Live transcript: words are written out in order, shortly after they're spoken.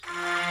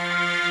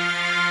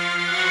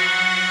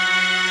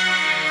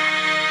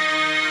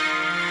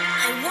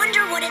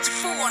it's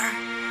for.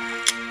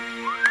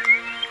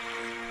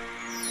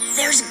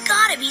 There's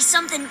gotta be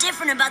something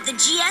different about the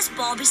GS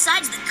ball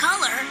besides the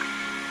color.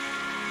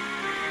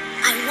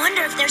 I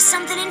wonder if there's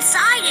something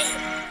inside it.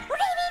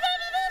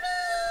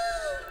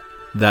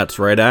 That's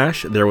right,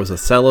 Ash. There was a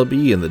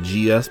Celebi in the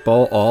GS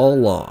ball all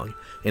along,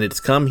 and it's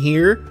come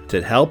here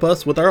to help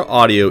us with our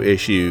audio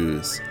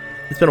issues.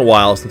 It's been a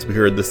while since we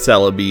heard the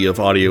Celebi of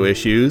audio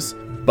issues,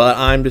 but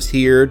I'm just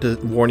here to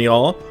warn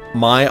y'all,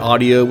 my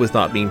audio was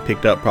not being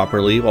picked up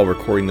properly while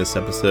recording this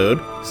episode,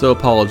 so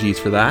apologies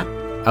for that.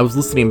 I was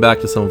listening back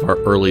to some of our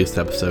earliest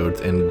episodes,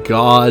 and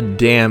god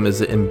damn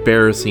is it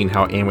embarrassing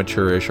how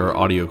amateurish our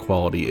audio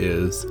quality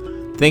is.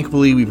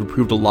 Thankfully, we've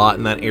improved a lot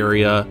in that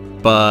area,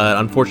 but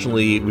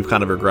unfortunately, we've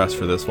kind of regressed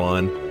for this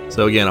one.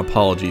 So again,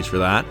 apologies for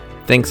that.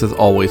 Thanks as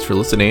always for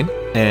listening,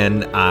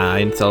 and I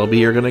and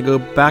Celebi are going to go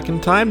back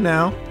in time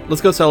now.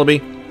 Let's go,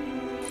 Celebi.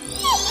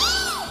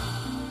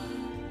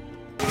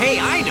 Hey,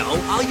 I know.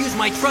 I'll use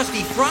my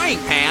trusty frying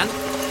pan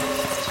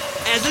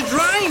as a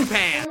drying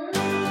pan.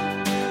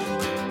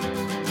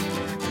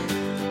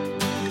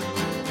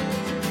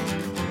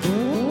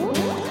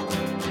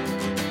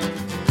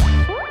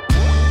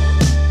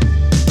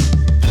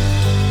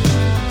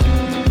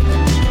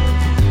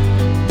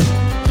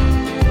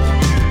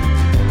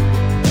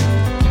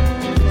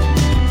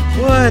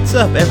 What's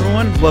up,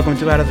 everyone? Welcome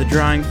to Out of the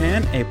Drying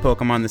Pan, a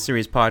Pokemon the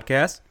Series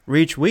podcast, where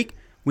each week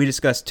we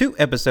discuss 2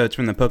 episodes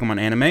from the Pokemon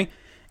anime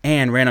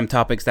and random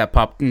topics that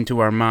popped into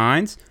our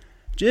minds.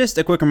 Just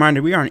a quick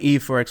reminder, we are an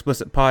E4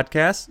 explicit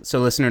podcast, so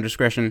listener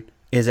discretion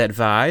is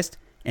advised.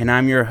 And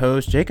I'm your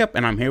host, Jacob,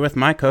 and I'm here with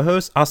my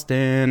co-host,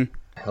 Austin.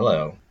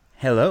 Hello.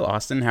 Hello,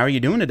 Austin. How are you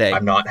doing today?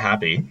 I'm not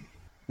happy.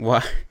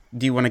 What?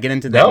 Do you want to get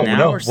into that now?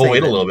 No, or we'll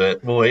wait a little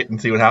bit. We'll wait and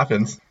see what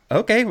happens.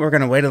 Okay, we're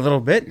going to wait a little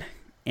bit.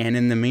 And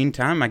in the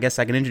meantime, I guess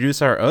I can introduce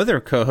our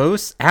other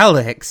co-host,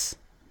 Alex.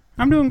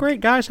 I'm doing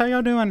great, guys. How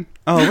y'all doing?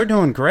 Oh, we're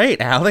doing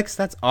great, Alex.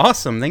 That's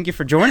awesome. Thank you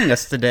for joining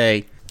us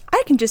today.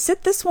 I can just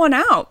sit this one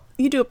out.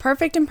 You do a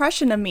perfect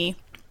impression of me.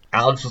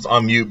 Alex was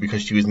on mute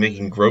because she was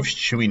making gross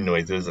chewing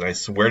noises, and I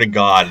swear to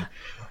God...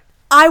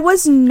 I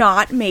was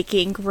not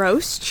making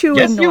gross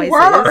chewing noises. Yes, you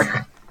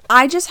were!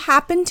 I just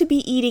happened to be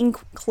eating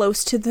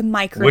close to the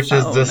microphone. Which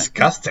is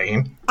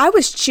disgusting. I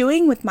was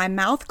chewing with my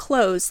mouth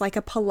closed like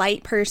a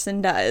polite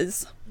person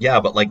does. Yeah,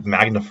 but like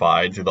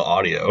magnified through the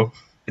audio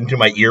into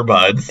my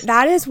earbuds.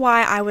 That is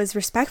why I was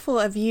respectful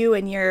of you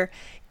and your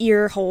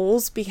ear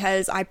holes,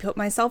 because I put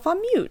myself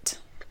on mute.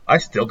 I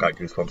still got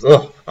goosebumps.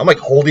 Ugh, I'm like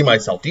holding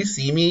myself. Do you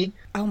see me?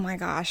 Oh my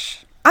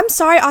gosh. I'm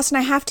sorry, Austin,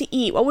 I have to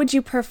eat. What would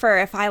you prefer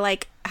if I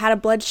had a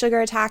blood sugar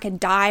attack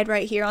and died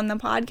right here on the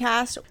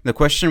podcast? The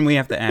question we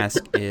have to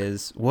ask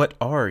is, what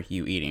are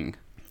you eating?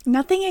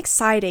 Nothing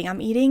exciting.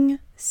 I'm eating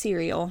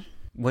cereal.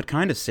 What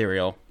kind of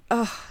cereal?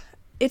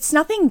 It's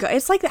nothing good.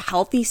 It's like a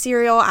healthy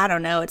cereal. I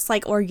don't know. It's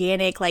like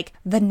organic, like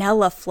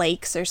vanilla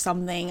flakes or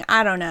something.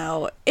 I don't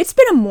know. It's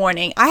been a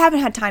morning. I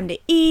haven't had time to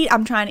eat.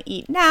 I'm trying to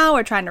eat now.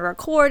 We're trying to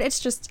record. It's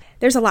just,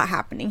 there's a lot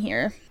happening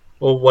here.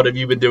 Well, what have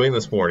you been doing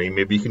this morning?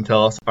 Maybe you can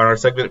tell us on our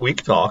segment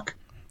Week Talk.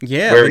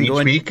 Yeah. Where each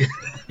week...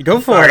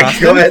 Go for it,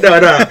 Austin. Go ahead.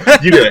 No.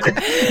 You do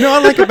it. No, I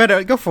like it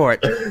better. Go for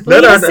it.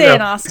 Lead us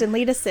in, Austin.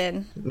 Lead us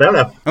in.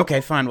 No.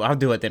 Okay, fine. Well, I'll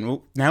do it then.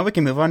 Now we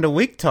can move on to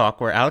Week Talk,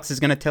 where Alex is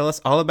going to tell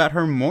us all about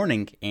her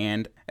morning.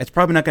 And it's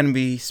probably not going to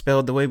be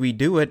spelled the way we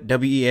do it,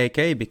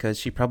 W-E-A-K, because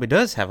she probably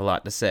does have a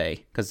lot to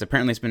say. Because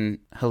apparently it's been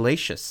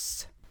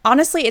hellacious.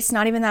 Honestly, it's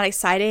not even that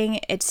exciting.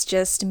 It's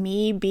just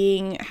me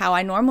being how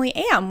I normally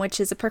am,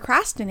 which is a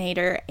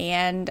procrastinator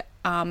and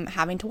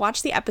having to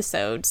watch the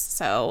episodes.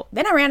 So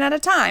then I ran out of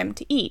time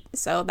to eat.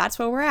 So that's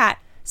where we're at.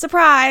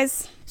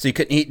 Surprise! So you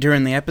couldn't eat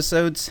during the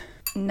episodes?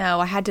 No,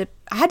 I had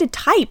to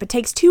type. It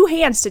takes 2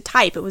 hands to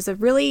type. It was a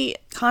really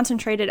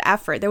concentrated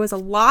effort. There was a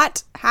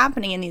lot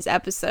happening in these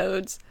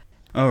episodes.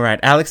 All right,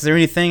 Alex, is there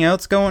anything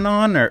else going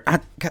on? Or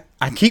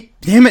I keep,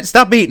 damn it,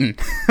 stop eating.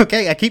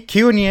 Okay, I keep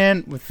cueing you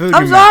in with food.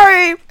 I'm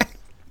sorry.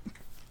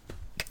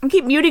 I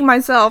keep muting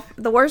myself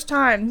the worst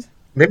times.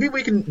 Maybe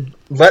we can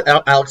let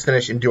Alex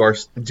finish and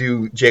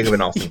do Jacob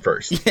and Austin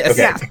first. Yes.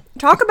 Okay. Yeah.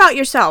 Talk about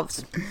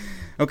yourselves.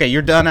 Okay,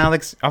 you're done,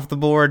 Alex. Off the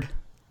board.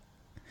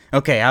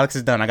 Okay, Alex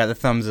is done. I got the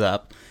thumbs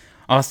up.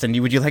 Austin,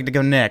 would you like to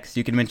go next?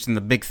 You can mention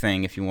the big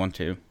thing if you want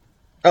to.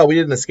 Oh, we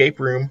did an escape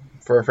room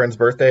for a friend's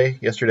birthday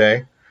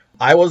yesterday.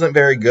 I wasn't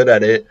very good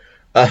at it.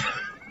 I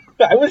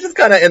was just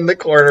kind of in the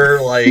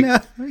corner, like... No,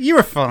 you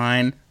were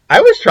fine.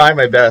 I was trying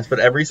my best, but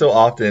every so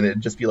often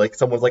it'd just be like,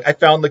 someone's like, I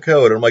found the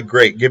code. And I'm like,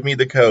 great, give me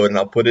the code, and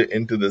I'll put it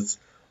into this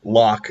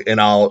lock, and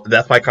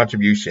that's my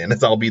contribution.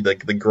 I'll be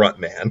like the grunt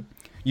man.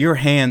 Your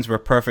hands were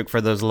perfect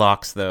for those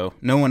locks, though.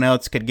 No one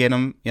else could get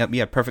them. Yep, you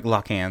had perfect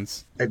lock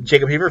hands.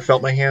 Jacob, have you ever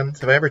felt my hands?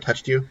 Have I ever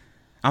touched you?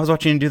 I was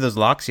watching you do those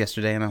locks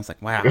yesterday, and I was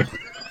like, wow.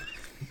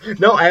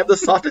 No, I have the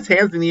softest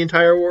hands in the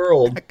entire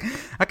world.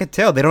 I could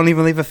tell. They don't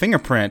even leave a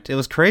fingerprint. It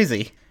was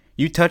crazy.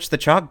 You touched the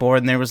chalkboard,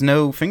 and there was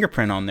no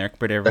fingerprint on there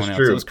compared to everyone else.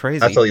 True. It was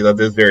crazy. I'll tell you, that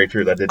is very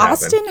true. That did happen.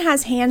 Austin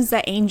has hands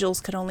that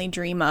angels could only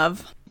dream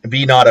of.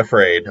 Be not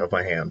afraid of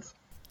my hands.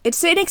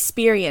 It's an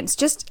experience.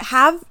 Just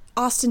have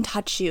Austin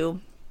touch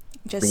you.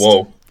 Just,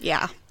 Whoa.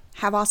 yeah.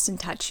 Have Austin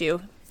touch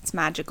you. It's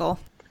magical.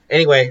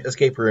 Anyway,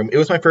 escape room. It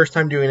was my first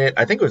time doing it.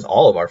 I think it was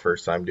all of our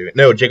first time doing it.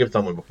 No, Jacob's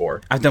done one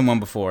before. I've done one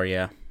before,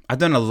 yeah. I've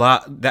done a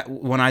lot. That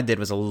one I did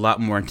was a lot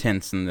more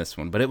intense than this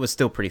one, but it was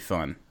still pretty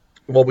fun.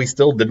 Well, we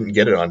still didn't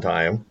get it on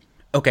time.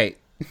 Okay,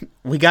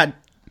 we got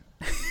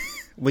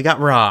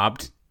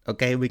robbed.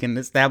 Okay, we can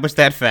establish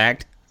that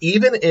fact.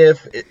 Even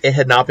if it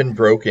had not been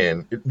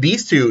broken,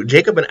 these two,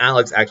 Jacob and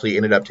Alex, actually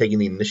ended up taking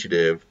the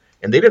initiative,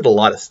 and they did a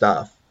lot of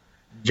stuff.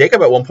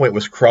 Jacob at one point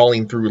was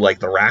crawling through, like,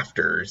 the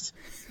rafters.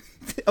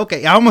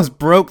 Okay, I almost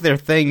broke their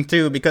thing,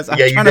 too, because I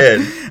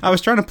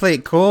was trying to play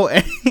it cool,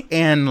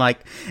 and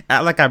like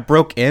I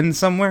broke in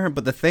somewhere,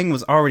 but the thing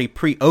was already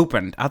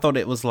pre-opened. I thought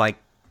it was, like,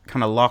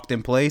 kind of locked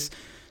in place,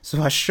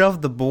 so I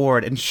shoved the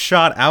board and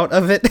shot out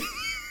of it.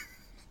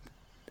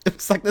 It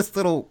was like this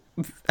little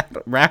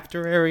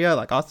rafter area,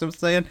 like Austin was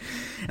saying,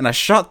 and I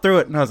shot through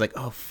it, and I was like,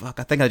 oh, fuck,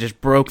 I think I just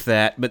broke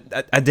that,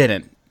 but I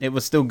didn't. It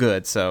was still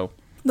good, so.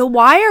 The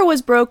wire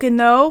was broken,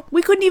 though.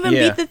 We couldn't even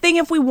beat the thing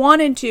if we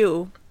wanted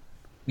to.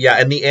 Yeah,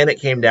 in the end, it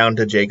came down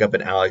to Jacob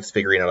and Alex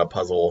figuring out a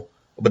puzzle,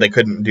 but they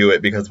couldn't do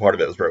it because part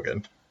of it was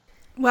broken.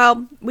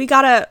 Well, we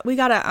got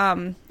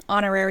a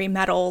honorary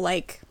medal,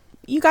 like,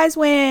 you guys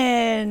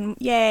win,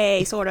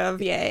 yay, sort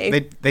of,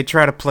 yay. They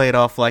try to play it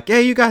off like,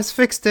 hey, you guys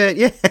fixed it,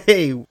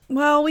 yay.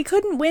 Well, we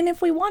couldn't win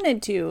if we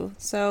wanted to.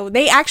 So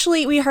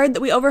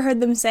we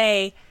overheard them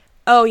say,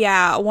 oh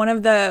yeah, one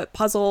of the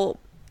puzzle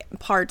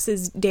parts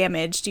is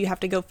damaged. You have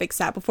to go fix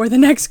that before the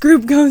next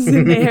group goes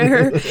in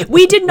there.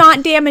 We did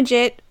not damage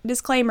it.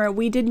 Disclaimer,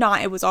 we did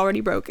not. It was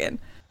already broken.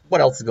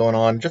 What else is going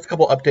on? Just a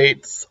couple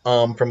updates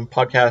from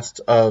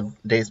podcast of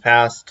days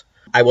past.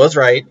 I was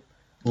right.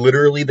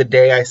 Literally the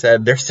day I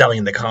said they're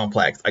selling the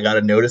complex, I got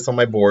a notice on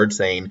my board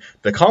saying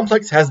the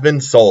complex has been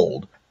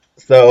sold.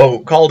 So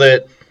called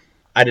it.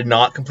 I did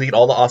not complete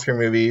all the Oscar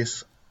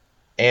movies.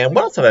 And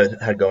what else have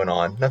I had going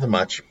on? Nothing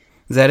much.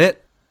 Is that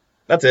it?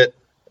 That's it.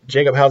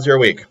 Jacob, how's your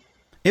week?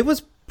 It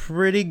was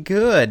pretty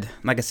good.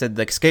 Like I said,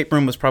 the escape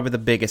room was probably the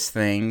biggest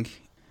thing.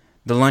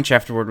 The lunch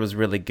afterward was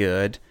really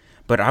good.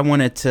 But I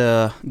wanted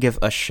to give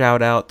a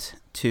shout out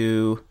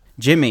to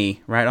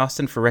Jimmy, right,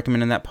 Austin, for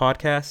recommending that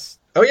podcast.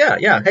 Oh,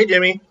 yeah. Hey,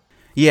 Jimmy.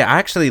 Yeah, I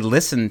actually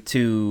listened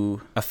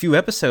to a few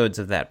episodes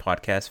of that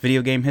podcast,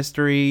 Video Game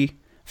History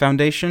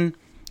Foundation,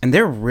 and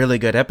they're really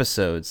good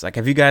episodes. Like,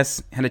 have you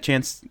guys had a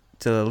chance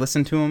to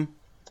listen to them?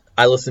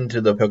 I listened to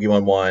the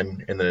Pokemon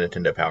one and the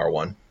Nintendo Power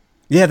one.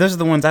 Yeah, those are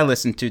the ones I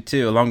listened to,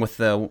 too, along with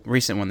the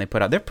recent one they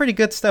put out. They're pretty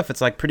good stuff.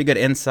 It's, like, pretty good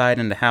insight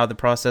into how the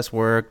process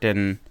worked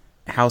and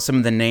how some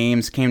of the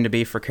names came to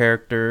be for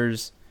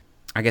characters.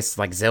 I guess,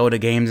 like, Zelda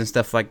games and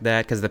stuff like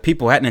that, because the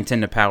people at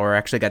Nintendo Power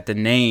actually got to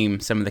name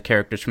some of the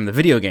characters from the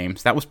video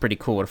games. That was pretty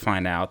cool to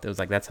find out. It was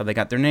like, that's how they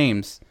got their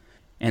names.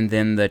 And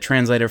then the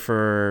translator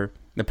for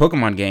the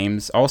Pokemon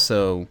games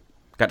also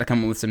got to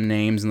come up with some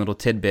names and little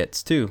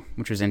tidbits, too,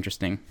 which was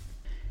interesting.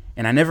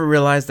 And I never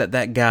realized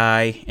that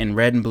guy in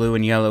red and blue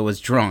and yellow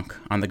was drunk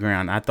on the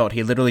ground. I thought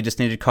he literally just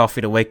needed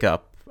coffee to wake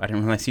up. I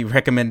didn't realize he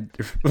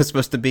was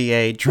supposed to be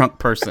a drunk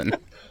person.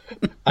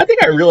 I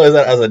think I realized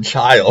that as a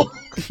child.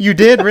 You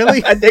did,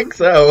 really? I think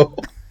so.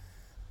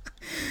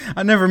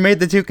 I never made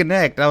the two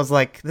connect. I was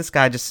like, this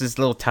guy just is a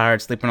little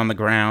tired, sleeping on the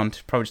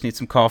ground. Probably just needs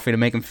some coffee to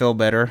make him feel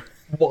better.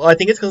 Well, I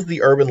think it's because of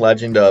the urban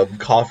legend of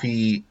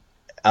coffee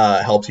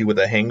helps you with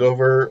a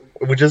hangover,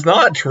 which is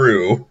not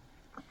true.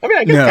 I mean,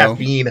 I guess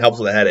caffeine helps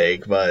with a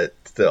headache, but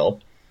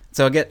still.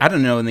 So I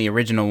don't know in the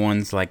original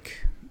ones,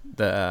 like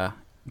the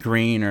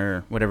green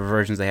or whatever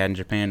versions they had in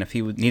Japan, if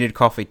he needed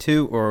coffee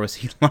too, or was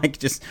he like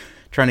just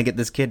trying to get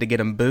this kid to get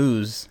him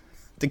booze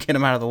to get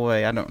him out of the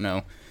way? I don't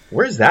know.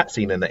 Where's that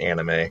scene in the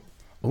anime?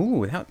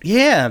 Ooh,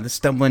 yeah, the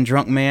stumbling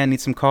drunk man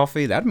needs some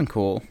coffee. That'd been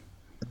cool.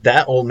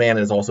 That old man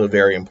is also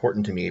very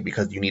important to me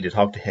because you need to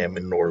talk to him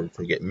in order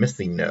to get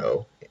Missing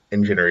No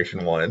in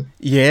Generation 1.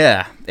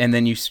 Yeah, and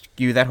then you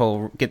skew that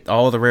whole, get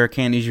all the rare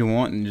candies you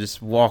want and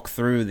just walk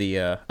through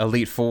the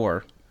Elite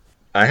Four.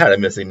 I had a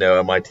Missing No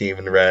on my team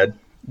in red.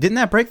 Didn't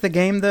that break the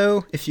game,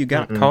 though, if you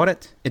caught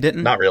it? It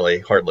didn't? Not really,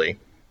 hardly.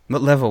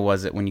 What level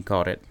was it when you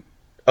caught it?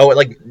 Oh,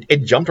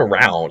 it jumped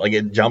around. Like,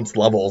 it jumps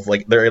levels.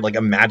 Like, they're, like,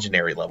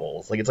 imaginary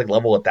levels. Like, it's, like,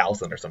 level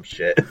 1,000 or some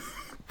shit.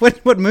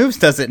 What moves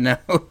does it know?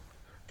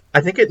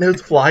 I think it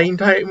knows flying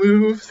type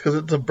moves, because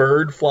it's a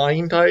bird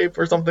flying type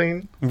or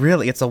something.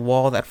 Really? It's a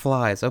wall that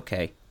flies.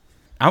 Okay.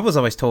 I was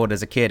always told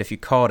as a kid, if you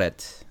caught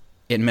it,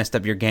 it messed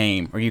up your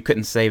game, or you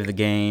couldn't save the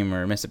game,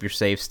 or messed up your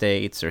save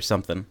states, or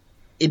something.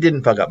 It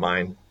didn't fuck up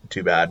mine.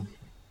 Too bad.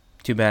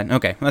 Too bad?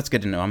 Okay, well, that's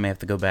good to know. I may have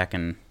to go back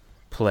and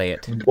play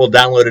it. Well,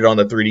 download it on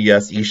the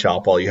 3DS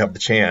eShop while you have the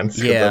chance,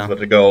 because that's about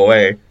to go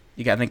away.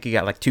 I think you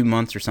got like 2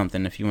 months or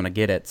something if you want to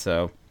get it,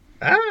 so.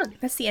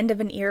 That's the end of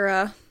an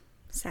era.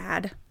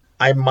 Sad.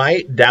 I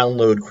might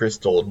download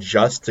Crystal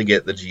just to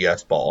get the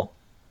GS ball,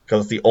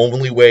 because the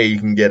only way you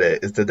can get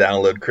it is to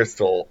download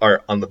Crystal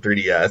on the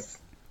 3DS.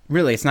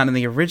 Really? It's not in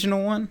the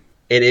original one?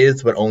 It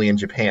is, but only in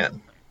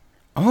Japan.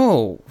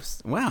 Oh,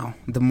 wow.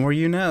 The more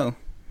you know.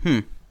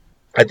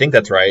 I think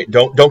that's right.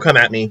 Don't come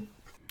at me.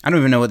 I don't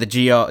even know what the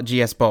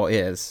GS ball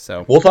is,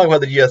 so... We'll talk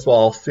about the GS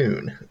ball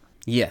soon.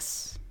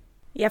 Yes.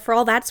 Yeah, for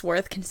all that's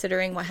worth,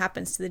 considering what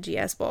happens to the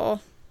GS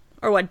ball.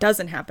 Or what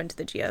doesn't happen to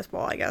the GS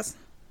ball, I guess.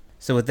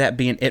 So with that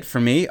being it for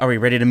me, are we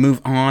ready to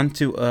move on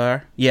to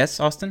our... Yes,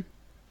 Austin?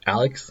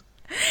 Alex?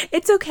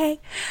 It's okay.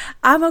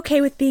 I'm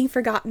okay with being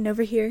forgotten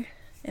over here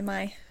in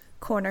my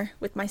corner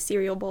with my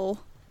cereal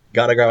bowl.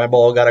 Gotta grab my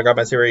bowl, gotta grab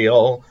my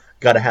cereal.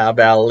 Gotta have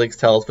Alex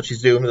tell us what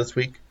she's doing this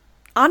week.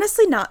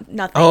 Honestly, nothing.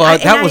 Oh,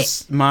 that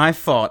was my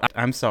fault.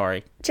 I'm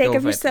sorry.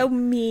 Jacob, you're so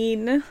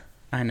mean.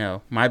 I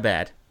know. My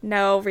bad.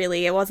 No,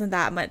 really, it wasn't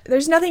that much.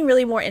 There's nothing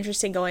really more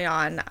interesting going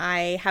on.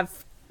 I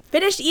have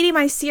finished eating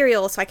my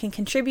cereal, so I can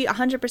contribute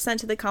 100%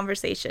 to the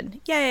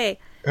conversation. Yay!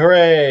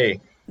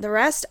 Hooray! The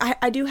rest,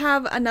 I do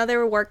have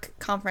another work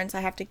conference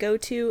I have to go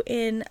to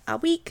in a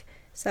week,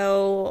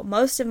 so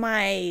most of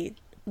my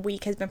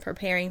week has been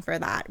preparing for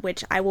that,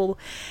 which I will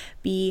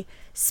be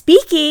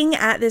speaking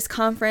at this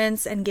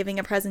conference and giving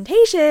a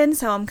presentation,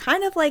 so I'm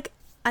kind of like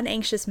an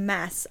anxious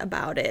mess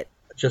about it.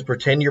 Just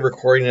pretend you're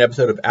recording an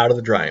episode of Out of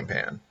the Drying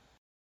Pan.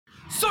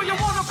 So you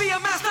wanna be a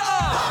master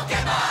of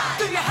Pokemon?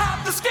 Do you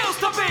have the skills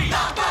to be #1?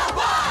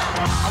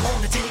 I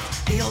wanna take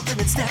the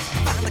ultimate step,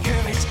 find the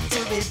courage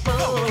to be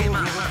bold,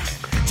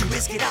 to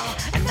risk it all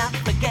and not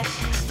forget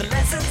the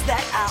lessons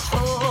that I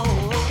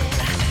hold.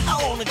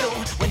 I wanna go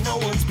where no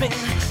one's been,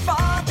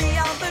 far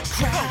beyond the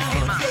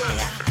crowd.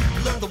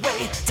 Yeah, learn the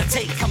way to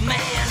take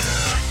command.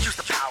 Use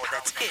the power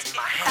that's in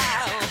my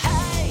hand.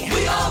 Hey,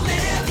 we all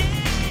live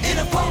in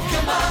a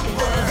Pokemon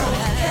world.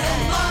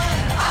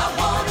 I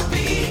wanna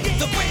be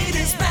the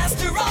greatest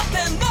master of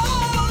them all.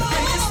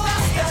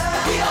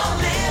 We all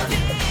live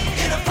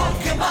in a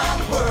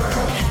Pokemon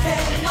world.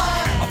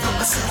 I put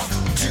myself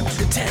to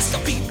the test.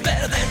 I'll be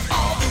better than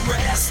all the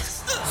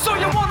rest. So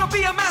you wanna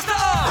be a master of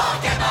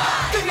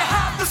Pokemon? Do you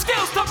have the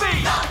skills to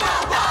be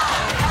 #1?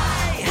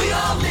 We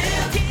all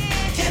live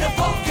in a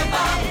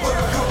Pokemon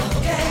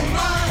world.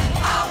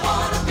 I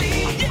wanna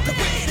be the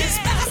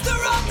greatest master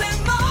of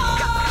them all.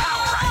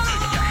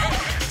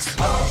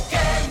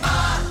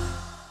 Pokemon.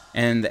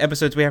 And the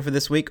episodes we have for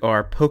this week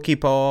are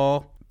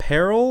Pokeball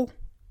Peril.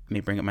 Let me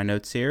bring up my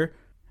notes here.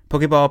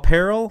 Pokeball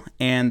Peril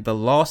and the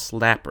Lost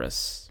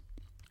Lapras.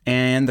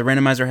 And the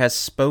randomizer has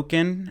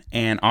spoken.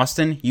 And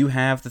Austin, you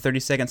have the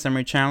 30-second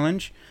summary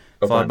challenge,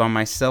 followed by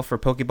myself for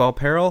Pokeball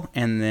Peril.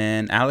 And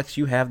then Alex,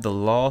 you have the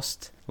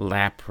Lost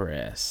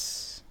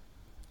Lapras.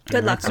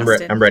 Good luck, I'm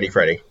Austin. ready,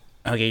 Freddy.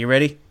 Okay, you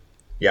ready?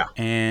 Yeah.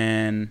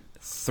 And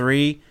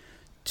 3,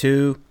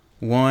 2,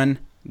 1,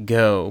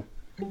 go.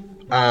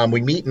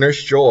 We meet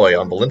Nurse Joy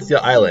on Valencia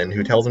Island,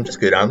 who tells them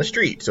just go down the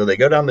street. So they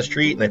go down the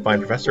street and they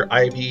find Professor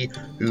Ivy,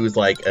 who's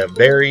like a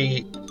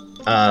very,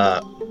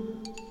 I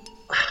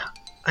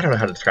don't know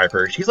how to describe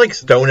her. She's like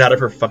stoned out of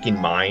her fucking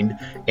mind,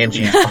 and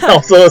she's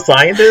also a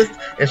scientist,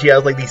 and she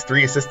has like these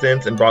 3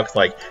 assistants, and Brock's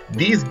like,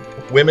 these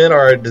women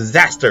are a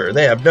disaster.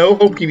 They have no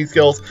homekeeping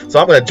skills, so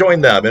I'm going to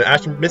join them. And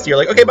Ash and Misty are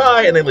like, okay,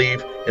 bye, and they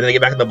leave, and then they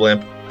get back in the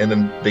blimp, and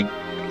then they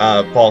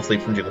fall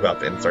asleep from Jim's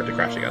up and start to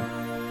crash again.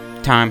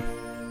 Time.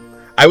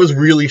 I was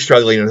really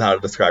struggling with how to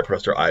describe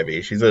Professor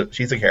Ivy. She's a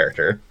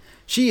character.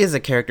 She is a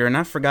character, and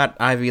I forgot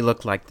Ivy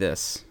looked like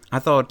this. I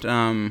thought,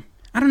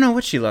 I don't know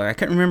what she looked like. I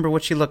couldn't remember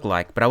what she looked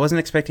like, but I wasn't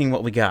expecting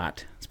what we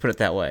got. Let's put it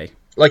that way.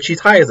 Like, she's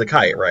high as a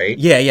kite, right?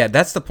 Yeah,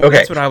 that's the point. Okay.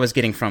 That's what I was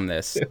getting from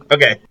this.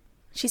 Okay.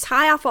 She's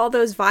high off all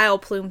those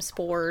Vileplume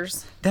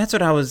spores. That's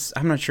what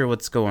I'm not sure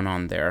what's going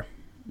on there,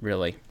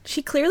 really.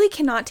 She clearly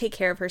cannot take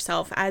care of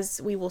herself,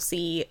 as we will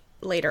see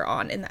later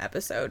on in the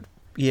episode.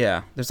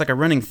 Yeah, there's like a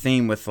running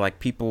theme with like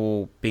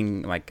people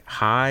being like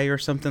high or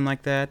something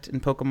like that in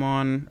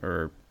Pokemon,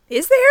 or...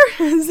 Is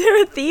there? Is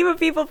there a theme of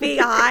people being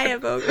high in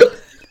Pokemon?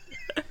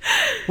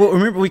 Well,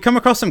 remember, we come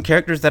across some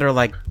characters that are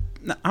like,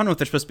 I don't know if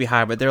they're supposed to be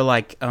high, but they're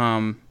like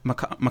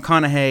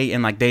McConaughey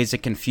and like Dazed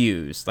and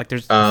Confused. Like I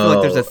feel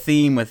like there's a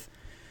theme with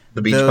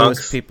The beach those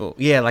punks? people.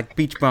 Yeah, like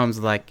beach bums,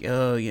 like,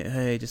 oh yeah,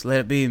 hey, just let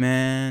it be,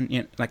 man.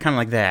 You know, like kind of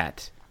like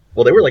that.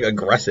 Well, they were like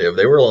aggressive.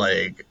 They were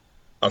like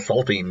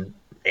assaulting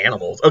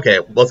animals. Okay,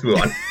 let's move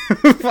on.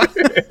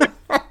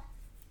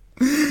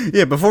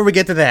 Yeah, before we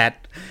get to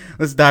that,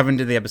 let's dive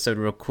into the episode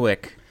real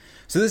quick.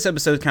 So this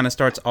episode kind of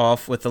starts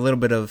off with a little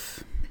bit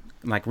of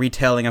like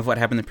retelling of what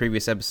happened in the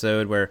previous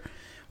episode, where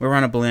we were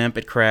on a blimp,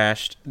 it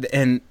crashed,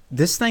 and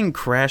this thing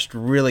crashed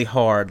really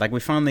hard. Like, we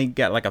finally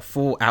got like a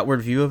full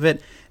outward view of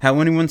it. How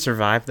anyone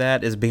survived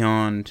that is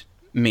beyond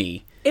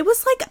me. It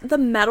was like the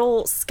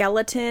metal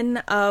skeleton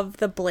of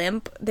the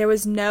blimp. There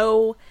was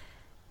no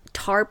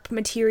tarp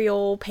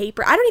material,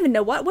 paper. I don't even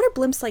know what are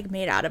blimps like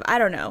made out of. I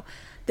don't know.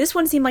 This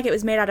one seemed like it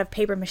was made out of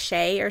paper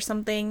mache or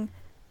something,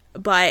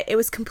 but it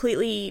was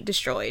completely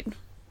destroyed.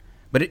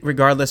 But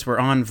regardless, we're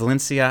on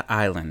Valencia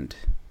Island,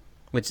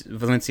 which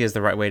Valencia is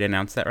the right way to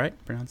announce that, right?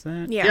 Pronounce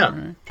that? Yeah.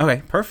 Right.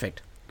 Okay,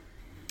 perfect.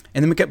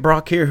 And then we get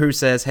Brock here, who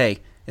says, hey,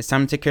 it's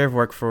time to take care of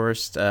work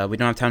first. We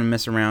don't have time to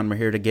mess around. We're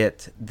here to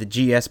get the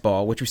GS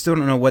ball, which we still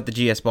don't know what the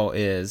GS ball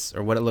is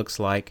or what it looks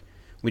like.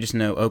 We just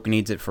know Oak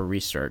needs it for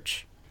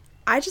research.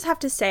 I just have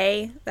to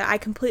say that I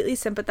completely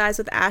sympathize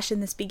with Ash in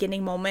this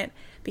beginning moment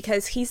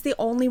because he's the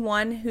only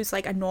one who's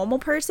like a normal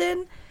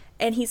person.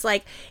 And he's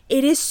like,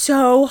 it is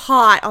so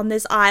hot on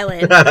this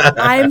island.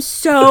 I am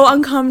so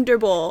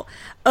uncomfortable.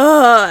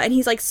 Ugh. And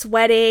he's like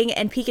sweating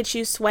and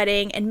Pikachu's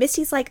sweating. And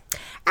Misty's like,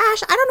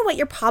 Ash, I don't know what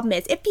your problem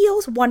is. It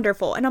feels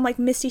wonderful. And I'm like,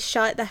 Misty,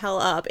 shut the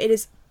hell up.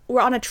 We're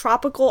on a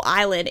tropical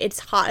island. It's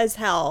hot as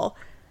hell.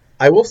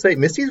 I will say,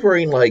 Misty's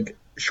wearing like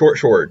short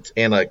shorts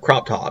and a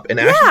crop top, and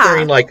Ash is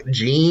wearing like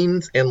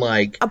jeans and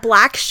like a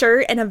black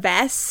shirt and a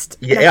vest.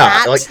 And a yeah,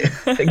 hat.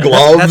 like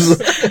gloves.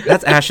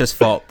 That's Ash's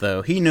fault,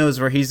 though. He knows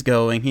where he's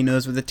going. He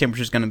knows what the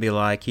temperature's going to be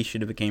like. He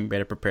should have became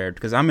better prepared,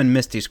 because I'm in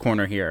Misty's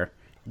corner here.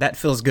 That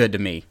feels good to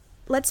me.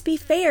 Let's be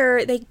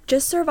fair, they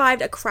just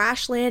survived a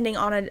crash landing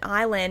on an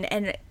island,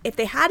 and if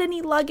they had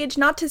any luggage,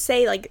 not to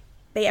say like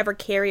they ever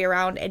carry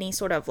around any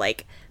sort of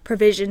like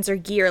provisions or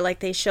gear like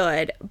they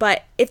should,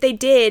 but if they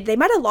did, they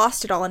might have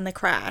lost it all in the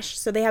crash,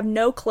 so they have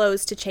no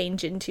clothes to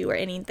change into or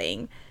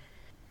anything.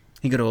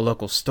 You go to a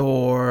local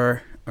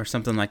store or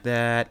something like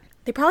that.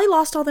 They probably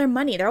lost all their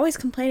money. They're always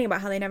complaining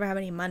about how they never have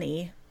any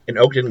money. And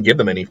Oak didn't give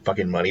them any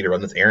fucking money to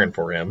run this errand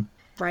for him.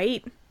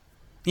 Right?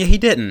 Yeah, he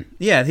didn't.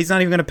 Yeah, he's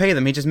not even going to pay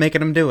them. He's just making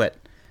them do it.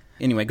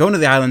 Anyway, going to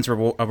the island's a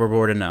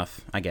reward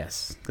enough, I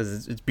guess,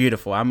 because it's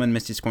beautiful. I'm in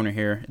Misty's corner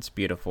here. It's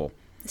beautiful.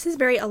 This is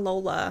very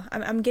Alola.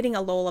 I'm getting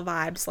Alola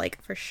vibes,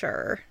 like, for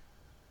sure.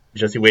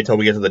 Just you wait till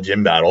we get to the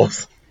gym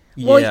battles.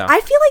 Well, Yeah.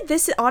 I feel like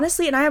this,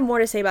 honestly, and I have more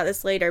to say about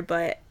this later,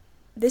 but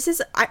this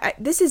is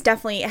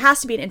definitely, it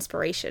has to be an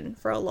inspiration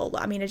for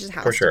Alola. I mean, it just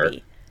has For sure. to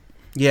be.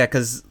 Yeah,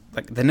 because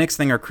like the next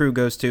thing our crew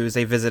goes to is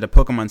they visit a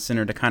Pokemon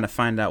Center to kind of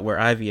find out where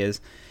Ivy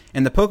is.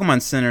 And the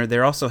Pokemon Center,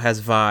 there also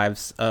has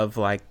vibes of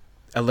like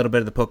a little bit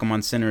of the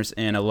Pokemon Centers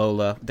in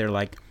Alola. They're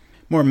like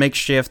more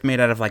makeshift, made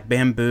out of like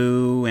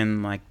bamboo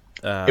and like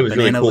It was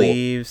banana really cool.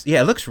 leaves.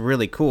 Yeah, it looks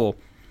really cool.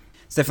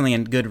 It's definitely a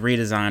good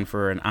redesign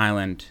for an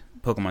island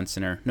Pokemon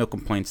Center. No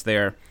complaints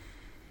there.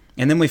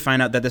 And then we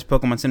find out that this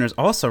Pokemon Center is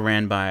also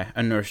ran by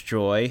a Nurse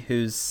Joy,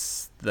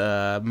 who's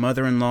the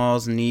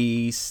mother-in-law's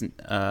niece,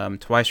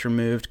 twice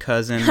removed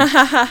cousin.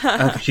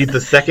 She's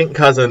the second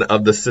cousin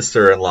of the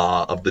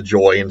sister-in-law of the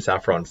Joy in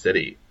Saffron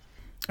City.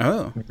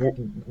 Oh.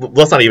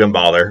 Let's not even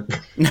bother.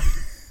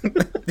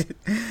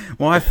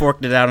 Well, I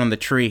forked it out on the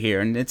tree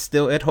here, and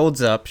it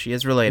holds up. She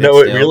is related No,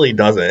 it still. really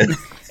doesn't.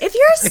 If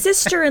you're a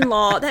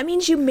sister-in-law, that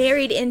means you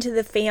married into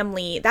the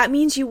family. That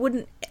means you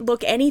wouldn't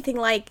look anything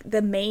like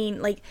the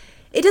main, like,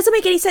 it doesn't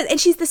make any sense. And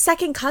she's the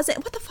second cousin.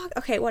 What the fuck?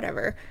 Okay,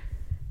 whatever.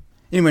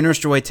 Anyway, Nurse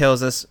Joy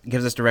gives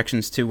us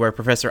directions to where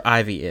Professor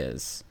Ivy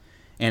is.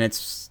 And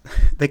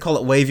they call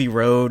it Wavy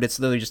Road. It's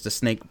literally just a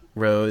snake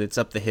road. It's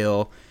up the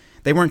hill.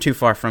 They weren't too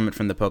far from it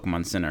from the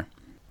Pokemon Center.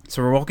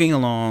 So we're walking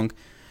along,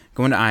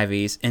 going to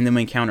Ivy's, and then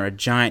we encounter a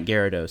giant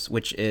Gyarados,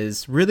 which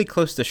is really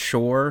close to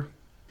shore.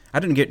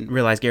 I didn't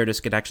realize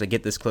Gyarados could actually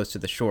get this close to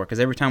the shore, because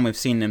every time we've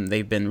seen them,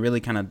 they've been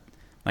really kind of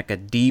like a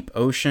deep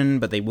ocean,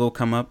 but they will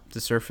come up to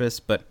surface.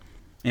 But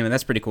anyway,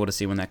 that's pretty cool to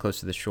see when that close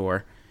to the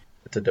shore.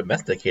 It's a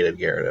domesticated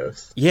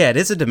Gyarados. Yeah, it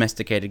is a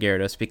domesticated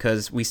Gyarados,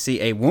 because we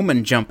see a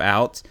woman jump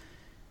out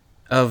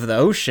of the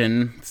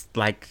ocean.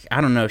 Like,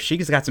 I don't know,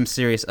 she's got some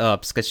serious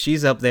ups, because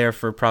she's up there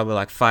for probably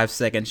like 5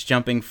 seconds,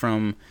 jumping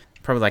from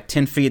probably like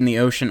 10 feet in the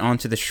ocean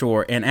onto the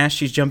shore. And as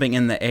she's jumping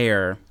in the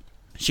air,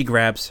 she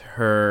grabs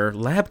her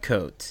lab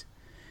coat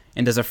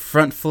and does a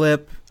front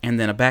flip and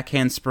then a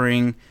backhand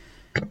spring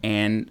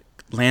and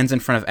lands in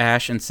front of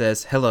Ash and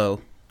says,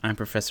 "Hello, I'm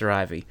Professor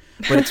Ivy."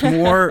 But it's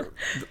more,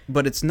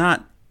 but it's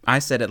not, I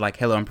said it like,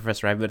 "Hello, I'm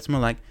Professor Ivy," but it's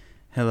more like,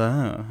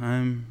 "Hello,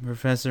 I'm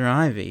Professor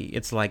Ivy."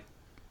 It's like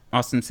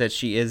Austin said,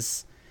 she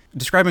is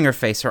describing her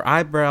face. Her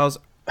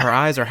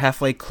eyes are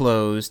halfway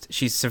closed.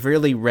 She's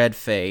severely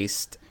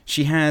red-faced.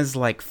 She has,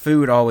 like,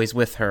 food always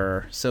with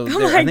her. So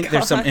I think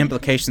there's some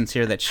implications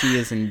here that she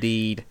is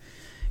indeed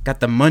got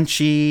the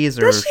munchies.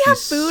 Or Does she have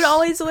food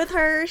always with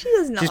her? She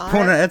does not. She's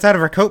pulling it's out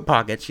of her coat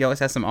pocket. She always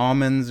has some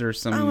almonds or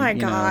some, Oh my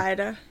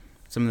god.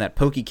 some of that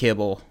pokey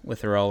kibble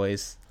with her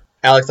always.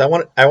 Alex, I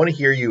want to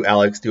hear you,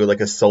 Alex, do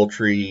like a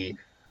sultry,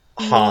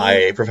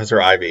 hi,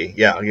 Professor Ivy.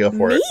 Yeah, I'll go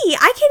for it. Me?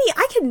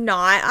 I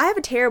cannot. I have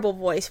a terrible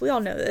voice. We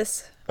all know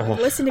this.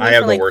 Listen to me I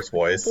have for the like worst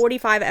voice.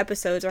 45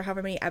 episodes or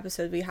however many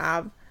episodes we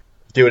have.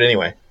 Do it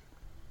anyway.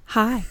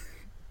 Hi,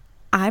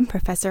 I'm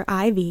Professor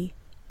Ivy.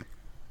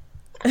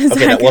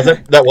 Okay,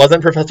 that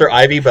wasn't Professor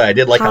Ivy, but I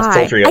did like how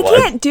sultry it was. I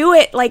can't do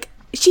it. Like,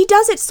 she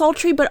does it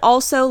sultry, but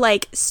also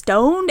like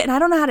stoned, and I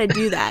don't know how to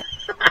do that.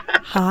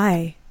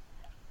 Hi,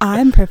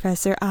 I'm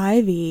Professor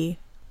Ivy.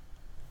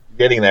 You're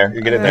getting there.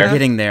 You're getting there.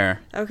 Getting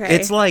there. Okay.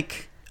 It's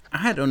like,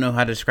 I don't know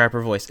how to describe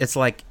her voice. It's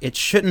like it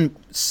shouldn't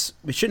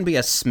be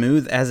as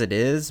smooth as it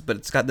is, but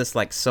it's got this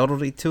like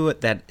subtlety to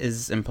it that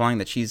is implying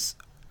that she's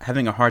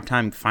having a hard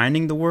time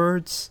finding the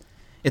words.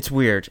 It's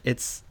weird.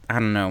 I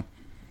don't know.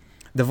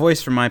 The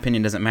voice, from my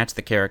opinion, doesn't match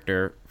the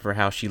character for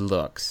how she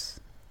looks.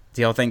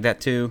 Do y'all think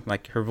that too?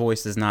 Like, her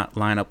voice does not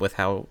line up with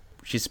how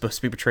she's supposed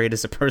to be portrayed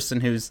as a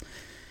person who's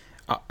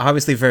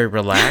obviously very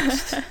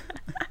relaxed.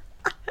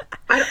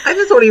 I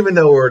just don't even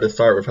know where to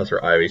start with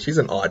Professor Ivy. She's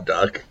an odd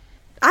duck.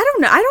 I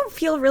don't know. I don't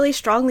feel really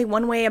strongly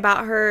one way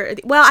about her.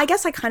 Well, I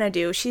guess I kind of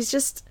do.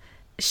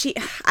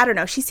 I don't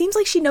know. She seems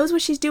like she knows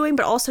what she's doing,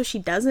 but also she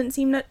doesn't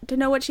seem to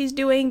know what she's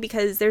doing,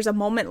 because there's a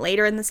moment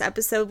later in this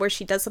episode where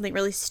she does something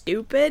really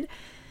stupid.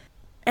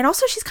 And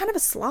also she's kind of a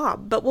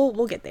slob, but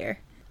we'll get there.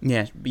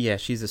 Yeah,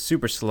 she's a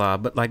super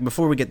slob. But like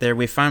before we get there,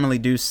 we finally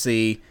do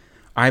see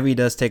Ivy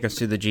does take us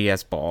to the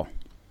GS ball.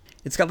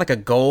 It's got like a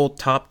gold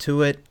top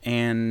to it,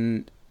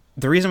 and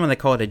the reason why they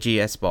call it a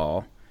GS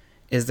ball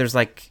is there's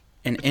like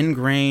an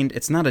ingrained,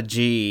 it's not a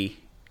G,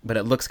 but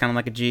it looks kind of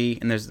like a G,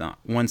 and there's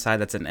one side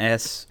that's an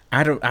S.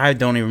 I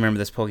don't even remember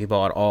this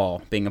Pokeball at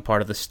all being a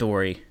part of the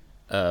story.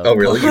 Oh,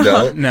 really? You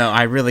don't? No,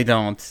 I really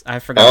don't. I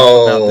forgot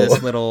about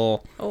this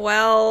little...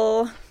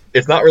 Well...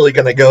 It's not really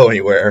going to go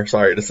anywhere,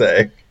 sorry to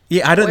say.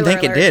 Yeah, I don't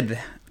think alert. it did.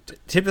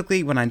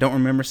 Typically, when I don't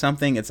remember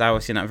something, it's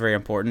obviously not very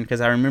important,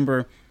 because I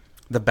remember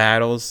the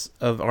battles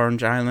of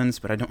Orange Islands,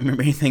 but I don't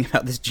remember anything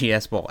about this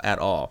GS ball at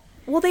all.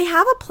 Well, they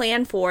have a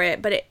plan for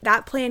it, but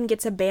that plan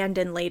gets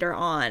abandoned later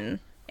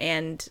on,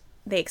 and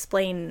they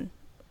explain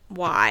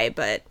why,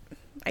 but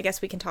I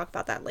guess we can talk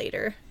about that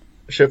later.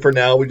 Should for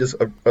now we just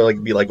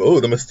be like, oh,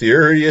 the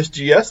mysterious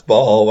GS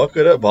ball. What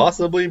could it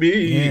possibly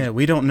be? Yeah,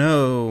 we don't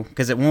know,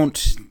 because it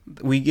won't.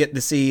 We get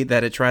to see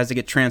that it tries to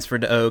get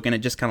transferred to Oak, and it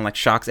just kind of like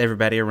shocks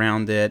everybody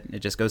around it. It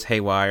just goes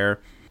haywire.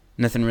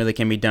 Nothing really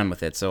can be done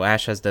with it, so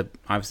Ash has to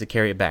obviously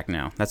carry it back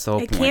now. That's the whole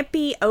point. It can't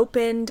be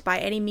opened by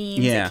any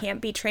means. Yeah. It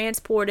can't be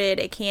transported.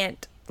 It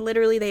can't.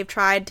 Literally, they've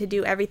tried to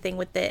do everything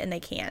with it, and they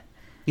can't.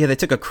 Yeah, they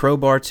took a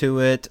crowbar to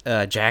it,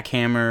 a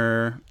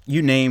jackhammer.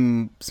 You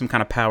name some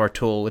kind of power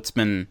tool. It's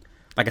been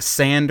like a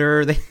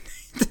sander. They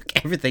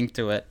took everything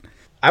to it.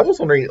 I was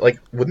wondering, like,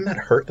 wouldn't that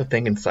hurt the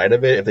thing inside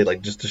of it if they,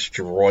 like, just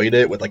destroyed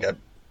it with, like, a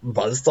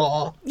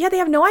buzzsaw? Yeah, they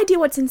have no idea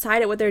what's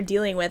inside it, what they're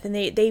dealing with, and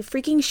they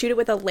freaking shoot it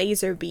with a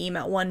laser beam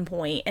at one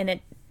point, and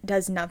it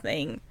does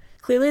nothing.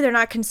 Clearly, they're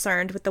not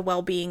concerned with the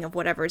well-being of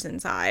whatever's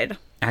inside.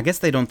 I guess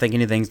they don't think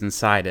anything's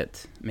inside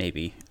it,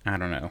 maybe. I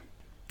don't know.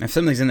 If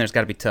something's in there, it's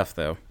got to be tough,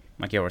 though,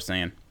 like you were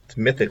saying. It's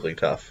mythically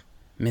tough.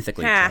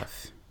 Mythically Ha.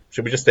 tough.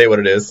 Should we just say what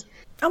it is?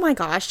 Oh my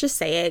gosh, just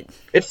say it.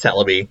 It's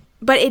Celebi.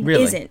 But it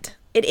Really? isn't.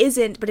 It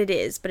isn't, but it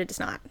is, but it's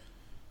not.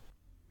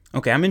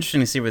 Okay, I'm interested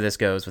to see where this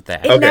goes with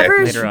that. It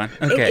never, Later on.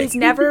 Okay. It's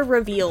never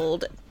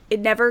revealed. It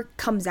never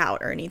comes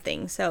out or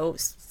anything. So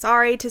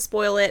sorry to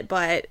spoil it,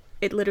 but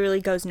it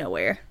literally goes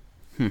nowhere.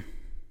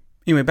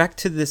 Anyway, back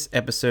to this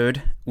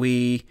episode.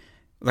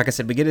 Like I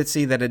said, we get to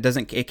see that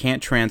it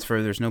can't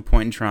transfer. There's no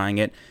point in trying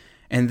it.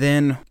 And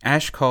then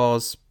Ash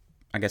calls,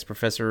 I guess,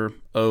 Professor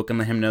Oak and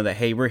let him know that,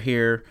 hey, we're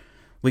here.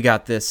 We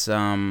got this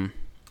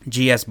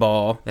GS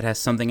ball that has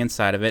something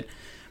inside of it.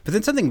 But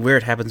then something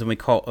weird happens when we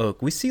call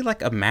Oak. We see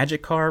like a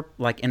Magikarp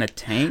like in a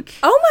tank.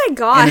 Oh my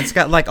god. And it's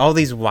got like all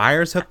these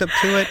wires hooked up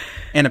to it.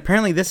 And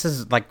apparently this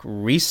is like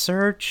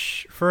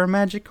research for a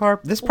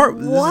Magikarp. This is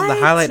the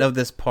highlight of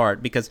this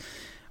part, because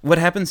what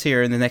happens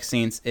here in the next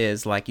scenes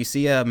is like you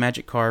see a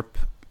Magikarp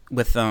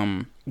with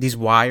these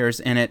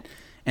wires in it,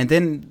 and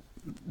then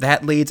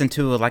that leads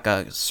into like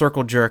a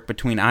circle jerk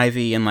between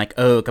Ivy and like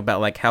Oak about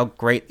like how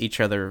great each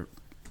other.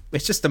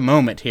 It's just a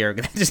moment here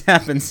that just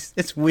happens.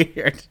 It's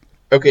weird.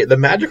 Okay, the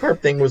Magikarp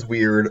thing was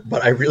weird,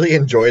 but I really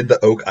enjoyed the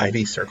Oak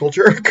Ivy circle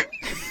jerk.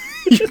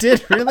 You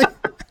did, really?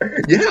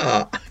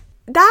 Yeah.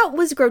 That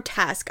was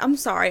grotesque. I'm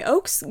sorry.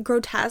 Oak's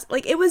grotesque.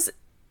 Like, it was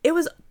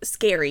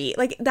scary.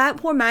 Like, that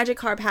poor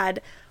Magikarp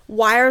had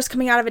wires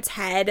coming out of its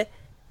head,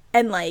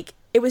 and like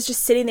it was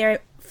just sitting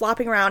there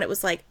flopping around. It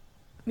was like,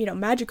 you know,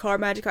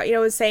 Magikarp, you know,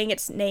 it was saying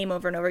its name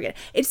over and over again.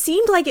 It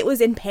seemed like it was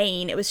in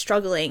pain. It was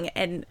struggling,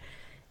 and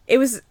it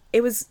was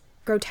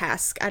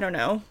grotesque. I don't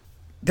know.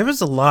 There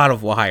was a lot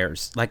of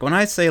wires. Like, when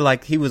I say,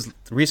 like, he was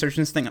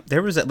researching this thing,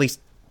 there was at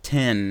least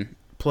 10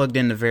 plugged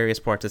into various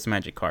parts of this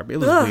Magikarp. It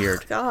was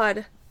weird.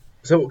 God.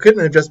 So it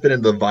couldn't have just been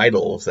in the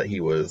vitals that he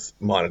was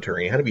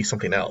monitoring. It had to be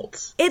something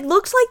else. It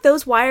looks like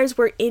those wires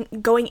were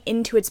going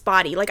into its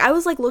body. Like, I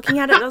was, like, looking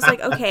at it, and I was like,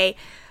 okay,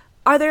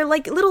 are there,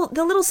 like, the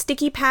little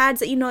sticky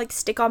pads that, you know, like,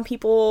 stick on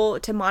people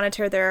to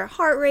monitor their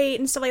heart rate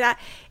and stuff like that?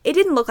 It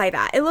didn't look like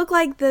that. It looked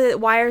like the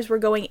wires were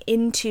going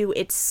into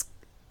its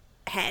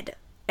head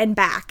and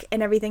back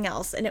and everything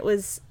else, and it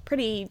was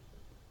pretty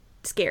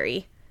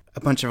scary. A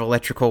bunch of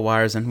electrical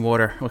wires and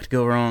water. What could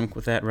go wrong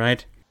with that,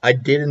 right? I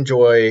did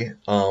enjoy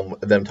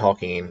them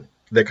talking.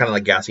 They're kind of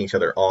like gassing each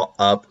other all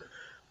up.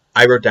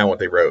 I wrote down what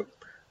they wrote.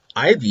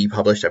 Ivy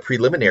published a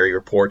preliminary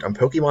report on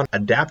Pokemon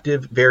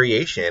adaptive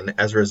variation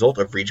as a result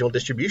of regional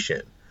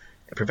distribution,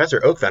 and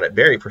Professor Oak found it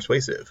very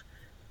persuasive.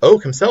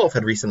 Oak himself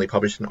had recently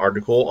published an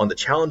article on the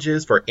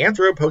challenges for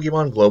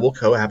Anthro-Pokemon global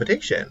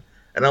cohabitation.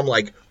 And I'm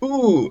like,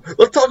 ooh,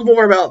 let's talk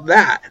more about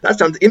that. That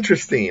sounds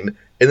interesting.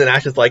 And then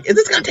Ash is like, is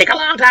this going to take a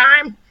long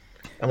time?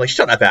 I'm like,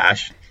 shut up,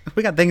 Ash.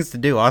 We got things to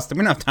do, Austin.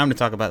 We don't have time to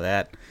talk about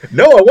that.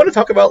 No, I want to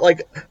talk about,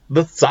 like,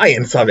 the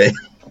science of it.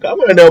 I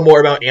want to know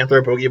more about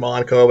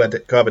Anthro-Pokemon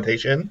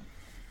cohabitation.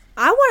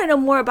 I want to know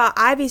more about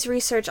Ivy's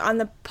research on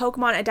the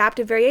Pokemon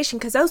adaptive variation,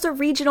 because those are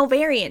regional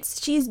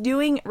variants. She's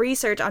doing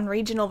research on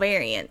regional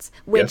variants,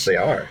 which, Yes, they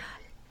are.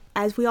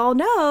 as we all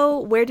know,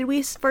 where did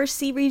we first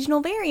see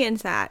regional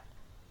variants at?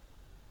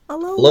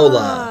 Alola.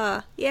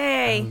 Alola.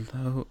 Yay.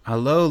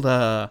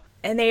 Alola.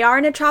 And they are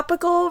in a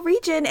tropical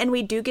region, and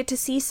we do get to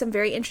see some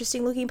very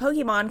interesting looking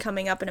Pokemon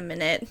coming up in a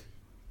minute.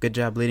 Good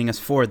job leading us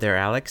forward there,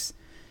 Alex.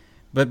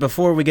 But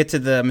before we get to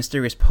the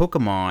mysterious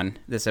Pokemon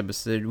this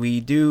episode, we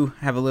do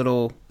have a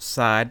little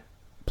side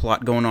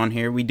plot going on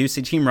here. We do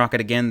see Team Rocket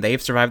again.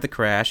 They've survived the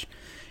crash,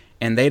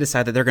 and they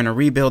decide that they're going to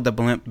rebuild the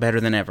blimp better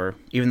than ever,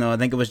 even though I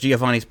think it was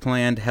Giovanni's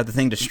plan to have the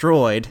thing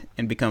destroyed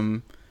and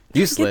become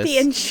useless. Get the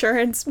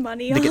insurance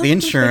money. To get off the of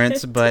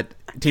insurance, it. but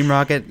Team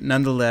Rocket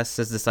nonetheless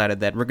has decided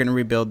that we're going to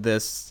rebuild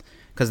this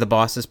because the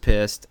boss is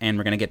pissed, and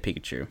we're going to get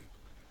Pikachu.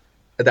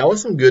 That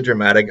was some good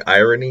dramatic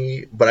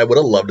irony, but I would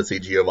have loved to see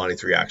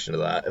Giovanni's reaction to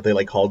that. If they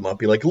like called him up,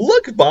 be like,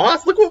 "Look,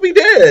 boss, look what we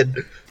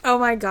did." Oh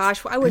my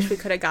gosh, I wish we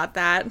could have got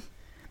that.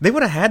 They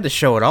would have had to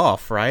show it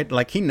off, right?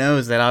 Like, he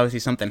knows that obviously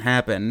something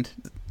happened.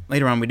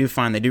 Later on, we do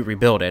find they do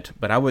rebuild it,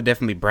 but I would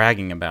definitely be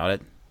bragging about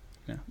it.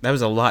 Yeah, that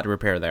was a lot to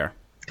repair there.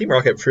 Team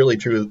Rocket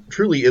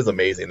truly is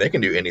amazing. They can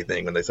do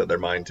anything when they set their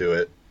mind to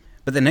it.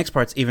 But the next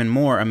part's even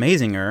more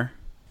amazinger,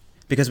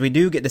 because we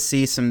do get to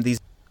see some of these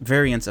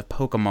variants of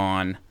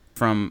Pokemon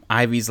from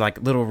Ivy's like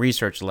little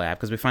research lab,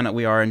 because we find out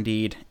we are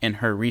indeed in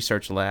her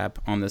research lab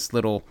on this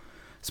little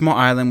small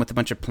island with a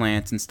bunch of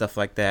plants and stuff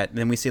like that.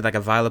 Then we see like a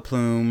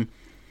Vileplume,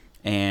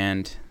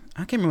 and I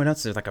can't remember what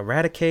else. There's like a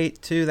Raticate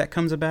too that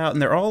comes about,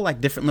 and they're all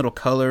like different little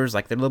colors.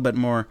 Like they're a little bit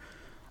more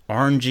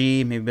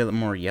orangey, maybe a bit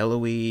more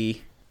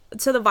yellowy.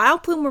 So the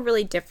Vileplume were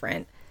really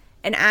different,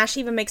 and Ash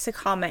even makes a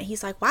comment.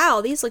 He's like,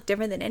 "Wow, these look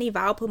different than any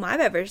Vileplume I've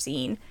ever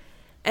seen."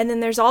 And then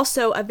there's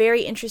also a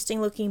very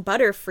interesting looking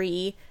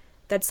Butterfree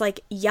that's like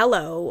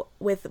yellow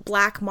with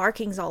black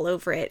markings all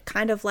over it,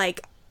 kind of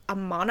like a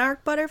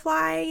monarch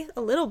butterfly,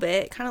 a little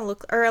bit, kind of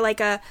look, or like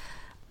a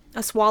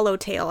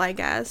swallowtail, I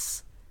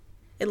guess.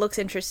 It looks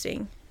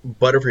interesting.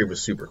 Butterfree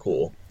was super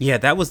cool. Yeah,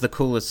 that was the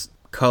coolest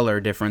color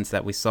difference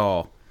that we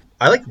saw.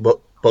 I like both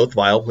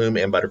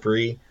Vileplume and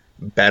Butterfree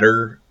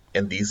better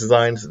in these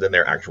designs than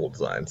their actual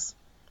designs.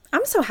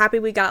 I'm so happy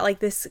we got like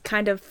this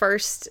kind of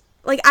first,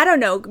 like, I don't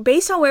know,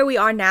 based on where we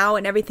are now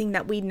and everything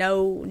that we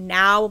know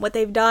now, what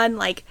they've done,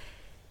 like,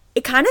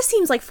 it kind of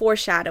seems like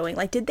foreshadowing.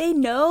 Like, did they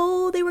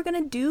know they were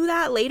going to do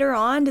that later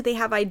on? Did they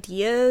have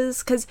ideas?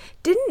 Because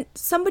didn't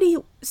somebody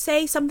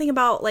say something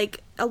about,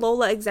 like,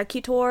 Alola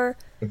Executor?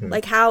 Mm-hmm.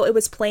 Like, how it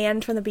was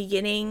planned from the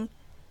beginning?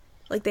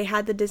 Like, they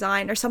had the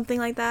design or something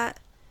like that?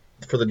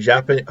 For the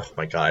Japanese... Oh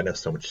my god, I know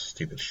so much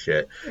stupid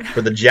shit.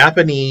 For the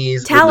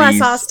Japanese Tell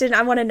release, us, Austin.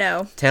 I want to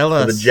know. Tell For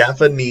us. the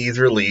Japanese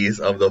release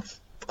of the...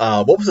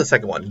 what was the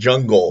second one?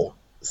 Jungle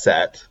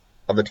set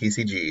of the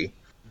TCG.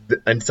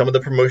 And some of the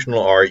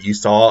promotional art, you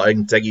saw an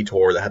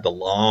Executor that had the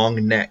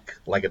long neck,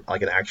 like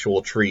an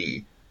actual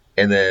tree.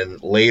 And then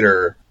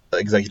later,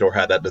 Executor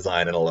had that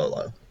design in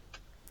Alola.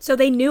 So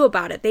they knew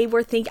about it. They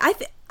were thinking...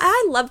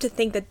 I love to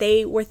think that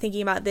they were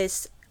thinking about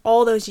this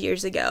all those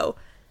years ago.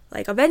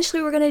 Like,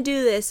 eventually we're going to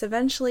do this.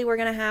 Eventually we're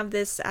going to have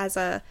this as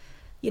a,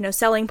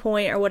 selling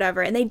point or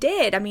whatever. And they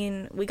did. I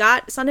mean, we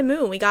got Sun and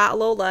Moon. We got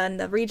Alola and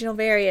the regional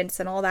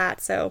variants and all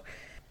that. So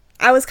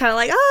I was kind of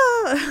like,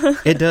 oh.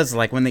 It does,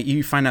 like, when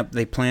you find out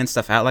they plan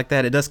stuff out like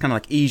that, it does kind of,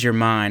 like, ease your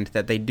mind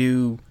that they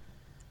do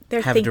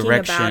They're have thinking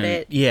direction. about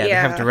it. Yeah, they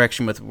have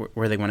direction with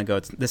where they want to go.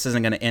 This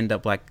isn't going to end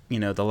up like,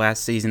 the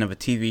last season of a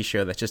TV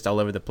show that's just all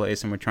over the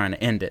place and we're trying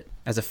to end it.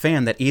 As a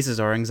fan, that eases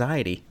our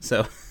anxiety,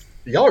 so...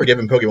 Y'all are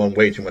giving Pokemon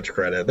way too much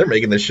credit. They're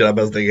making this shit up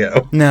as they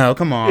go. No,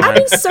 come on. I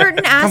mean,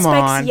 certain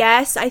aspects, on.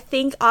 yes. I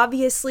think,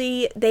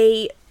 obviously,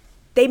 they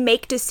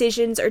make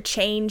decisions or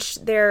change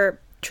their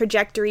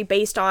trajectory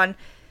based on,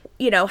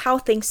 how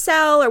things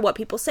sell or what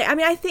people say. I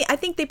mean, I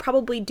think they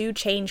probably do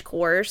change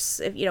course.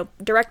 If,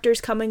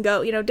 directors come and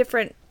go,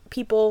 different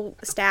people,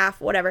 staff,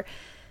 whatever.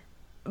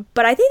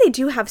 But I think they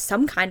do have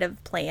some kind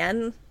of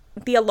plan.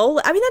 The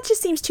Alola, I mean, that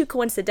just seems too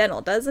coincidental,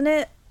 doesn't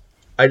it?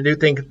 I do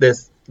think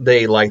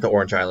they like the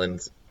Orange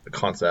Islands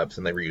concepts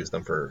and they reuse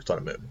them for Sun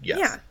and Moon. Yes.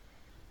 Yeah.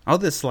 All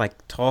this,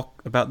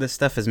 talk about this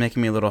stuff is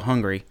making me a little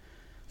hungry,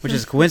 which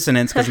is a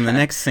coincidence because in the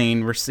next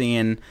scene, we're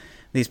seeing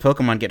these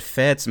Pokemon get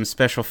fed some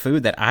special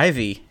food that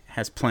Ivy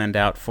has planned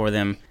out for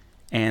them.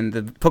 And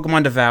the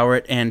Pokemon devour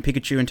it, and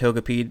Pikachu and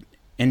Togepi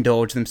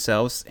indulge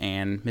themselves,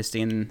 and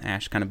Misty and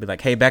Ash kind of be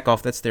like, hey, back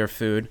off, that's their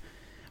food.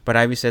 But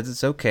Ivy says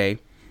it's okay.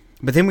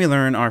 But then we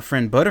learn our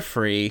friend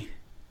Butterfree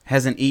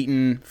hasn't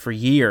eaten for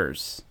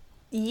years.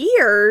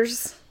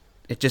 Years?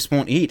 It just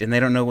won't eat, and they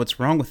don't know what's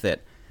wrong with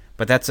it.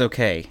 But that's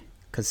okay,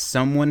 because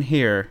someone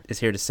here is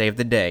here to save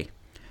the day.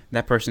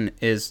 That person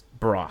is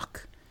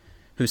Brock,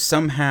 who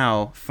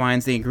somehow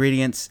finds the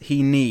ingredients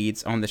he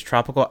needs on this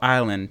tropical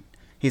island.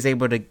 He's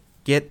able to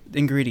get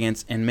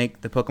ingredients and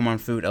make the Pokemon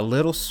food a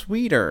little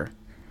sweeter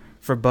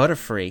for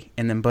Butterfree,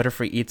 and then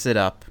Butterfree eats it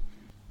up.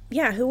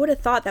 Yeah, who would have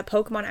thought that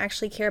Pokemon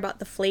actually care about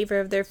the flavor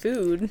of their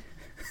food?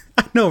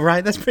 I know,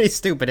 right? That's pretty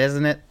stupid,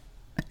 isn't it?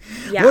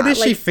 Yeah, What is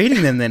she like-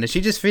 feeding them then? Is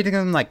she just feeding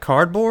them like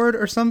cardboard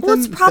or something? Well,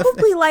 it's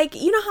probably like,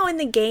 you know how in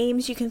the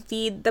games you can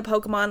feed the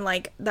Pokemon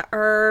like the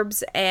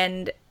herbs,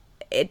 and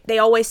they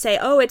always say,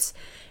 oh,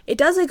 it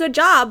does a good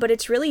job, but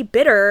it's really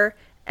bitter,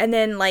 and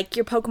then like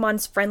your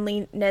Pokemon's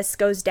friendliness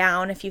goes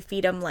down if you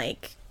feed them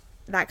like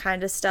that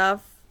kind of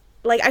stuff.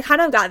 Like, I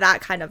kind of got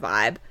that kind of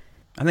vibe.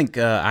 I think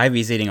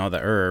Ivy's eating all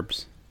the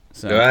herbs.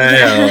 So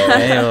Wow.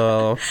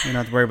 Hey-o. You don't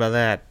have to worry about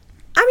that.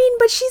 I mean,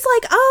 but she's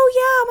like, oh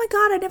yeah, oh my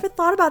god, I never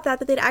thought about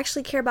that they'd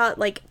actually care about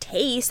like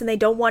taste, and they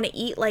don't want to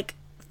eat like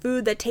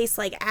food that tastes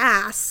like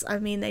ass. I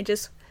mean, they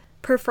just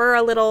prefer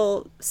a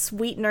little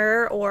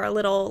sweetener or a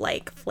little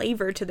like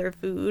flavor to their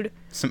food,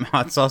 Some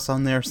hot sauce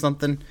on there or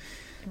something.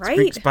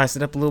 right? Spice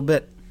it up a little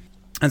bit.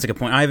 That's a good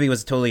point. Ivy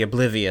was totally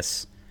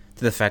oblivious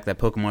to the fact that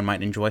Pokemon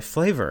might enjoy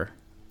flavor.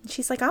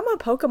 She's like, I'm a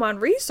Pokemon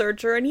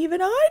researcher, and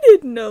even I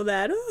didn't know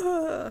that.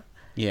 Ugh.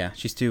 Yeah,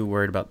 she's too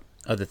worried about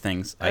other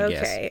things, I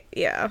guess. Okay,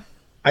 yeah.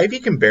 Ivy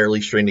can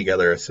barely string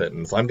together a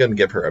sentence. I'm going to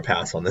give her a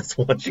pass on this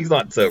one. She's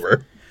not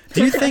sober.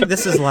 Do you think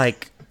this is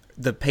like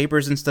the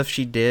papers and stuff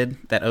she did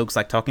that Oak's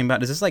like talking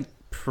about? Is this like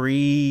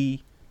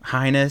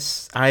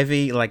pre-Highness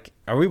Ivy? Like,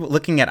 are we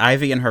looking at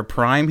Ivy in her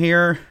prime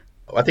here?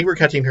 I think we're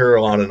catching her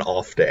on an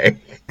off day.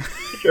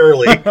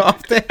 Surely.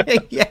 Off day?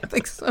 Yeah, I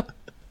think so.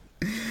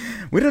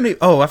 We don't even,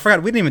 oh, I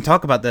forgot. We didn't even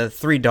talk about the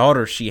 3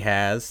 daughters she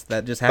has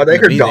that just Are happen they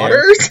to her be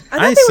daughters? I thought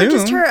I they were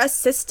just assume. her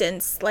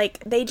assistants.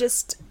 Like, they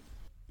just,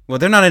 Well,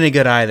 they're not any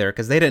good either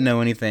because they didn't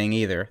know anything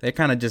either. They're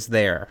kind of just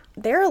there.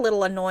 they're a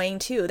little annoying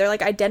too. They're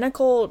like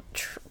identical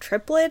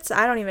triplets.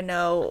 I don't even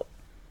know.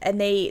 And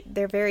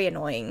they're very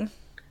annoying.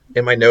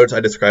 In my notes,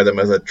 I describe them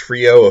as a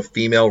trio of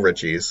female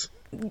Richies.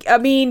 I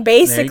mean,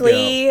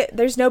 basically,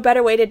 there's no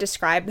better way to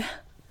describe.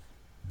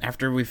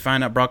 After we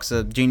find out Brock's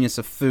a genius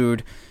of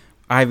food,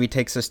 Ivy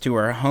takes us to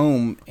her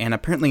home, and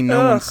apparently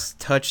no Ugh. one's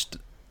touched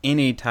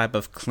any type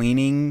of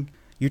cleaning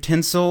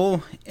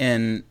utensil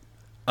in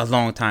a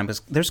long time.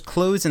 Because there's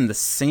clothes in the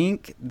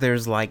sink.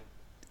 There's like,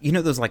 you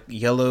know those like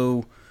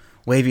yellow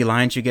wavy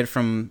lines you get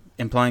from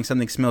implying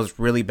something smells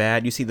really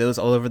bad? You see those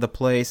all over the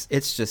place.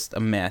 It's just a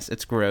mess.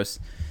 It's gross.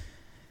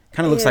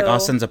 Kind of looks like Ew.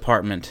 Austin's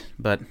apartment,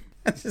 but...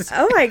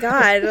 Oh my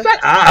god.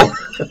 Ah!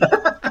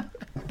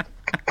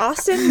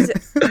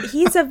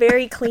 He's a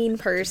very clean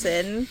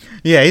person.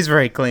 Yeah, he's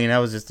very clean. That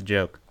was just a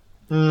joke.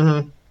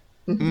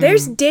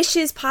 There's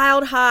dishes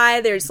piled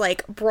high. There's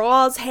like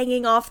bras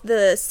hanging off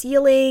the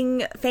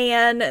ceiling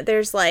fan.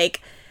 There's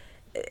like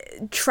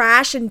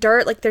trash and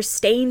dirt. Like there's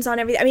stains on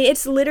everything. I mean,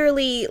 it's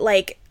literally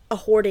like a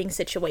hoarding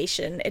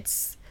situation.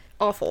 It's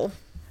awful.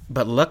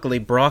 But luckily,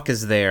 Brock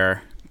is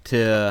there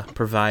to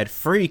provide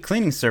free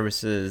cleaning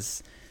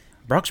services.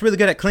 Brock's really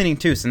good at cleaning,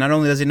 too, so not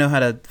only does he know how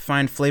to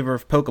find flavor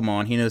of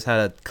Pokemon, he knows how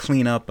to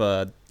clean up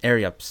an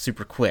area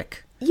super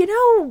quick. You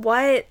know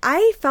what?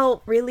 I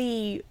felt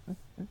really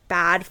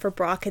bad for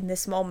Brock in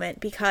this moment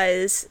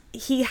because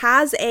he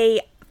has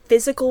a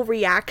physical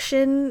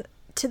reaction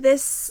to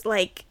this,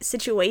 like,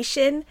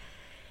 situation.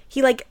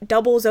 He, like,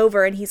 doubles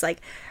over and he's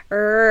like,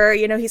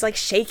 he's, like,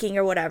 shaking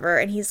or whatever.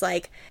 And he's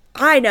like,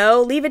 I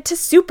know, leave it to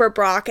Super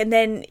Brock. And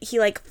then he,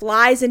 like,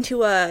 flies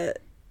into a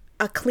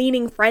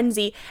cleaning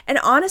frenzy. And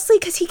honestly,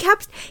 because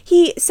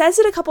he says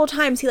it a couple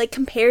times, he, like,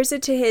 compares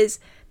it to his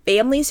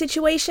family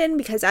situation,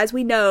 because as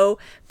we know,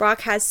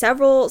 Brock has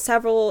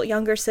several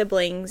younger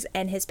siblings,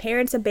 and his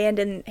parents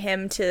abandoned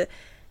him to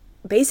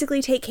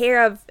basically take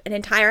care of an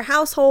entire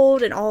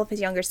household and all of his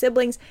younger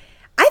siblings.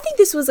 I think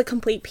this was a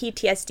complete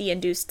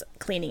PTSD-induced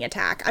cleaning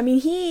attack. I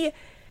mean,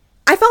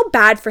 I felt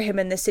bad for him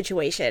in this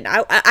situation.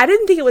 I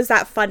didn't think it was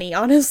that funny,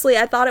 honestly.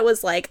 I thought it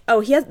was like,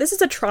 oh, this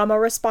is a trauma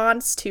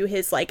response to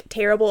his, like,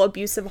 terrible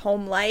abusive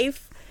home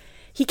life.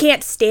 He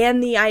can't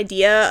stand the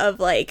idea of,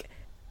 like,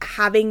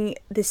 having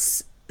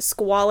this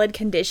squalid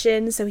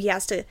condition, so he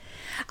has to,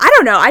 I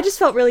don't know, I just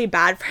felt really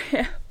bad for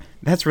him.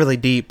 That's really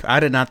deep.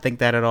 I did not think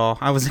that at all.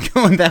 I wasn't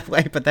going that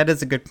way, but that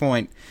is a good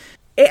point.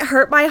 It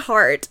hurt my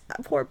heart.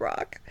 Poor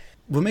Brock.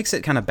 What makes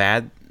it kind of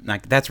bad,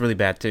 like, that's really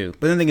bad too.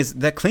 But the thing is,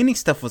 that cleaning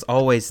stuff was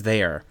always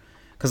there.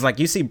 Because, like,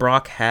 you see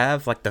Brock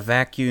have, like, the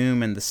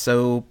vacuum and the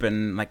soap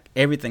and, like,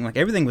 everything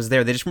was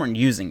there. They just weren't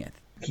using it.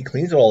 He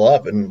cleans it all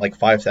up in like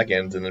 5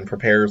 seconds and then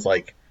prepares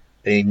like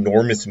an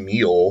enormous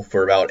meal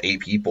for about 8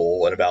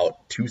 people in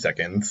about 2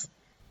 seconds.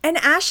 And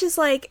Ash is,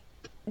 like,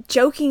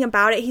 joking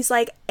about it. He's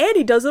like, and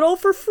he does it all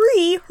for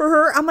free.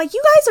 I'm like,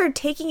 you guys are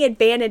taking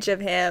advantage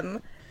of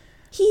him.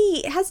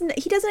 He doesn't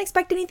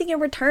expect anything in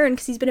return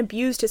because he's been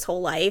abused his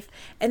whole life,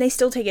 and they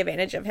still take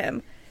advantage of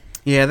him.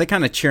 Yeah, they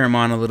kind of cheer him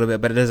on a little bit,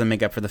 but it doesn't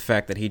make up for the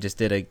fact that he just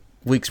did a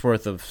week's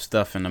worth of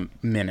stuff in a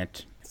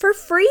minute. For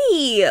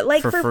free,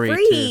 like, for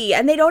free.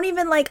 And they don't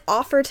even, like,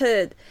 offer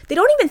to, they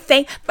don't even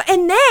thank,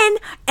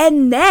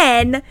 and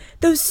then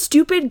those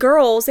stupid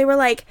girls, they were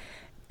like,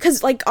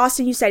 because, like,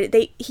 Austin, you said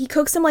it, he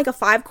cooks them, like, a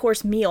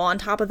 5-course meal on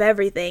top of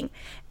everything,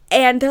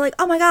 and they're like,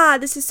 oh my god,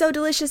 this is so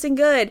delicious and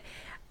good.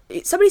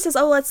 Somebody says,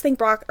 oh, let's thank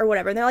Brock or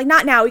whatever, and they're like,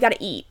 not now, we gotta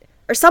eat,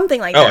 or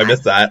something like that. Oh, I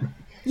missed that.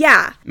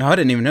 Yeah. No, I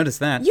didn't even notice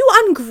that. You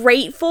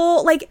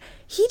ungrateful, like,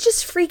 he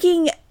just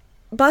freaking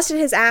busted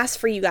his ass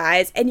for you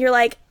guys, and you're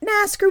like,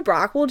 nah, screw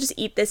Brock, we'll just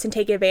eat this and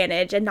take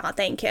advantage and not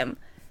thank him.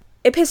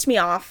 It pissed me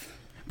off.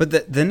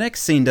 But the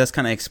next scene does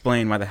kind of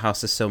explain why the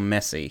house is so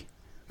messy.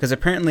 Because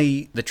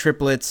apparently the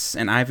triplets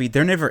and Ivy,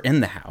 they're never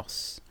in the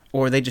house.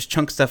 Or they just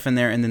chunk stuff in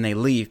there and then they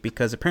leave,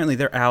 because apparently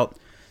they're out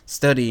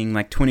studying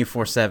like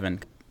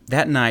 24/7.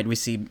 That night we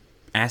see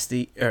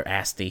Misty and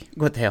Asti.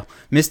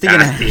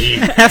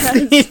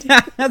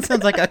 That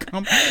sounds like a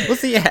we'll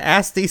see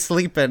Asti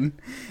sleeping,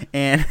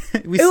 and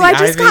we see I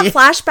just Ivy. got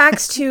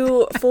flashbacks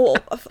to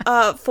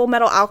Full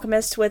Metal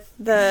Alchemist with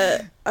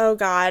the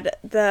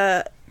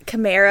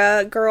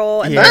Chimera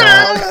girl and the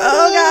dog.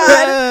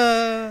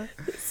 Oh god.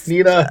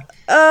 Nina.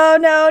 Oh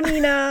no,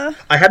 Nina.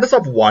 I had to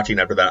stop watching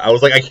after that. I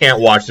was like, I can't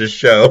watch this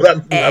show.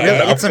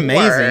 It's amazing.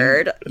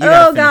 Word. You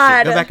gotta Oh finish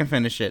god. it. Go back and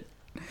finish it.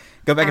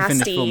 Go back and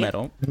finish Asti. Full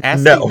Metal.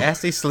 No.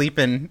 Asti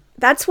sleeping.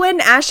 That's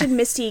when Ash and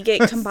Misty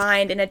get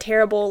combined in a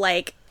terrible,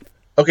 like,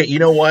 Okay, you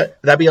know what?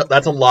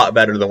 That's a lot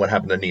better than what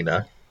happened to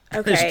Nina.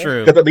 okay. It's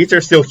true. Because at least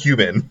they're still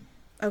human.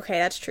 Okay,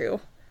 that's true.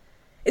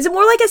 Is it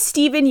more like a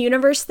Steven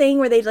Universe thing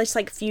where they just,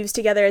 like, fuse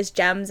together as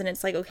gems and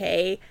it's like,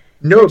 okay?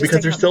 No, just because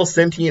like they're still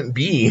sentient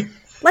beings.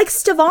 Like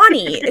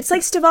Stevani. It's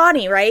like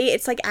Stevani, right?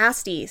 It's like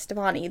Asti,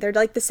 Stevani. They're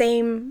like the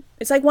same.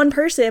 It's like one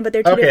person, but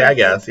they're two Okay, different. I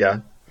guess, yeah.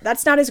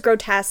 That's not as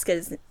grotesque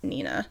as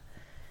Nina.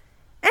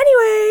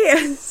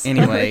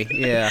 Anyway,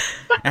 yeah.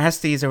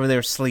 Asti's over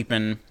there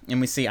sleeping,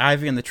 and we see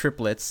Ivy and the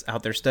triplets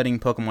out there studying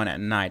Pokemon at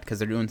night because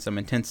they're doing some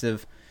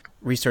intensive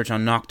research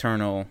on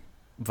nocturnal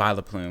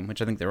Vileplume,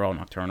 which I think they're all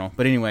nocturnal.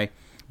 But anyway,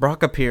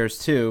 Brock appears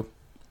too,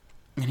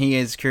 and he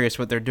is curious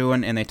what they're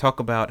doing, and they talk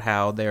about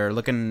how they're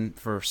looking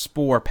for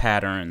spore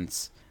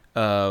patterns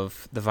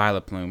of the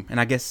Vileplume. And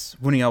I guess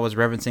Wunia was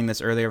referencing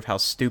this earlier of how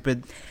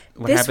stupid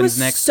what This happens was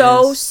next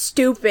so is.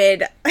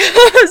 stupid.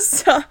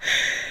 So,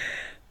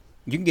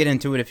 You can get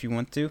into it if you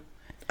want to.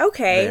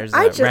 okay, There's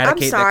I'm Raticate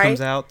that sorry.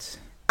 comes out.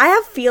 I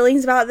have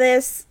feelings about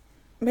this.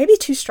 Maybe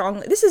too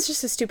strongly. This is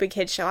just a stupid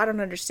kid show. I don't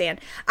understand.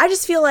 I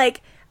just feel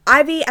like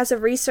Ivy, as a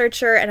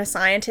researcher and a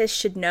scientist,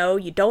 should know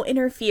you don't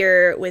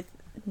interfere with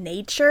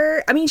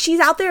nature. I mean, she's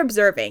out there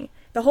observing.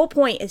 The whole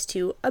point is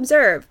to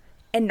observe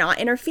and not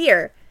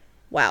interfere.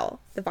 Well,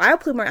 the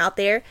Vileplume are out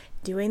there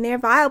doing their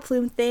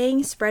Vileplume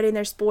thing, spreading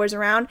their spores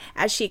around.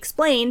 As she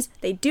explains,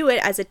 they do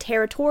it as a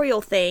territorial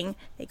thing.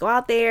 They go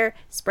out there,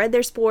 spread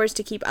their spores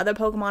to keep other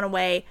Pokemon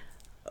away.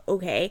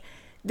 Okay.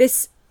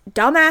 This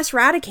dumbass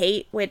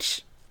Raticate,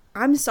 which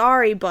I'm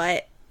sorry,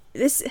 but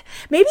this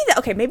maybe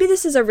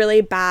this is a really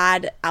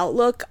bad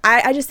outlook.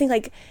 I just think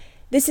like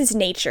this is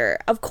nature.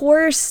 Of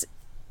course,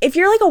 if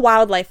you're like a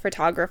wildlife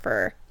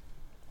photographer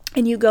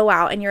and you go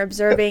out and you're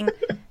observing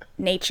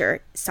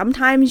nature,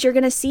 sometimes you're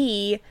gonna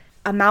see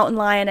a mountain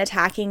lion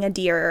attacking a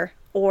deer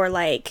or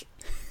like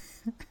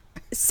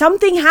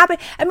something happen.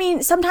 I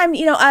mean, sometimes,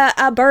 you know,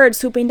 a bird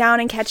swooping down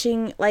and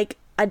catching like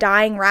a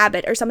dying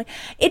rabbit or something.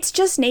 It's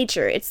just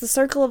nature. It's the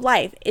circle of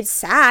life. It's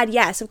sad.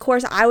 Yes, of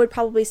course, I would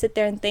probably sit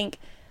there and think,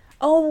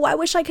 oh, I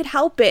wish I could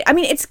help it. I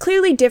mean, it's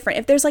clearly different.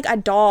 If there's like a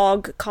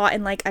dog caught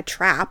in like a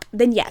trap,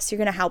 then yes, you're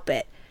gonna help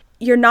it.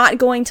 You're not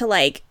going to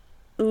like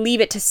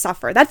leave it to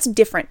suffer. That's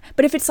different.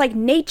 But if it's like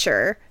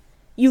nature,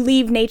 you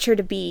leave nature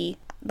to be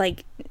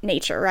like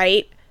nature,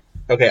 right?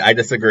 Okay, I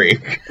disagree.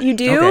 You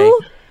do?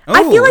 Okay.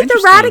 I feel Oh, like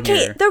interesting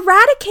here. the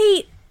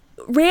Raticate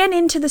ran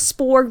into the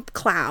spore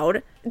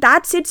cloud.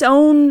 That's its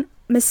own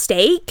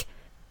mistake.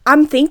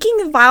 I'm thinking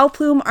the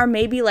Vileplume are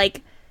maybe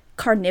like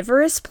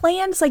carnivorous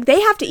plants. Like they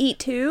have to eat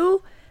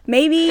too.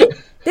 Maybe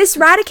this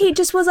Raticate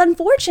just was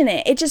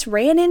unfortunate. It just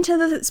ran into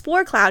the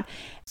spore cloud.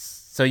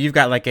 So you've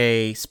got like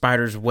a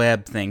spider's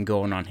web thing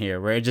going on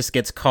here, where it just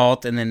gets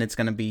caught and then it's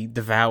going to be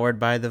devoured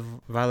by the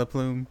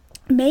Vileplume.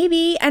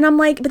 Maybe. And I'm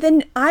like, but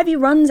then Ivy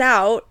runs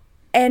out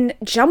and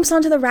jumps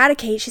onto the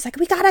Raticate. She's like,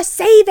 we gotta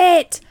save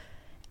it.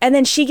 And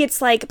then she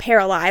gets like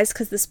paralyzed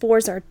because the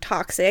spores are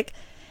toxic.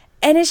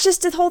 And it's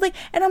just this whole thing.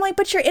 And I'm like,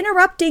 but you're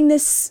interrupting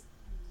this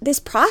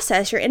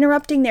process. You're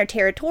interrupting their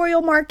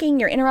territorial marking.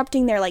 You're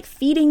interrupting their like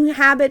feeding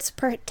habits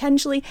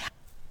potentially.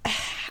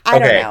 I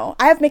don't Okay. know.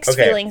 I have mixed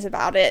Okay. feelings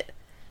about it.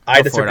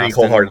 I Go for it, disagree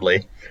Austin.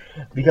 wholeheartedly.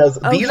 Because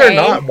these are Okay.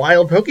 not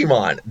wild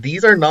Pokemon.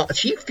 These are not.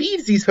 She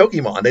feeds these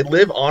Pokemon. They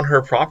live on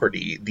her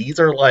property. These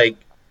are like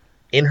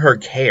in her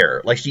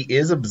care. Like she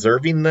is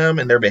observing them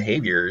and their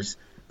behaviors,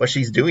 but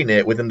she's doing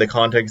it within the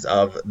context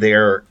of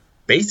their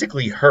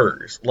basically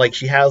hers. Like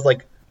she has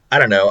like, I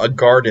don't know, a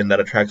garden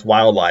that attracts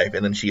wildlife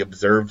and then she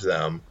observes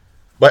them.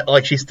 But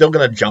like she's still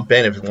gonna jump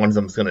in if one of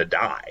them's gonna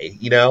die,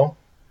 you know?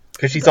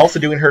 Because she's also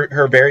doing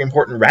her very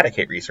important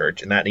Raticate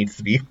research, and that needs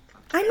to be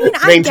I mean,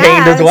 I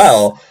maintained guess. as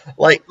well.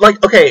 Like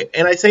okay,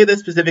 and I say this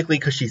specifically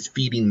because she's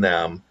feeding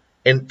them,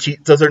 and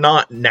those are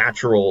not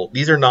natural.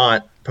 These are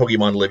not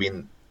Pokemon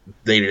living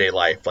day-to-day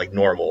life like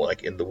normal,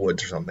 like in the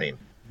woods or something.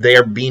 They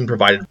are being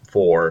provided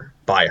for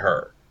by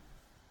her.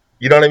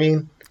 You know what I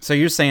mean? So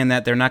you're saying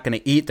that they're not going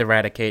to eat the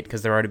Raticate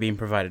because they're already being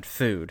provided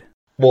food.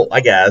 Well,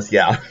 I guess,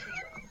 yeah.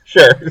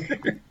 Sure.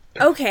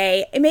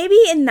 Okay, maybe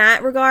in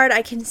that regard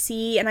I can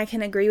see and I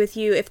can agree with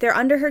you. If they're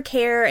under her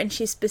care and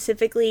she's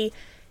specifically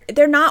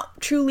they're not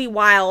truly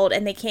wild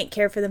and they can't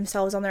care for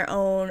themselves on their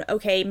own.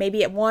 Okay,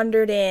 maybe it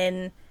wandered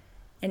in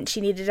and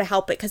she needed to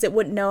help it because it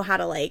wouldn't know how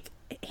to, like,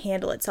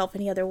 handle itself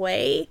any other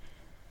way.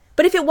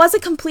 But if it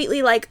wasn't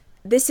completely, like,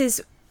 this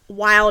is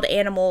wild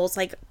animals,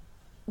 like,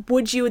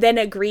 would you then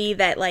agree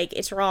that, like,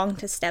 it's wrong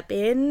to step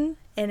in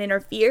and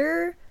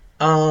interfere?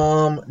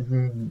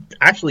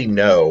 Actually,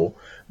 no,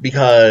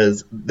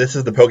 because this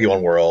is the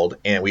Pokemon world,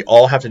 and we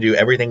all have to do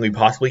everything we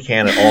possibly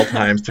can at all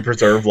times to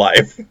preserve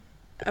life.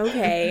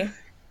 Okay.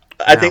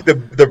 I think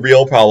the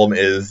real problem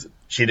is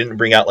she didn't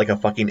bring out, like, a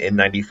fucking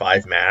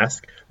N95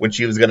 mask when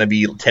she was going to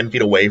be 10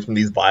 feet away from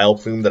these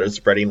Vileplume that are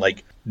spreading,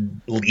 like,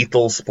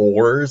 lethal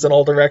spores in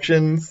all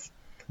directions.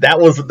 That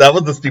was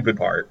the stupid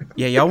part.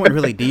 Yeah, y'all went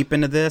really deep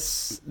into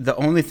this. The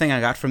only thing I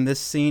got from this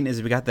scene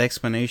is we got the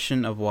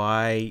explanation of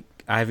why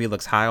Ivy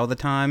looks high all the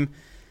time.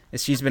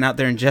 Is she's been out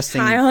there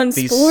ingesting High on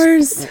these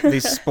spores.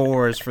 these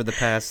spores for the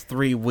past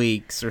 3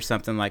 weeks or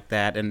something like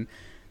that, and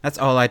that's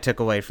all I took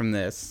away from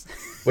this.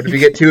 But if you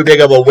get too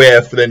big of a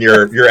whiff, then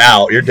you're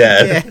out. You're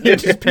dead. Yeah, you're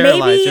just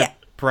paralyzed. Maybe You're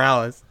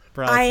paralysis.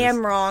 I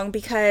am wrong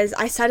because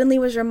I suddenly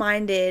was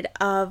reminded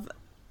of,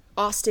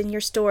 Austin, your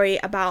story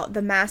about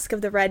the Mask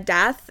of the Red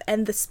Death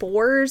and the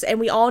spores, and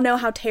we all know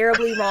how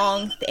terribly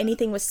wrong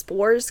anything with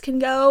spores can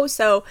go,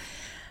 so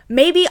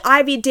maybe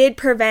Ivy did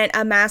prevent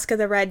a Mask of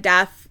the Red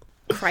Death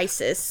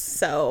crisis,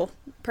 so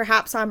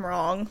perhaps I'm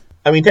wrong.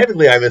 I mean,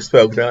 technically I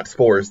misspoke. They're not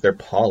spores, they're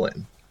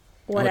pollen.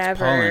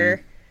 Whatever.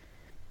 pollen.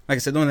 Like I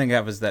said, the only thing I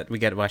got was that we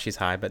get why she's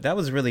high, but that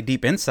was really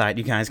deep insight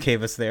you guys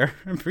gave us there.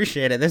 I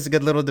appreciate it. There's a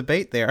good little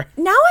debate there.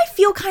 Now I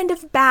feel kind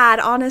of bad,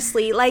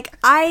 honestly. Like,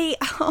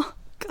 oh,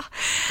 God.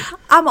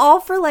 I'm all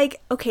for, like,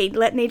 okay,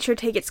 let nature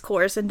take its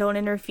course and don't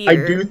interfere. I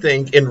do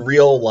think in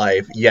real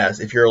life,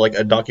 yes, if you're like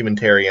a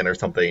documentarian or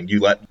something,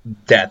 you let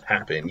death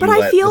happen. But you I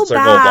let feel the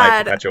circle of life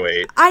bad.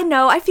 perpetuate. I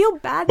know, I feel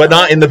bad. But though.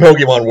 not in the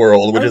Pokemon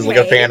world, which is like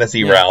a Okay.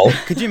 fantasy realm.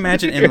 Could you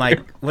imagine in,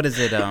 like, what is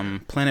it,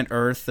 Planet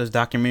Earth, those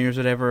documentaries or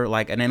whatever,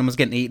 like an animal's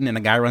getting eaten and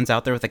a guy runs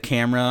out there with a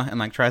camera and,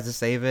 like, tries to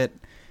save it?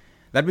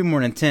 That'd be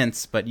more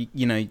intense, but,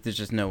 you know, there's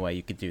just no way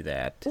you could do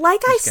that.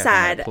 Like You I just gotta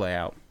let it said, play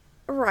out.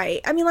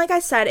 right. I mean, like I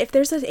said, if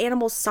there's an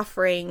animal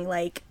suffering,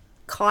 like,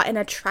 caught in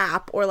a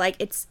trap, or, like,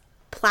 its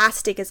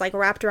plastic is, like,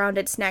 wrapped around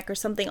its neck or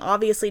something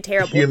obviously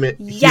terrible. Human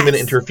Yes.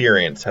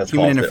 interference has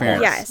Human caused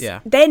interference. it. harm. Yes. Yeah.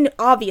 Then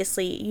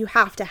obviously you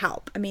have to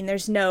help. I mean,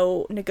 there's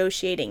no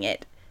negotiating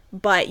it.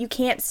 But you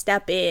can't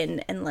step in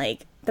and,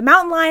 like, the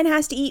mountain lion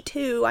has to eat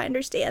too. I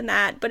understand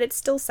that, but it's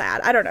still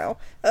sad. I don't know.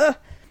 Ugh.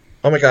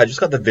 Oh my god, I just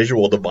got the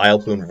visual of the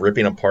Vileplume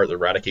ripping apart the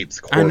Raticate's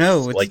corpse. I know,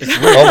 Like, it's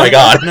weird. oh my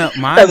god. No,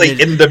 my As, like,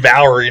 in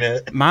devouring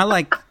it. My,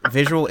 like,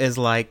 visual is,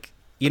 like,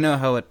 you know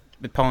how it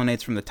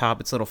pollinates from the top,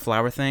 its little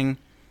flower thing?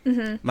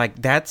 Mm-hmm.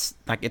 Like, that's,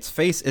 like, its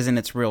face isn't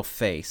its real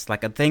face.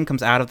 Like, a thing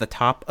comes out of the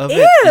top of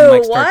it and,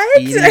 like, starts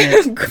what? eating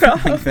it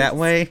Gross. like, that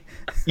way.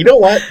 You know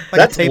what? Like a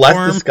That's less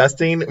tapeworm?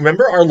 disgusting.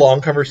 Remember our long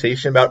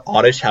conversation about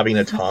Oddish having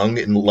a tongue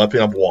and lapping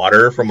up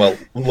water from a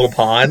little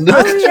pond?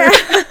 Oh,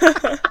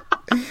 yeah.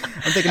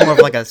 I'm thinking more of,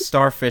 like, a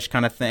starfish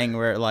kind of thing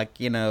where, like,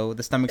 you know,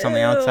 the stomach's on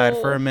the outside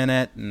for a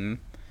minute and...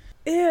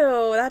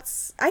 Ew,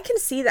 I can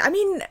see that. I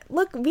mean,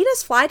 look,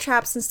 Venus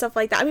flytraps and stuff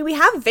like that. I mean, we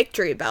have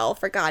Victory Bell,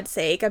 for God's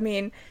sake. I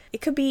mean,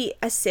 it could be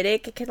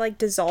acidic. It could, like,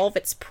 dissolve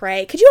its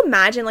prey. Could you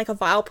imagine, like, a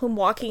Vileplume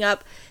walking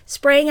up,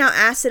 spraying out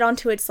acid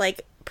onto its,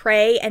 like,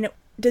 prey and it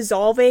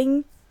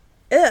dissolving?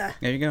 Ugh.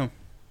 There you go.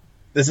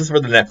 This is for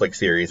the Netflix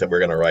series that we're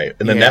going to write.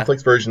 In the Yeah.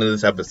 Netflix version of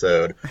this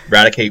episode,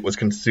 Raticate was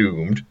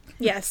consumed.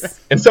 Yes.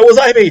 And so was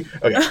Ivy!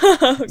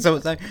 Okay. So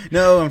it's like,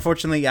 no,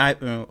 unfortunately,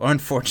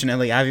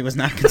 Ivy was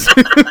not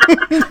consumed.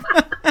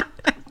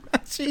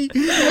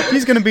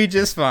 She's gonna be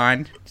just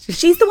fine.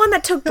 She's the one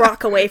that took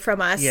Brock away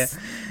from us.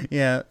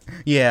 Yeah.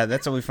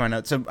 That's what we find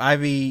out. So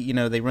Ivy, you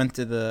know, they run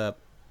to the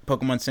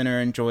Pokemon Center,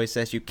 and Joy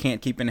says you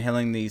can't keep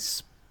inhaling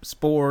these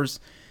spores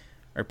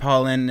or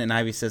pollen, and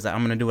Ivy says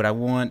I'm gonna do what I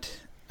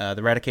want.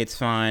 The Raticate's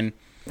fine.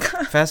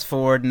 Fast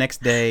forward,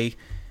 next day,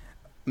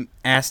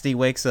 Asti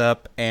wakes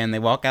up and they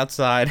walk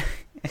outside,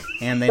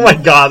 and they. Oh my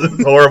god, this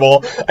is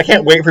horrible. I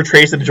can't wait for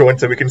Trace to join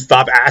so we can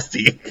stop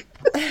Asti.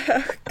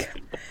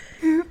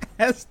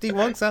 Asti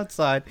walks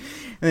outside,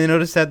 and they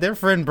notice that their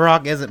friend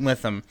Brock isn't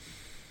with them.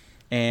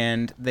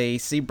 And they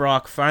see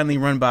Brock finally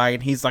run by,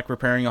 and he's, like,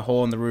 repairing a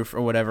hole in the roof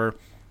or whatever.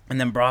 And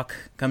then Brock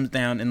comes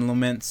down and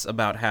laments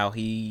about how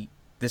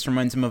this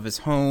reminds him of his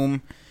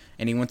home,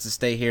 and he wants to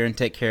stay here and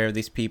take care of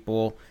these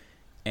people.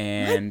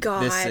 And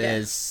God.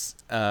 this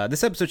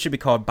episode should be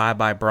called Bye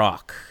Bye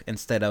Brock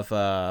instead of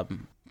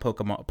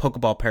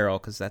Pokeball Peril,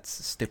 because that's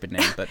a stupid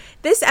name. But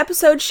This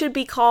episode should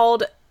be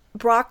called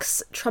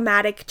Brock's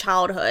Traumatic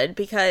Childhood,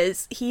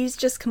 because he's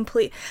just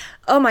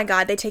oh my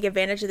god, they take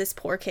advantage of this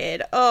poor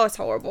kid. Oh, it's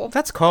horrible.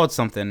 that's called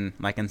something,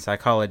 like, in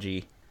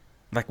psychology.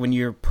 Like, when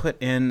you're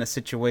put in a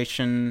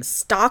situation...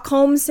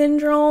 Stockholm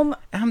Syndrome?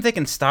 I'm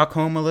thinking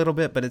Stockholm a little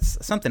bit, but it's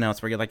something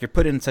else where you're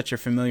put in such a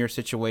familiar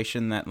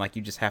situation that, like,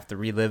 you just have to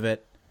relive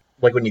it.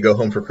 Like when you go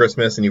home for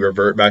Christmas and you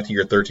revert back to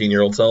your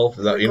 13-year-old self?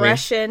 Is that what you mean?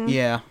 Regression.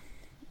 Yeah.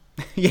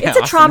 Yeah, It's a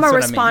Austin, trauma that's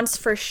what I mean. response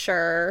for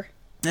sure.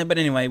 But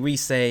anyway, we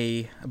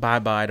say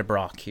bye-bye to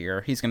Brock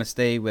here. He's going to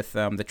stay with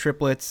the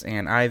triplets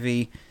and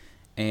Ivy.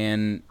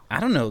 And I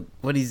don't know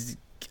what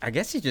I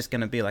guess he's just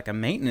going to be like a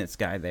maintenance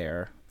guy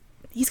there.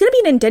 He's going to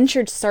be an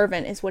indentured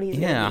servant is what he's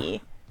going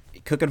to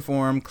be. Cooking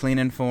for him,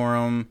 cleaning for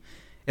him.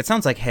 It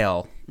sounds like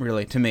hell,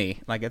 really, to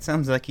me. Like, it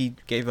sounds like he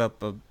gave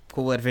up a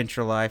cool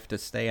adventure life to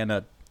stay in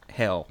a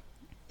hell.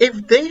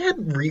 If they had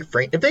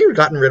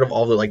gotten rid of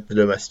all the like the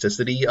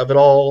domesticity of it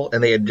all,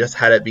 and they had just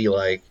had it be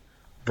like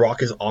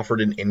Brock is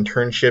offered an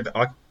internship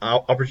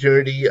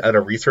opportunity at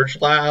a research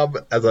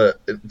lab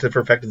to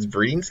perfect his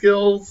breeding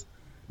skills,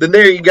 then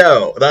there you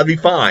go. That'd be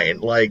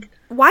fine. Like,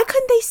 why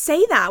couldn't they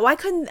say that? Why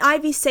couldn't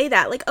Ivy say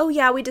that? Like, oh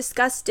yeah, we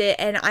discussed it,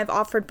 and I've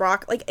offered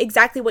Brock, like,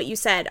 exactly what you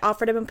said,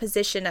 offered him a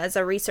position as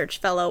a research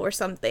fellow or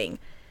something,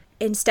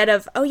 instead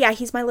of, oh yeah,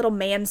 he's my little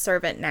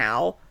manservant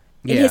now.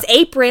 In his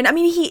apron. I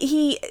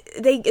mean,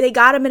 they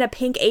got him in a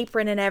pink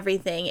apron and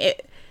everything.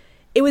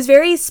 It was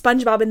very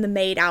SpongeBob in the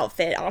maid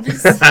outfit,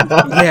 honestly.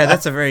 Yeah,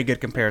 that's a very good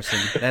comparison.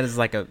 That is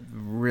like a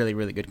really,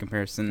 really good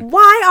comparison.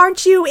 Why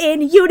aren't you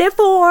in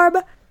uniform?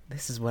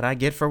 This is what I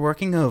get for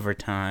working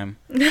overtime.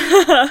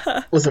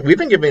 Listen, we've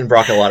been giving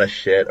Brock a lot of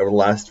shit over the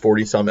last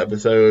 40-some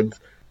episodes,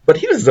 but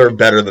he deserved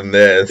better than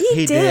this.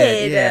 He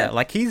did, yeah.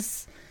 Like,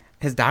 his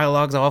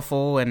dialogue's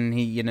awful, and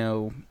he,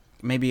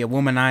 maybe a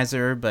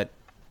womanizer, but...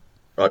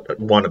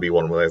 wannabe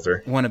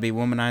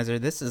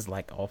womanizer. This is,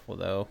 like, awful,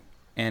 though.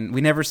 And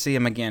we never see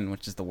him again,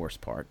 which is the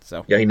worst part,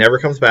 so... Yeah, he never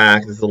comes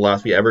back. This is the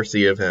last we ever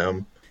see of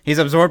him. He's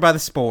absorbed by the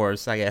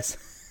spores, I guess.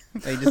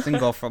 They just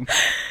engulf him.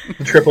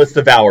 The triplets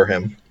devour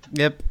him.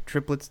 Yep,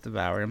 triplets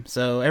devour him.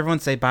 So everyone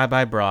say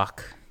bye-bye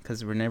Brock,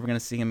 because we're never going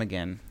to see him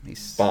again.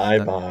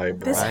 Bye-bye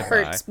Brock. This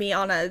hurts me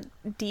on a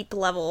deep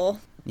level.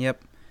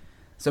 Yep.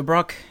 So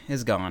Brock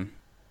is gone.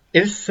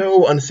 It is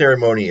so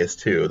unceremonious,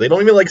 too. They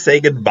don't even, say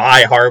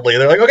goodbye hardly.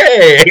 They're like,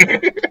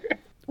 okay!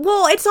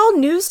 Well, it's all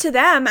news to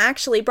them,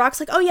 actually. Brock's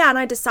like, oh yeah, and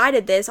I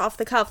decided this off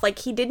the cuff. Like,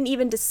 he didn't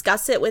even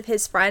discuss it with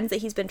his friends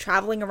that he's been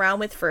traveling around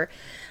with for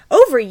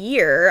over a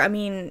year. I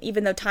mean,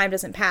 even though time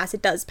doesn't pass,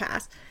 it does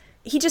pass.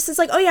 He just is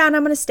like, oh yeah, and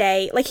I'm gonna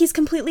stay. Like, he's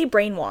completely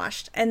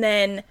brainwashed. And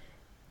then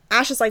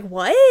Ash is like,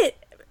 what?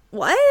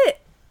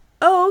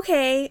 Oh,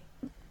 okay.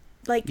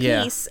 Like,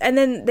 peace. And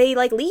then they,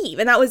 leave.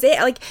 And that was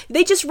it. Like,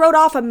 they just wrote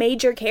off a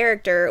major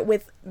character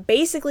with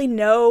basically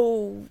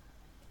no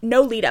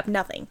lead up,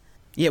 nothing.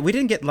 Yeah, we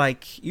didn't get,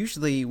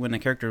 usually when a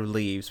character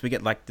leaves, we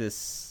get,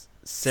 this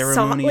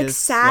ceremonious...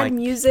 sad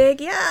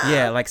music, yeah.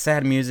 Yeah,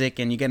 sad music,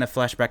 and you get a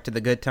flashback to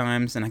the good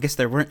times, and I guess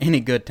there weren't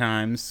any good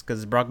times,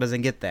 because Brock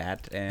doesn't get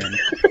that, and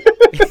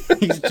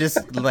he's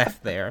just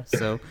left there,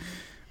 so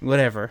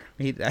whatever.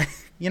 They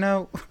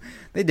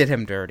did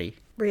him dirty.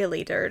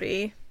 Really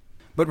dirty.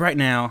 But right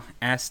now,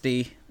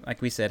 Asti,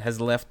 like we said, has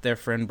left their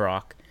friend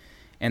Brock,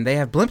 and they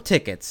have blimp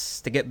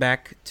tickets to get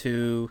back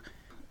to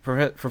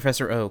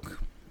Professor Oak.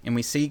 And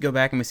we go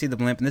back and we see the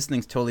blimp, and this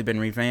thing's totally been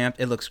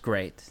revamped. It looks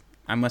great.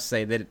 I must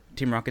say that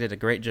Team Rocket did a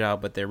great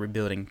job with their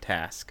rebuilding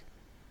task.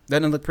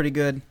 Doesn't it look pretty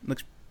good?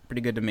 Looks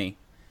pretty good to me.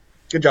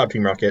 Good job,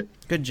 Team Rocket.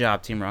 Good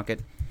job, Team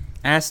Rocket.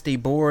 Asti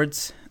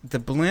boards the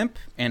blimp,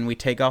 and we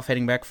take off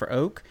heading back for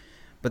Oak.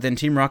 But then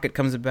Team Rocket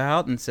comes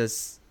about and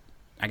says,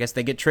 I guess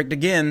they get tricked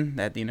again,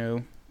 that,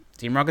 Team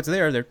Rocket's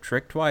there. They're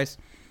tricked twice.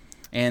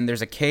 And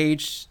there's a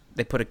cage.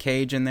 They put a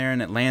cage in there,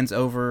 and it lands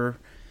over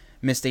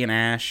Misty and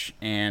Ash,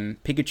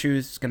 and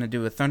Pikachu's going to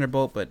do a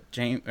Thunderbolt, but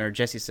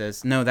Jessie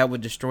says, no, that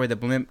would destroy the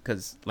blimp,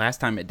 because last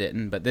time it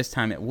didn't, but this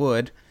time it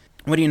would.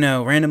 What do you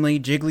know? Randomly,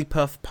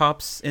 Jigglypuff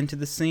pops into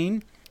the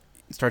scene,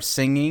 starts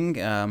singing.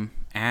 I'm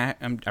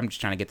just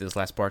trying to get to this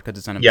last part, because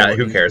it's unimportant.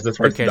 Yeah, who cares? This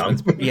part's dumb.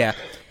 Yeah.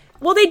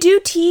 Well, they do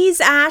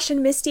tease Ash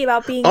and Misty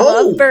about being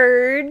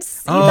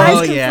lovebirds. You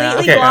guys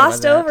completely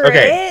glossed over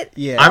it.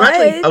 Yeah. I'm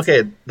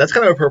actually, that's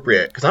kind of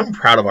appropriate, because I'm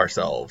proud of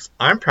ourselves.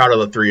 I'm proud of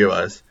the three of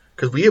us.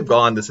 Because we have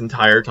gone this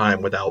entire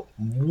time without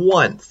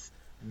once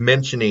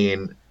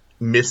mentioning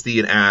Misty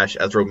and Ash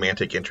as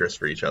romantic interests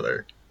for each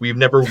other. We've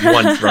never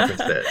once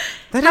referenced it.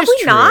 Have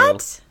we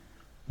not?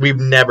 We've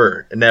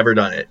never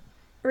done it.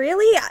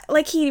 Really?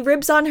 Like, he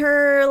ribs on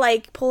her,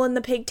 pulling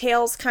the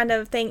pigtails kind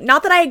of thing.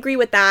 Not that I agree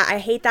with that. I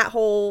hate that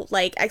whole,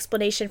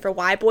 explanation for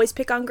why boys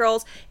pick on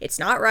girls. It's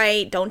not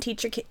right. Don't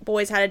teach your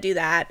boys how to do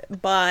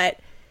that. But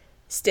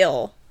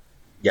still.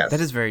 Yes. That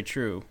is very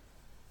true.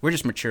 We're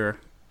just mature.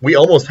 We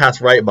almost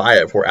passed right by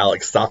it before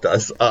Alex stopped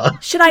us.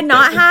 Should I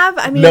not have?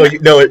 I mean,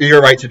 no,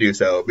 you're right to do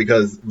so,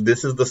 because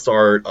this is the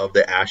start of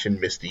the Ash and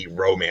Misty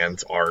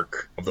romance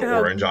arc of the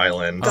Orange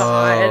Island.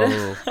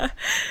 God.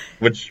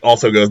 Which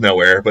also goes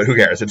nowhere, but who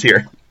cares? It's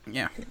here.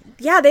 Yeah.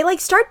 Yeah, they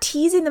start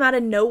teasing them out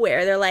of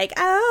nowhere. They're like,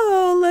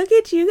 oh, look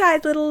at you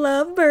guys, little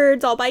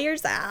lovebirds all by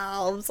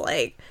yourselves.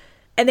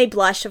 And they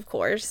blush, of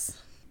course.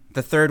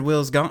 The third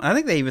wheel's gone. I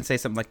think they even say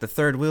something like the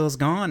third wheel's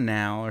gone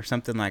now, or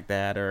something like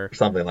that, or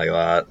something like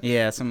that.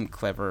 Yeah, some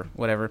clever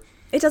whatever.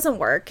 It doesn't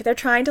work. They're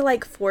trying to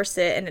force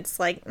it, and it's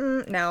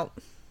no.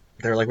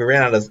 They're like, we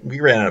ran out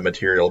of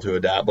material to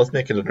adapt. Let's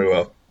make it into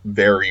a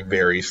very,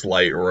 very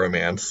slight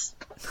romance.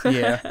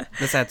 Yeah,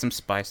 let's add some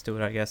spice to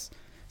it, I guess,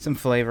 some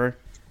flavor.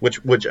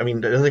 Which I mean,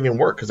 it doesn't even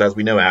work because, as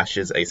we know, Ash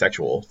is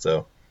asexual.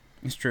 So.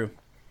 It's true.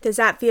 Does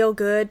that feel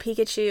good,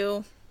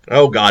 Pikachu?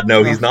 Oh God,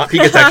 no, he's not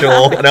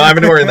Pikachu. No, I'm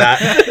ignoring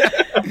that.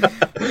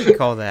 What do you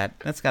call that?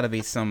 That's got to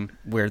be some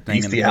weird thing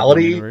in the Pokemon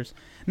Bestiality? universe.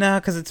 No,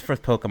 because it's for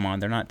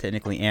Pokemon. They're not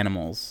technically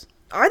animals.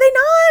 Are they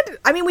not?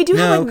 I mean, we do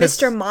have No, like 'cause-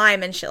 Mr.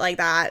 Mime and shit like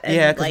that. And,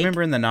 Yeah, because like,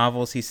 remember in the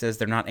novels he says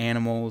they're not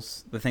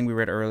animals. The thing we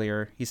read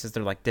earlier, he says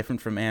they're like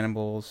different from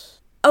animals.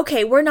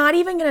 okay, we're not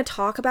even gonna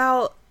talk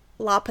about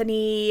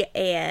Lopunny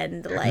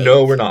and like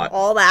No, we're not.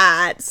 all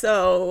that.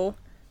 So,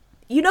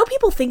 you know,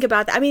 people think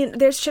about that. I mean,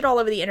 there's shit all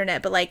over the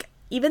internet, but like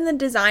even the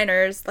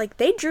designers, like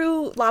they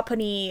drew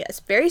Lopunny a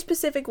very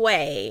specific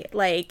way.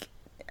 Like,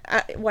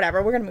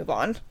 whatever. We're gonna move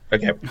on.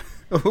 Okay.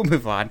 We'll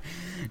move on.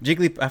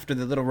 Jigglypuff, after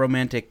the little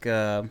romantic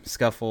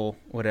scuffle,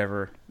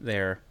 whatever,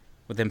 there,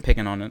 with them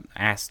picking on an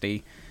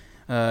Asti,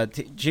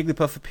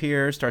 Jigglypuff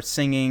appears, starts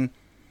singing.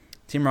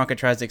 Team Rocket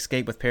tries to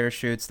escape with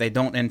parachutes. They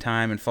don't in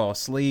time and fall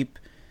asleep.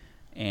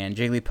 And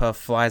Jigglypuff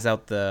flies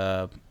out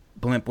the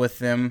blimp with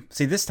them.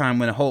 See, this time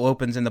when a hole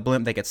opens in the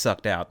blimp, they get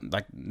sucked out.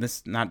 Like,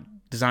 this, not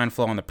design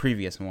flaw on the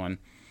previous one.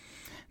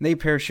 They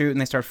parachute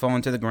and they start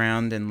falling to the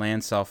ground and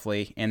land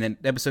softly. And then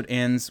the episode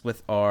ends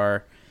with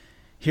our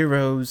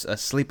heroes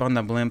asleep on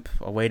the blimp,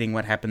 awaiting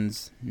what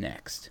happens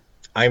next.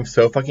 I'm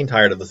so fucking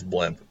tired of this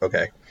blimp.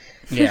 Okay.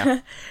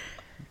 Yeah.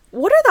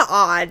 What are the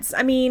odds?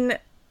 I mean,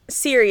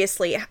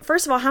 seriously.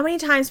 First of all, how many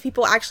times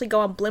people actually go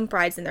on blimp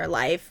rides in their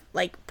life?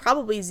 Like,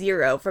 probably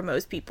 0 for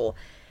most people.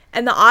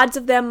 And the odds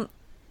of them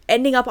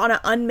ending up on an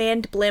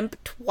unmanned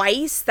blimp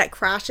twice that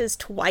crashes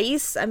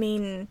twice, I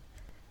mean,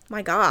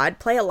 my God,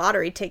 play a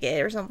lottery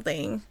ticket or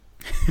something.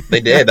 They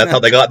did. That's how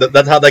they got.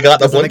 That's how they got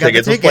the blimp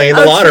tickets. Was ticket. playing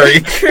the lottery.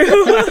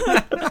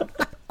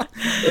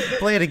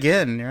 Play it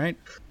again, right?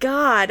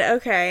 God,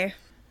 okay.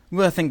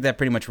 Well, I think that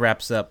pretty much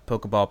wraps up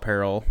Pokeball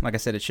Peril. Like I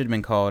said, it should have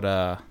been called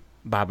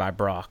Bye Bye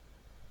Brock.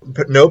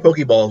 No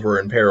Pokeballs were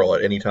in peril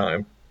at any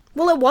time.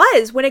 Well, it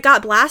was when it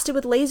got blasted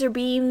with laser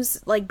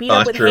beams, like beat up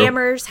That's with true.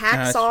 hammers,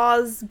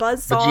 hacksaws, The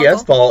buzzsaws.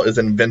 GS ball is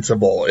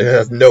invincible. It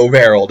has no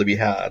peril to be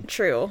had.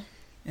 True.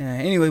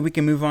 Anyway, we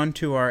can move on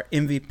to our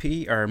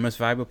MVP, our most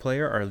valuable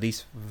player, our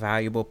least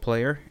valuable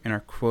player, and our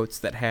quotes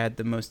that had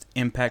the most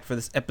impact for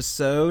this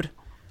episode.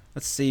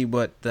 Let's see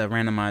what the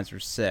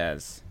randomizer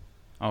says.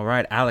 All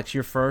right, Alex,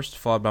 you're first,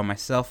 followed by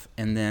myself,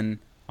 and then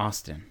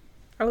Austin.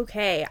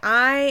 Okay,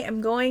 I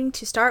am going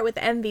to start with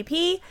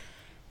MVP,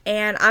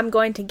 and I'm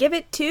going to give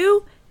it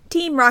to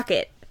Team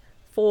Rocket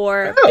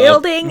for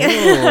building.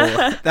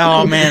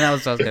 Oh man, I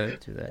was going to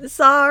do that.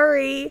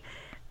 Sorry.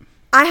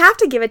 I have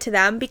to give it to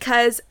them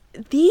because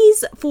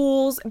these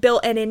fools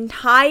built an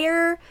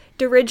entire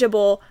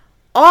dirigible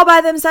all by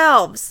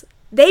themselves.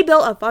 They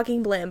built a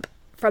fucking blimp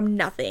from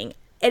nothing,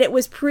 and it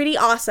was pretty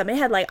awesome. It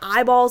had like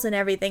eyeballs and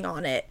everything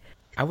on it.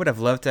 I would have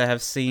loved to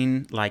have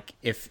seen, like,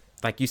 if,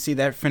 like, you see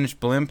that finished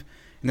blimp,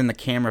 and then the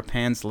camera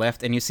pans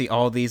left, and you see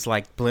all these,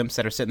 like, blimps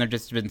that are sitting there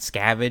just been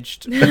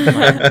scavenged,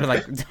 or,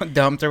 like,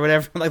 dumped or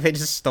whatever. Like, they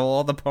just stole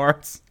all the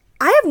parts.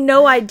 I have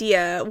no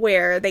idea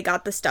where they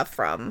got the stuff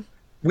from.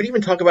 We didn't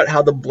even talk about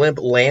how the blimp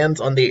lands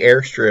on the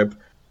airstrip.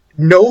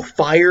 No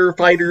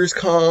firefighters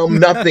come,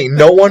 nothing.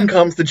 No one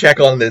comes to check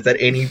on this at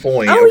any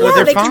point. Oh, yeah,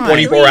 they're they fine.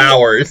 24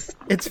 hours.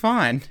 It's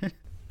fine.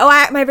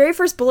 Oh, my very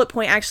first bullet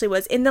point actually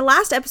was, in the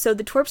last episode,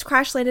 the Twerps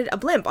crash landed a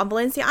blimp on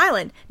Valencia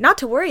Island. Not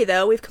to worry,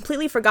 though. We've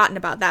completely forgotten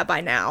about that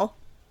by now.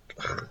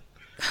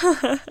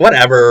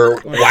 Whatever.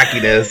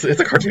 Wackiness. It's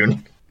a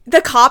cartoon.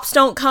 The cops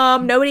don't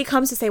come. Nobody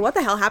comes to say, what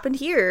the hell happened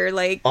here?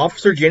 Like,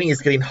 Officer Jenny is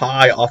getting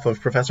high off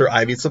of Professor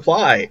Ivy's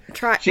supply.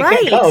 She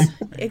right. can't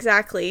come.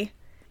 Exactly.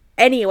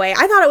 Anyway,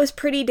 I thought it was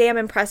pretty damn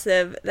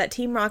impressive that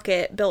Team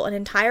Rocket built an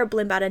entire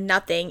blimp out of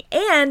nothing,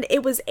 and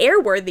it was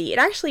airworthy. It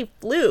actually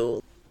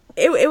flew.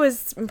 It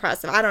was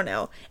impressive. I don't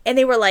know. And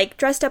they were, like,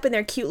 dressed up in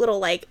their cute little,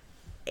 like,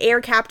 air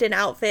captain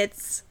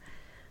outfits.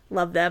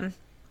 Love them.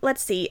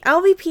 Let's see.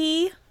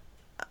 LVP,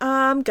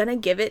 I'm gonna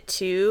give it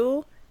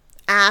to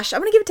Ash. I'm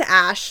gonna give it to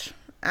Ash,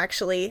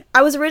 actually.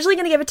 I was originally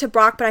gonna give it to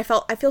Brock, but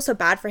I feel so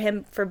bad for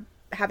him for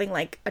having,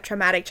 like, a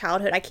traumatic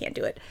childhood. I can't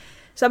do it.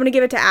 So I'm gonna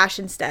give it to Ash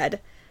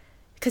instead.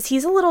 Because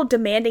he's a little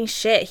demanding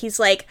shit. He's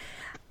like,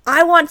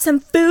 I want some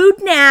food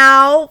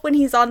now when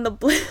he's on the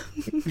blimp.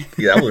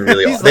 Yeah, that was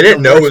really awful. He's They like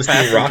didn't the know it worst was Team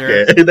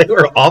passenger. Rocket. They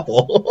were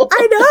awful.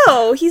 I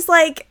know. He's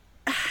like,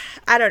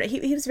 I don't know.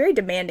 He was very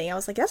demanding. I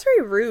was like, that's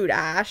very rude,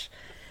 Ash.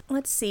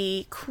 Let's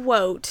see.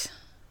 Quote.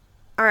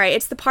 All right.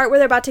 It's the part where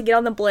they're about to get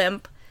on the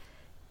blimp.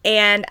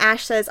 And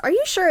Ash says, are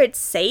you sure it's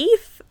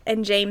safe?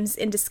 And James,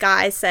 in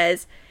disguise,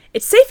 says,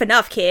 it's safe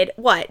enough, kid.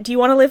 What? Do you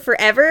want to live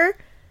forever?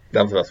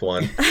 That was the best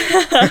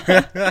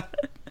one.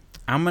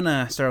 I'm going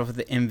to start off with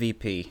the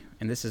MVP,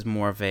 and this is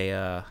more of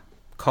a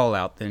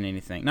call-out than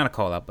anything. Not a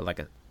call-out, but like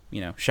a,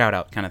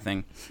 shout-out kind of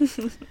thing.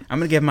 I'm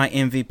going to give my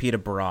MVP to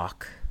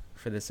Brock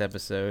for this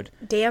episode.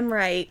 Damn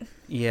right.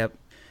 Yep,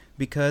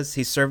 because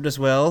he served us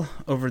well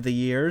over the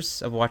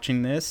years of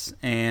watching this,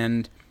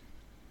 and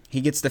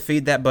he gets to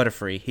feed that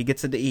Butterfree. He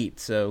gets it to eat,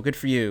 so good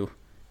for you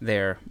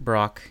there,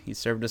 Brock. He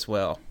served us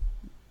well.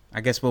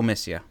 I guess we'll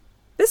miss you.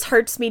 This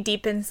hurts me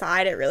deep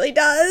inside. It really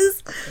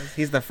does.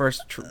 He's the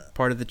first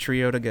part of the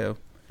trio to go.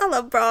 I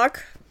love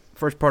Brock.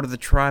 First part of the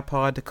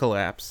tripod to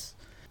collapse.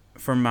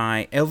 For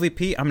my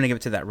LVP, I'm going to give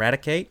it to that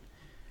Raticate.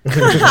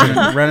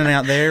 running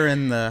out there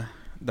in the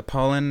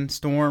pollen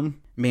storm,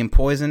 being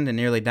poisoned and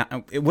nearly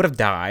died. It would have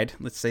died.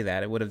 Let's say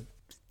that. It would have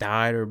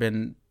died or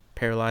been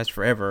paralyzed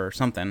forever or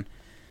something.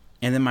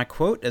 And then my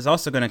quote is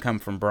also going to come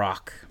from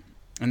Brock.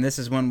 And this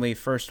is when we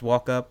first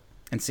walk up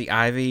and see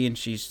Ivy, and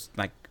she's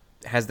like,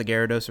 has the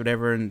Gyarados or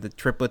whatever, and the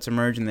triplets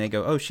emerge, and they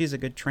go, oh, she's a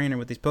good trainer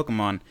with these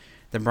Pokemon.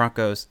 Then Brock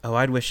goes, oh,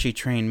 I'd wish she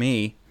trained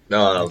me.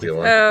 No, that was the good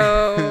one.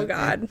 Oh,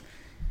 God.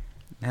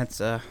 That's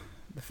the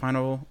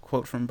final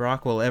quote from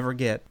Brock we'll ever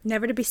get.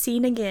 Never to be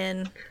seen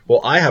again. Well,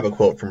 I have a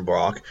quote from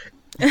Brock.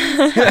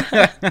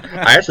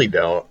 I actually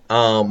don't.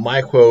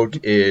 My quote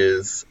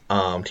is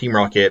Team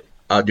Rocket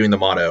doing the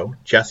motto.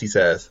 Jesse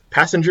says,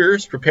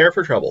 passengers, prepare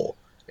for trouble.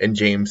 And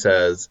James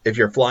says, if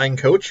you're flying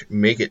coach,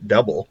 make it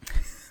double.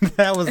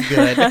 That was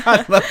good. I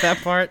love that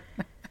part.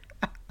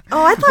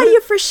 Oh, I thought you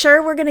for sure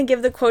were going to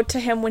give the quote to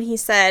him when he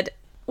said,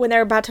 when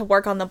they're about to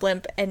work on the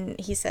blimp, and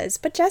he says,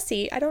 but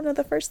Jesse, I don't know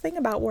the first thing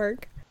about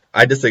work.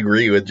 I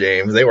disagree with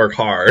James. They work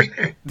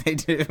hard. They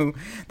do.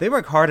 They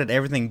work hard at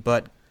everything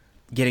but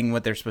getting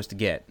what they're supposed to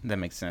get. That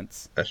makes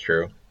sense. That's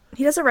true.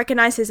 He doesn't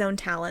recognize his own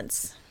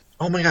talents.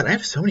 Oh my god, I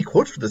have so many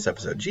quotes for this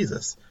episode.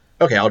 Jesus.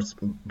 Okay, I'll just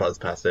buzz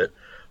past it.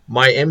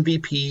 My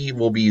MVP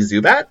will be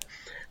Zubat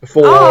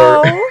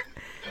for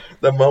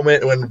the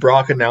moment when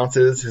Brock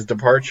announces his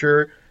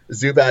departure.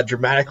 Zubat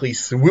dramatically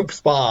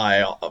swoops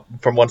by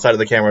from one side of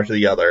the camera to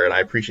the other, and I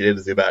appreciated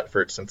Zubat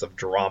for its sense of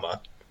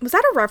drama. Was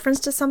that a reference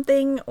to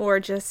something or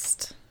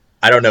just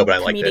I don't know, but I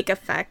liked it. comedic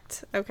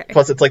effect? Okay.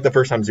 Plus, it's like the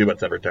first time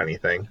Zubat's ever done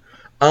anything.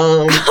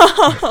 My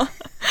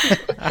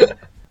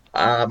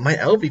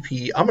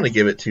LVP, I'm going to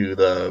give it to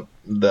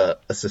the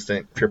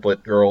assistant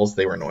triplet girls.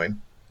 They were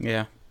annoying.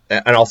 Yeah.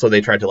 And also,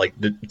 they tried to, like,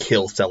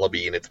 kill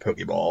Celebi in its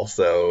Pokeball,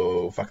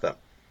 so fuck them.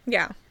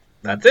 Yeah.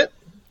 That's it.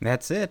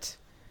 That's it.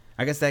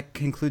 I guess that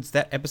concludes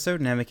that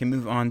episode. Now we can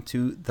move on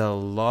to the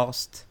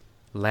Lost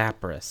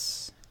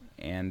Lapras.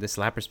 And this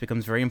Lapras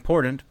becomes very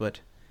important,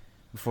 but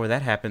before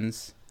that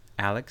happens,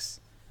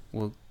 Alex,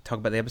 we'll talk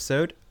about the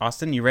episode.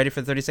 Austin, you ready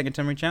for the 30-second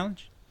summary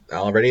challenge?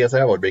 Already as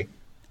I would be.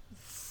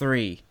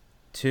 3,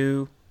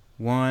 2,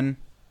 1,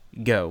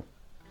 go.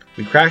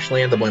 We crash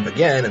land the blimp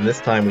again, and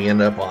this time we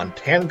end up on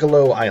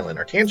Tangelo Island,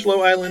 or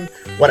Tangelo Island,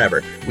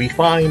 whatever. We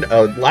find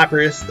a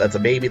Lapras that's a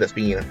baby that's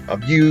being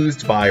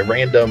abused by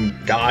random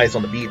guys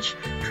on the beach.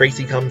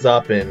 Tracy comes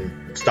up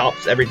and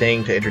stops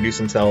everything to introduce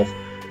himself.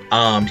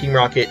 Team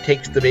Rocket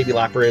takes the baby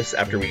Lapras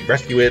after we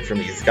rescue it from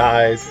these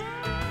guys,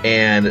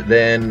 and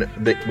then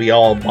we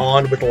all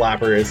bond with the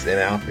Lapras,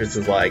 and Lapras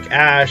is like,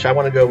 Ash, I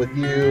want to go with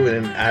you,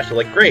 and Ash is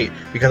like, great,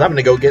 because I'm going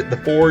to go get the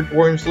 4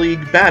 Orange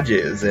League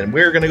badges, and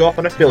we're going to go off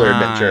on a filler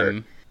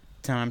adventure.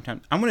 Time.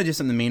 I'm going to do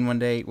something mean one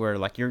day where,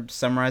 like, you're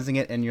summarizing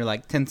it, and you're,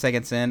 like, 10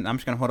 seconds in. I'm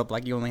just going to hold up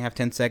like you only have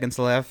 10 seconds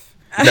left.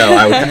 No,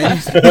 I And then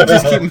would... you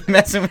just keep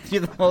messing with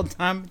you the whole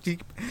time.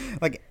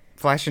 Like,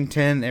 flashing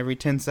 10 every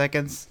 10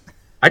 seconds.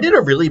 I did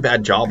a really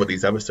bad job with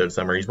these episode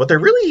summaries, but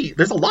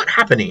there's a lot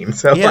happening,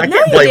 so Yeah. I No,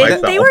 can't you blame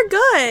didn't. myself. They were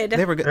good.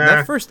 They were good.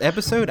 That first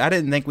episode, I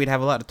didn't think we'd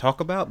have a lot to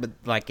talk about, but,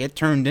 like, it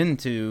turned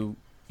into,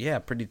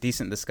 pretty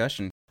decent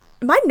discussion.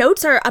 My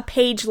notes are a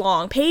page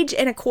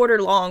and a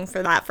quarter long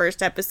for that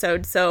first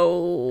episode,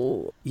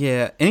 so...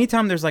 Yeah,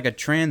 anytime there's, like, a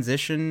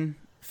transition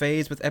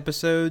phase with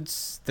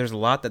episodes, there's a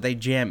lot that they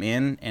jam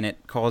in, and it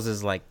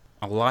causes, like,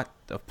 a lot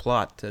of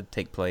plot to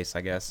take place,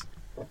 I guess.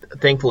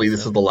 Thankfully,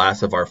 this is the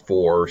last of our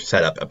 4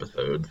 setup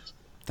episodes.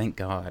 Thank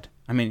God.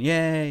 I mean,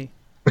 yay.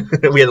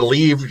 We had to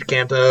leave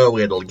Kanto, we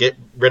had to get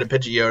rid of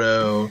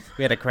Pidgeotto.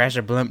 We had to crash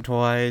a blimp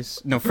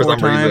twice. No, For 4 some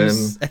times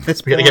reason. at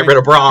this We had point. to get rid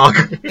of Brock.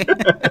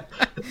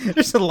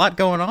 There's a lot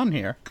going on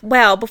here.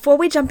 Well, before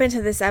we jump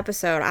into this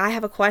episode, I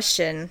have a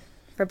question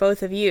for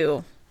both of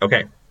you.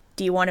 Okay.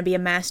 Do you want to be a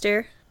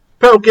master?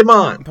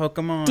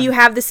 Pokemon. Do you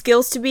have the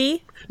skills to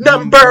be?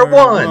 Number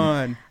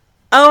 1!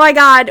 Oh my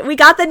god, we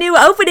got the new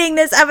opening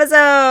this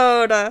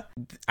episode!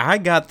 I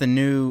got the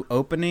new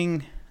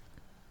opening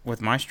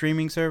with my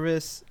streaming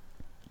service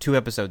 2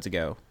 episodes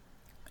ago.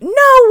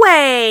 No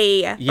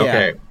way! Yeah.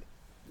 Okay.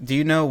 Do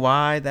you know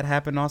why that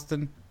happened,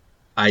 Austin?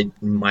 I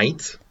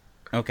might.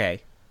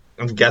 Okay.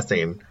 I'm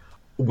guessing.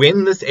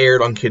 When this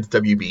aired on Kids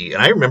WB,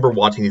 and I remember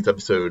watching these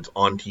episodes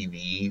on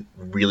TV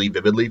really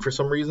vividly for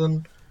some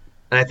reason,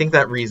 and I think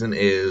that reason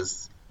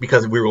is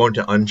because we were going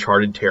to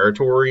uncharted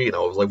territory, and I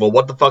was like, well,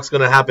 what the fuck's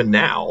going to happen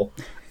now?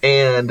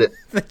 And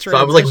so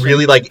I was like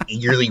really like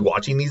eagerly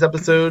watching these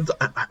episodes.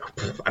 I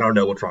don't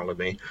know what's wrong with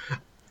me.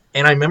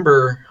 And I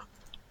remember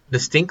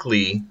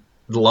distinctly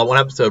the one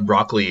episode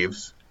Brock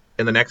leaves,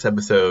 and the next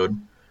episode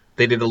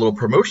they did a little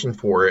promotion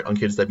for it on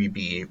Kids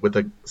WB with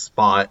a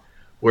spot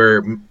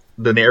where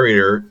the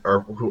narrator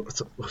or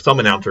some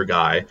announcer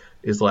guy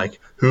is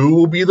like, who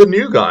will be the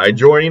new guy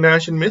joining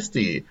Ash and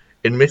Misty?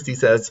 And Misty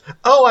says,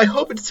 oh, I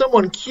hope it's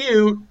someone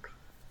cute.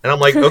 And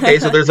I'm like, okay,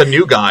 so there's a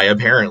new guy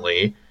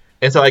apparently.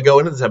 And so I go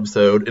into this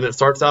episode, and it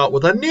starts out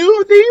with a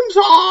new theme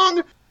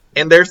song!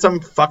 And there's some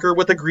fucker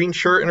with a green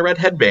shirt and a red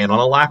headband on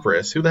a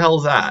Lapras. Who the hell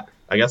is that?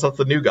 I guess that's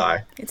the new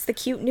guy. It's the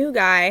cute new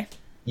guy.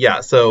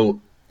 Yeah, so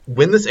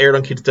when this aired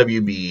on Kids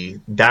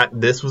WB,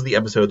 this was the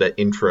episode that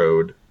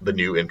introed the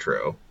new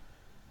intro.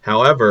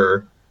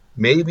 However,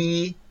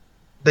 maybe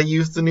they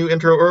used the new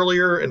intro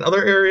earlier in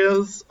other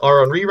areas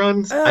or on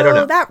reruns. I don't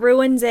know. That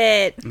ruins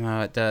it.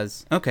 No, it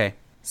does. Okay.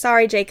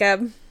 Sorry,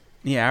 Jacob.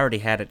 Yeah, I already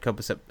had it a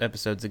couple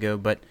episodes ago,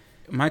 but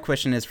my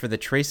question is for the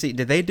Tracy,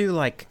 did they do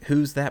like,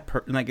 who's that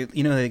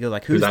they go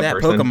like, who's that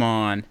person?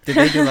 Pokemon? Did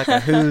they do like a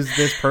who's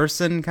this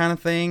person kind of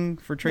thing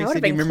for Tracy?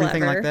 would've Do you been remember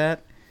anything like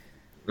clever.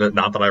 that?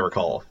 Not that I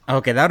recall.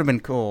 Okay, that would have been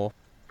cool.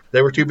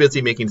 They were too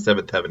busy making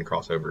 7th Heaven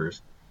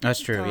crossovers. That's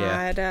true,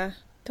 yeah. God,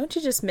 don't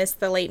you just miss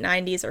the late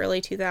 90s,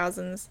 early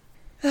 2000s?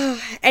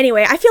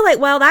 Anyway, I feel like,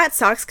 well, that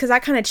sucks because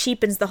that kind of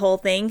cheapens the whole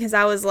thing because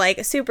I was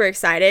like super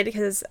excited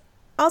because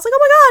I was like, oh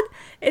my god,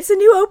 it's a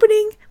new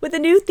opening with a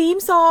new theme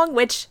song,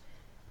 which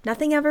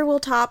nothing ever will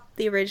top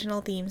the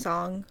original theme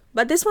song.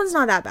 But this one's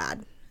not that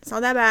bad. It's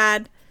not that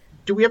bad.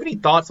 Do we have any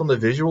thoughts on the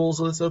visuals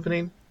of this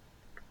opening?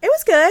 It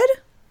was good.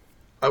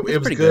 It was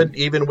pretty good good.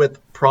 even with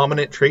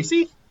prominent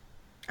Tracy?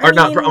 I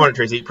Not mean- prominent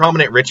Tracy,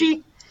 prominent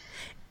Richie?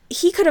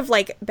 He could have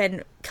like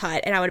been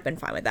cut and I would have been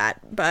fine with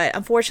that. But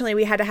unfortunately,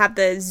 we had to have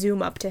the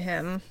zoom up to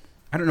him.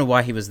 I don't know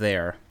why he was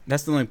there.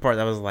 That's the only part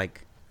that was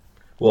like,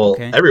 Well,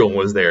 Okay. everyone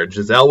was there.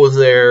 Giselle was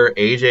there.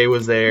 AJ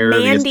was there.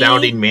 Mandy. The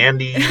astounding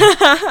Mandy.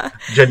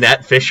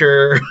 Jeanette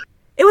Fisher.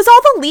 It was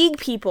all the League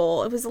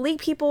people. It was the League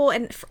people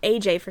and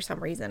AJ for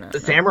some reason. I don't know.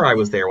 Samurai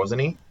was there,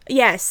 wasn't he?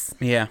 Yes.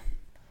 yeah,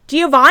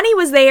 Giovanni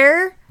was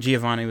there.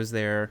 Giovanni was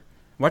there.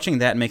 Watching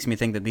that makes me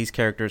think that these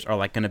characters are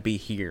like going to be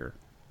here.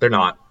 They're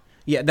not.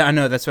 Yeah, I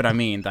know, that's what I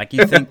mean. Like,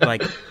 you think,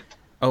 like,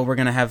 oh, we're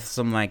going to have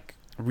some, like,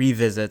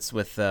 revisits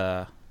with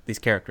these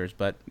characters,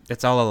 but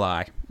it's all a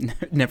lie.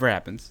 It never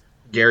happens.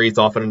 Gary's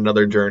off on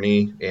another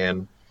journey,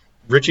 and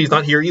Richie's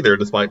not here either,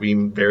 despite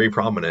being very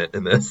prominent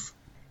in this.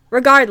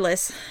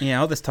 Regardless.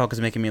 Yeah, all this talk is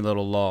making me a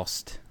little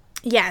lost.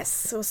 Yes.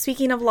 So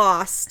speaking of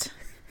Lost,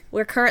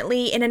 we're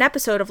currently in an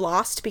episode of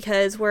Lost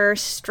because we're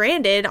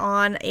stranded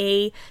on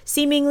a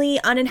seemingly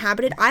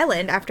uninhabited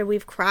island after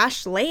we've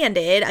crash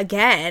landed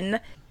again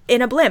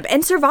in a blimp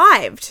and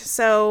survived.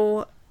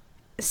 So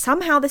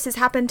somehow this has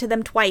happened to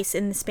them twice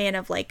in the span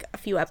of like a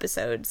few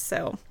episodes.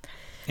 So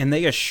And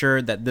they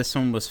assured that this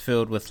one was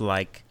filled with,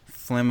 like,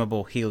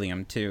 flammable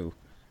helium, too.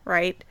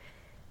 right?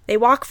 They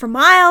walk for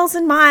miles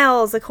and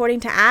miles, according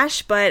to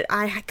Ash, but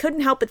I couldn't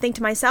help but think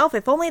to myself,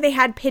 if only they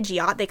had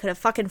Pidgeot, they could have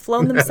fucking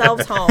flown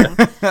themselves home.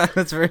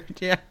 That's very,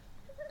 yeah.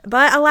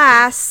 But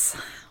alas,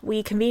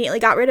 we conveniently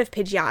got rid of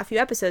Pidgeot a few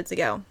episodes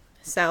ago.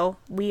 So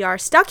we are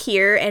stuck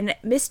here, and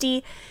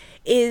Misty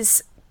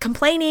is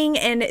complaining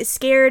and is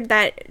scared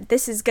that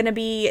this is going to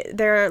be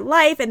their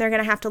life and they're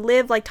going to have to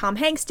live like Tom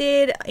Hanks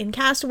did in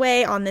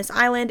Castaway on this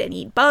island and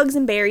eat bugs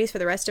and berries for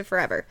the rest of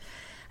forever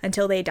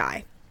until they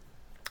die.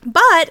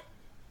 But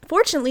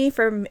fortunately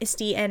for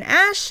Misty and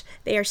Ash,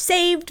 they are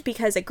saved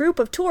because a group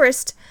of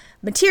tourists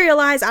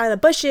materialize out of the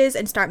bushes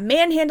and start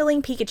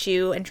manhandling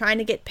Pikachu and trying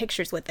to get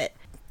pictures with it.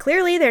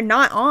 Clearly, they're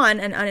not on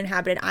an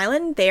uninhabited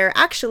island. They're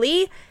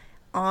actually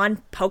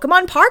on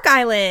Pokemon Park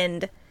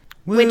Island.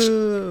 Which,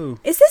 Woo!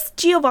 is this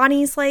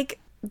Giovanni's, like,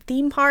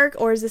 theme park,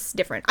 or is this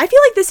different? I feel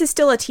like this is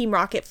still a Team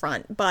Rocket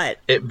front, but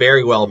It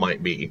very well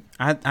might be.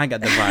 I got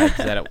the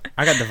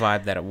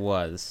vibe that it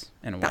was,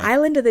 in a way. the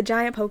island of the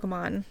giant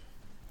Pokemon.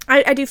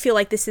 I do feel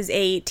like this is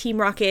a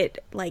Team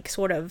Rocket, like,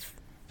 sort of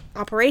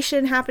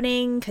operation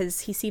happening,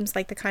 because he seems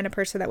like the kind of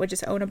person that would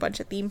just own a bunch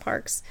of theme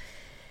parks.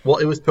 Well,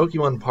 it was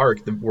Pokemon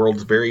Park, the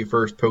world's very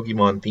first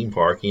Pokemon theme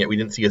park, and yet we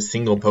didn't see a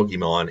single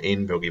Pokemon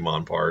in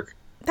Pokemon Park.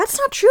 That's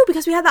not true,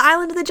 because we had the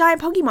island of the giant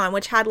Pokemon,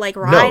 which had, like,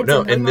 rides.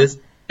 No, and in Pokemon-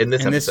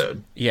 this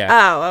episode. Yeah.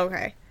 Oh,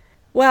 okay.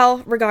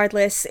 Well,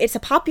 regardless, it's a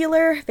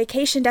popular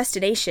vacation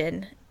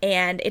destination,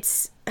 and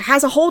it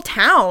has a whole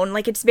town.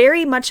 Like, it's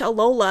very much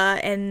Alola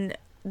and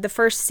the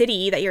first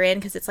city that you're in,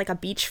 because it's like a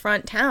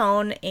beachfront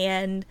town,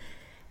 and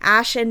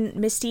Ash and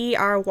Misty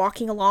are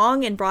walking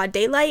along in broad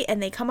daylight,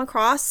 and they come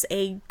across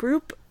a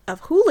group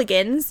of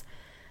hooligans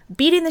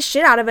beating the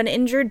shit out of an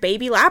injured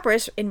baby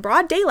Lapras in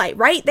broad daylight,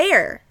 right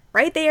there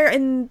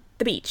in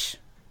the beach.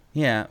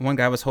 Yeah, one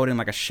guy was holding,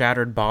 like, a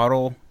shattered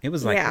bottle. It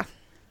was, like, Yeah.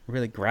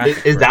 really graphic.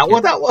 Is for a that kid.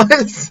 what that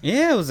was?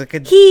 Yeah, it was like a...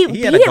 He had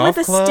beat a it golf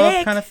with a club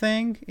stick. kind of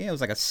thing. Yeah, it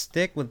was like a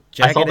stick with I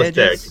jagged saw the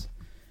edges. stick.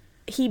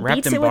 He Wrapped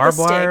beats in it with a barbed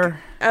stick. wire.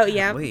 Oh,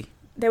 yeah. Golly.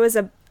 There was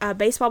a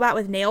baseball bat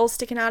with nails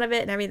sticking out of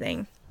it and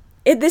everything.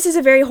 This is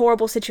a very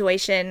horrible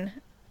situation.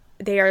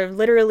 They are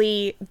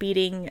literally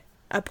beating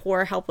a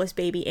poor, helpless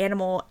baby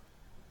animal.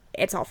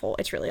 It's awful.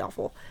 It's really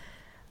awful.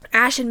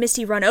 Ash and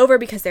Misty run over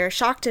because they're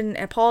shocked and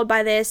appalled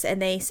by this,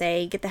 and they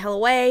say, "Get the hell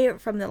away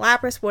from the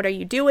Lapras. What are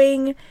you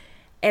doing?"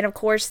 And of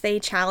course, they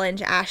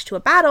challenge Ash to a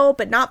battle,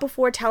 but not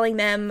before telling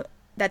them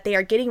that they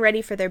are getting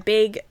ready for their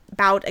big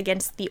bout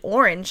against the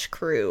Orange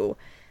Crew,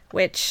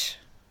 which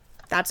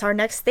that's our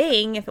next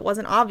thing, if it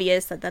wasn't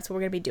obvious that that's what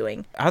we're going to be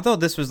doing. I thought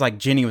this was like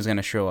Jenny was going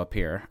to show up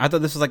here. I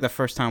thought this was like the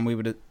first time we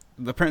would.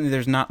 Apparently,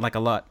 there's not like a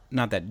lot.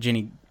 Not that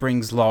Jenny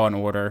brings law and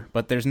order,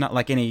 but there's not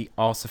like any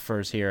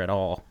Ossifers here at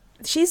all.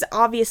 She's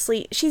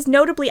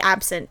notably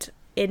absent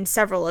in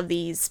several of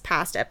these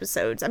past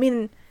episodes. I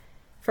mean,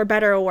 for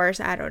better or worse,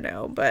 I don't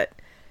know, but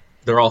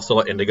They're all still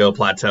at Indigo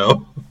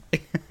Plateau.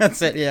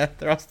 That's it. Yeah,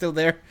 they're all still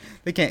there.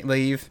 They can't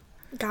leave.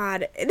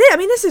 God, I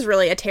mean, this is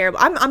really a terrible.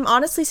 I'm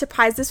honestly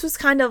surprised. This was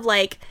kind of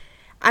like,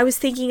 I was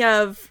thinking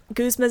of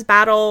Guzma's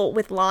battle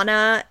with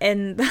Lana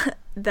and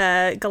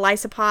the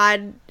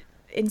Galisopod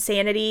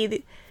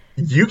insanity.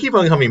 You keep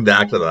on coming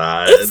back to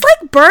that. It's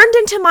like burned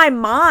into my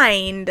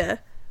mind.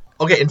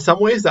 Okay, in some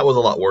ways that was a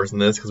lot worse than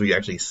this because we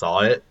actually saw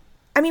it.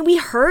 I mean, we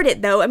heard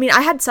it though. I mean,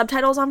 I had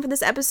subtitles on for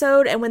this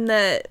episode, and when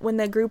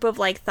the group of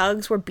like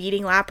thugs were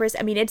beating Lapras,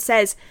 I mean, it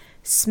says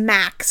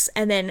smacks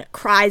and then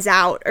cries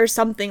out or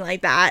something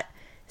like that.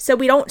 So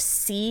we don't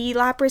see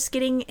Lapras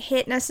getting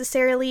hit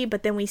necessarily,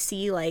 but then we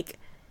see like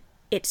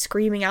it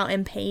screaming out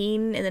in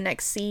pain in the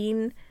next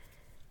scene.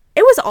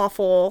 It was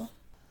awful.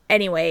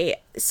 Anyway,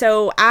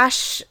 so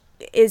Ash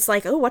is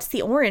like, oh, what's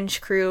the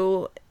orange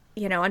crew?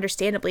 You know,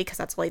 understandably, because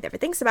that's all he ever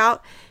thinks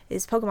about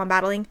is Pokemon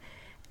battling.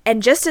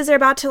 And just as they're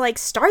about to like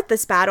start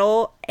this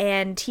battle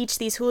and teach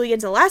these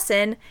hooligans a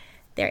lesson,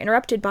 they're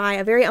interrupted by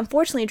a very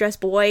unfortunately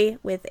dressed boy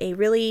with a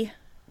really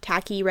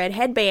tacky red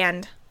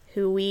headband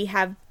who we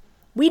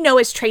know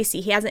is Tracy.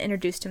 He hasn't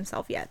introduced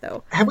himself yet,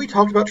 though. Have we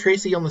talked about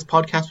Tracy on this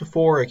podcast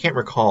before? I can't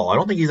recall. I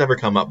don't think he's ever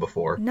come up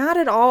before. Not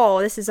at all.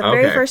 This is the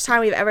very first time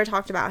we've ever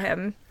talked about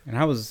him. And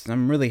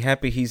I'm really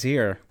happy he's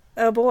here.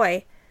 Oh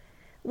boy.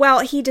 Well,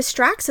 he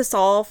distracts us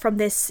all from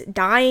this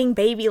dying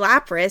baby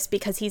Lapras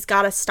because he's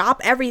got to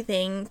stop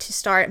everything to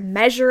start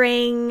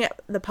measuring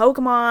the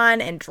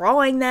Pokemon and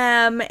drawing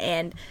them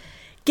and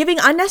giving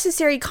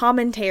unnecessary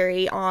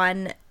commentary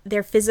on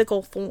their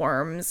physical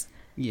forms.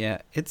 Yeah,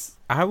 I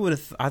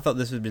thought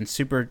this would have been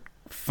super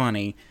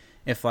funny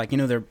if, like, you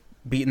know, they're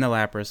beating the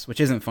Lapras, which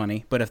isn't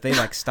funny, but if they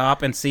like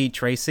stop and see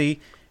Tracy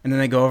and then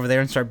they go over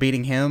there and start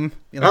beating him.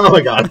 You know, oh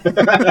my god.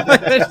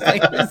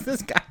 like, who's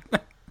this guy?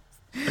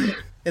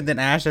 And then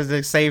Ash has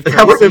to save Tracy.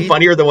 That would have been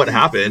funnier than what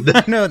happened.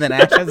 I know, then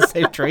Ash has to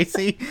save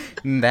Tracy,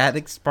 and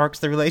that sparks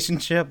the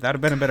relationship. That would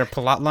have been a better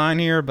plot line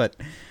here, but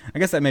I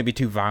guess that may be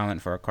too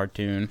violent for a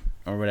cartoon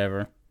or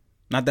whatever.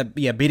 Not that,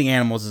 yeah, beating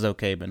animals is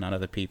okay, but not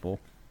other people.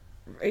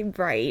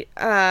 Right.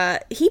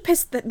 He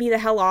pissed me the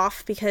hell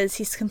off because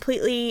he's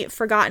completely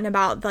forgotten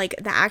about, like,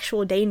 the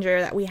actual danger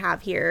that we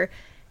have here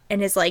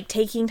and is, like,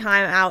 taking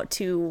time out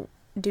to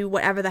do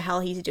whatever the hell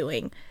he's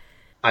doing.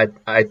 I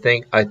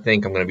think I'm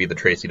going to be the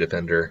Tracy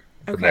defender.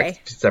 For the Okay.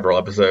 next several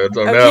episodes.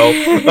 Oh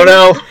Okay. no. Oh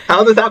no.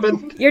 How did this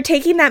happen? You're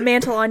taking that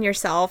mantle on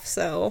yourself,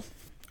 so...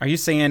 Are you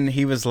saying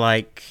he was,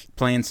 like,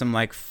 playing some,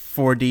 like,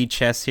 4D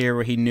chess here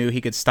where he knew he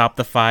could stop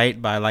the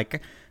fight by,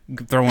 like,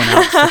 throwing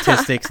out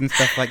statistics and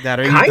stuff like that?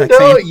 Are you Kind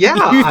saying- of,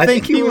 yeah. you I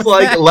think he was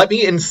like, that? let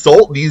me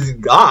insult these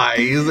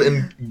guys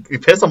and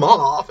piss them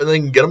off and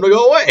then get them to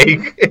go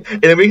away.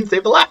 And then we can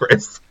save the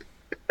Lapras.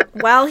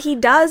 Well, he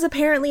does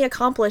apparently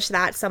accomplish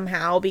that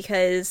somehow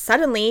because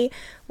suddenly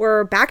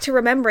we're back to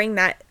remembering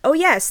that, oh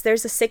yes,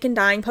 there's a sick and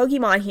dying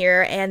Pokemon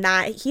here and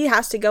that he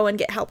has to go and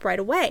get help right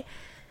away.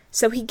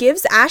 So he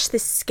gives Ash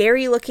this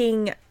scary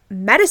looking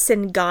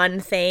medicine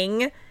gun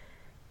thing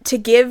to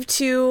give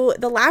to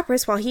the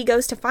Lapras while he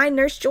goes to find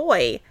Nurse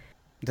Joy.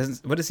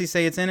 What does he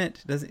say it's in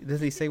it? Does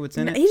he say what's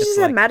in it? He just It's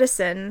said like-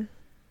 medicine.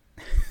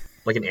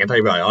 Like an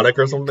antibiotic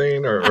or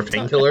something, or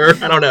painkiller.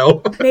 I don't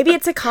know. Maybe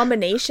it's a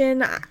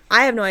combination.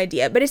 I have no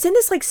idea. But it's in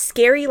this like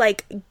scary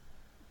like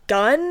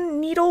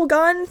needle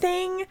gun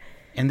thing.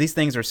 And these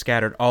things are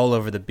scattered all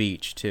over the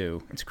beach,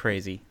 too. It's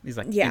crazy. These,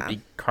 like, Yeah.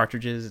 empty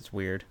cartridges. It's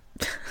weird.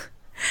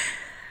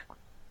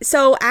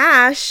 So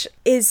Ash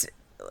is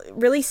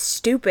really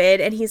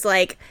stupid and he's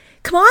like,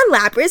 come on,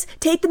 Lapras,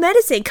 take the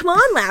medicine. Come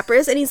on,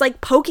 Lapras. And he's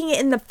like poking it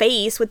in the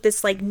face with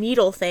this like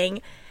needle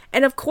thing.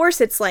 And of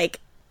course it's like,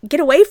 get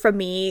away from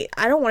me.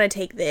 I don't want to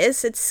take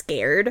this. It's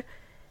scared.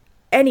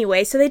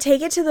 Anyway, so they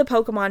take it to the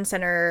Pokemon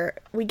Center.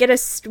 We get a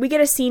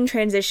scene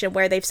transition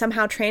where they've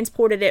somehow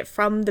transported it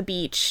from the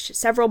beach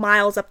several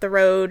miles up the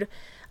road,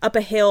 up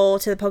a hill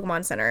to the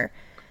Pokemon Center.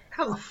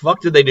 How the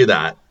fuck did they do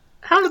that?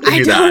 How did they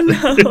do don't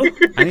that?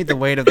 know. I need the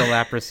weight of the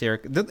Lapras here.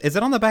 Is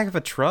it on the back of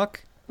a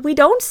truck? We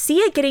don't see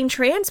it getting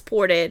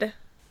transported.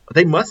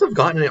 They must have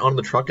gotten it on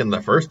the truck in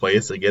the first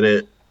place to get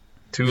it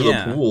to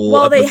Yeah. the pool.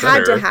 Well, at they the had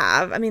to center.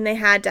 have. I mean, they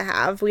had to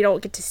have. We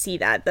don't get to see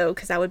that, though,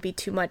 because that would be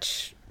too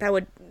much. That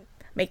would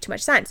make too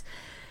much sense.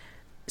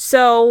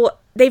 So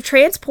they've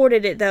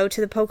transported it, though,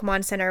 to the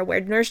Pokemon Center, where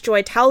Nurse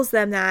Joy tells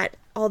them that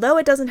although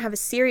it doesn't have a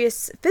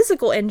serious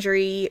physical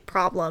injury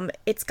problem,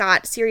 it's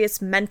got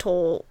serious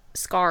mental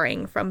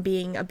scarring from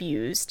being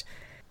abused,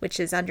 which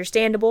is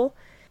understandable.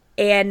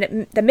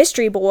 And the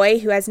mystery boy,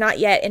 who has not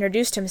yet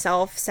introduced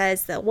himself,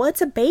 says that, well,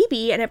 it's a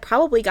baby and it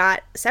probably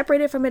got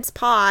separated from its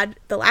pod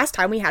the last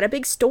time we had a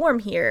big storm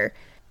here.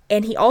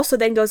 And he also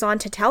then goes on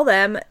to tell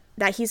them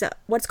that he's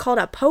what's called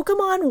a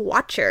Pokemon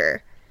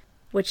Watcher.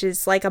 which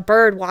is like a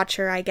bird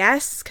watcher, I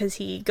guess, because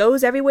he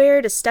goes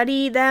everywhere to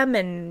study them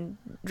and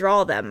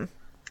draw them.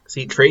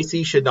 See,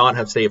 Tracy should not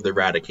have saved the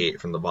Raticate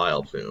from the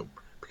Vileplume,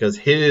 because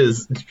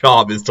his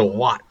job is to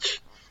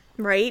watch.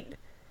 Right?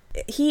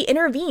 He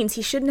intervenes.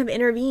 He shouldn't have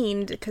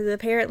intervened, because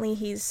apparently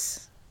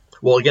he's...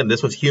 Well, again,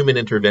 this was human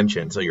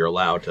intervention, so you're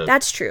allowed to...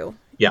 That's true.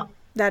 Yeah.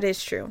 That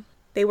is true.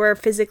 They were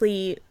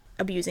physically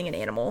abusing an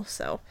animal,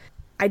 so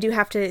I do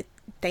have to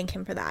thank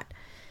him for that.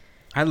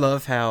 I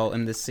love how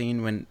in this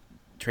scene when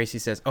Tracy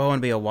says, "Oh, I want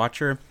to be a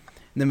watcher,"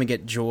 and then we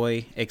get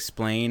Joy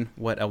explain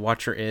what a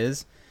watcher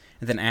is,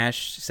 and then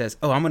Ash says,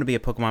 "Oh, I'm going to be a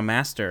Pokemon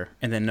master,"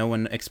 and then no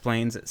one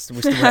explains it.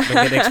 We still have to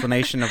get an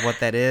explanation of what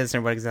that is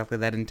and what exactly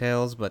that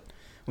entails, but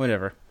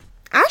whatever.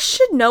 Ash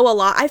should know a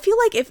lot. I feel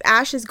like if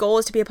Ash's goal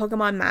is to be a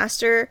Pokemon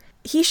master,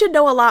 he should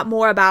know a lot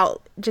more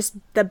about just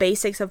the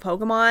basics of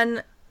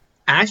Pokemon.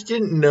 Ash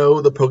didn't know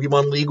the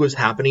Pokemon League was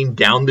happening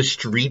down the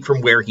street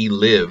from where he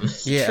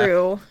lives. Yeah,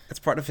 True. That's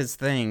part of his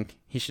thing.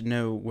 He should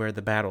know where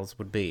the battles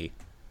would be.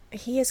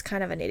 He is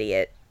kind of an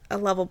idiot. A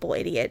lovable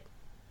idiot,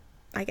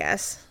 I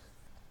guess.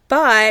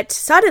 But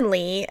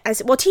suddenly,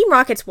 Team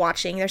Rocket's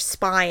watching. They're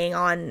spying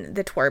on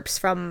the twerps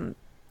from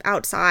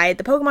outside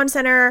the Pokemon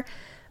Center.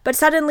 But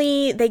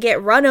suddenly, they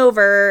get run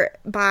over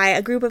by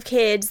a group of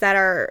kids that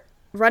are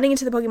running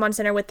into the Pokemon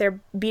Center with their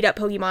beat-up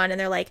Pokemon. And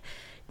they're like,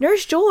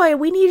 "Nurse Joy,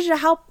 we need you to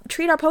help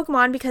treat our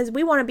Pokemon because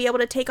we want to be able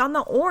to take on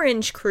the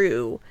Orange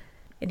Crew."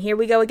 And here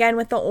we go again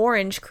with the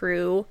Orange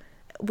Crew.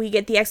 We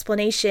get the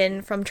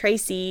explanation from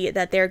Tracy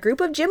that they're a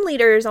group of gym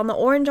leaders on the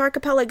Orange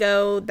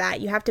Archipelago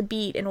that you have to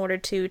beat in order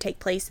to take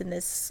place in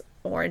this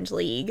Orange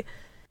League.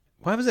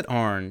 Why was it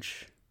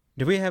orange?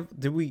 Did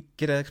we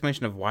get an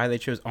explanation of why they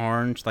chose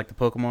orange, like the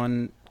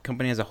Pokemon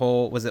company as a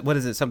whole? What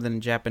is it, something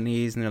in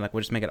Japanese, and they're like,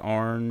 we'll just make it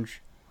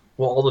orange?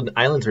 Well, all the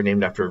islands are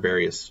named after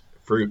various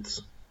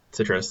fruits.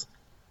 Citrus.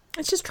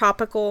 It's just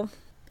tropical.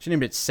 She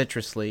named it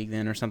Citrus League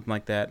then, or something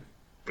like that.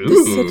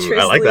 Ooh,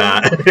 I like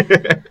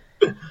that.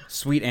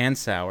 Sweet and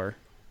sour.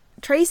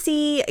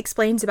 Tracy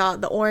explains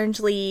about the Orange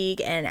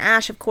League, and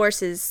Ash, of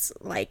course, is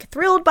like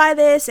thrilled by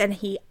this, and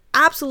he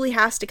absolutely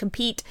has to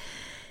compete.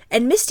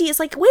 And Misty is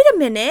like, "Wait a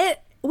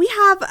minute, we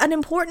have an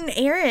important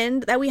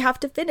errand that we have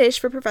to finish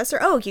for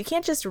Professor Oak. You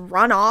can't just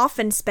run off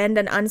and spend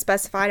an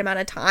unspecified amount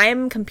of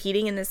time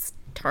competing in this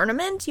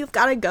tournament. You've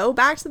got to go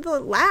back to the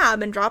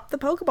lab and drop the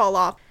Pokeball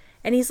off."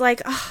 And he's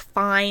like, "Oh,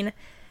 fine."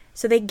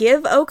 So they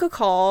give Oak a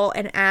call,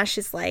 and Ash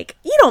is like,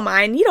 you don't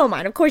mind.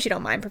 Of course you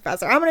don't mind,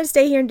 Professor. I'm going to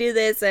stay here and do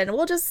this, and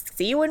we'll just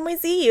see you when we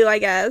see you, I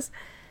guess."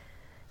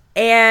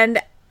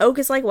 And Oak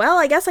is like, "Well,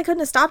 I guess I couldn't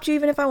have stopped you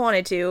even if I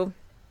wanted to."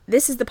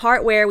 This is the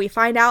part where we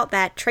find out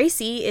that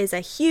Tracy is a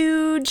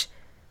huge,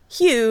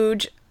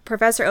 huge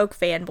Professor Oak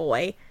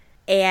fanboy,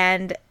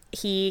 and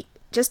he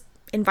just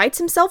invites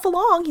himself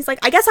along. He's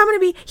like, "I guess I'm going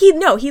to be..."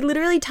 He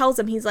literally tells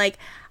him, he's like,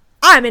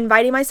 "I'm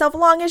inviting myself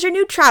along as your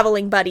new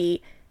traveling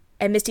buddy."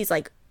 And Misty's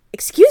like,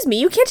 "Excuse me,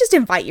 you can't just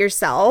invite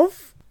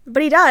yourself."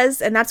 But he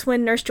does, and that's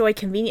when Nurse Joy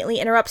conveniently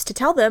interrupts to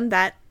tell them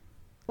that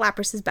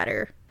Lapras is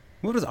better.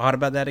 What was odd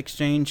about that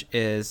exchange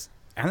is,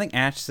 I think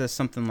Ash says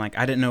something like,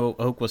 "I didn't know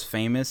Oak was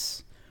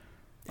famous."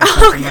 Or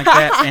something like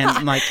that.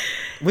 And like,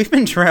 we've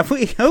been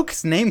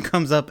Oak's name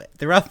comes up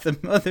throughout the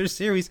other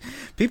series.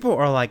 People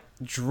are like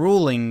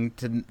drooling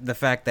to the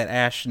fact that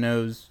Ash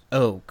knows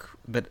Oak,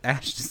 but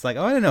Ash just like,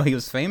 "Oh, I didn't know he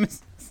was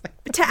famous."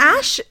 To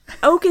Ash,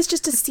 Oak is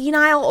just a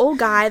senile old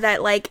guy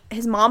that, like,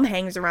 his mom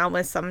hangs around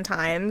with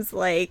sometimes.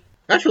 Like,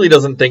 Ash really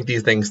doesn't think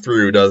these things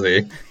through, does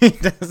he? He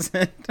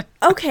doesn't.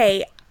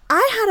 Okay,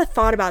 I had a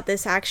thought about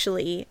this,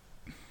 actually.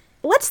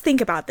 Let's think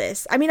about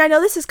this. I mean, I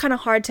know this is kind of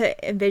hard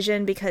to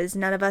envision because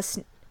none of us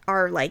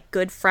are, like,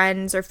 good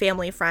friends or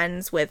family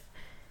friends with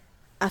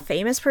a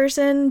famous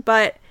person,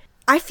 but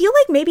I feel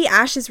like maybe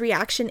Ash's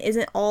reaction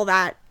isn't all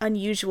that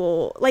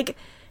unusual. Like,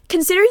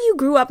 consider you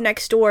grew up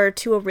next door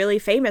to a really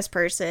famous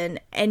person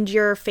and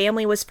your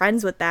family was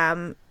friends with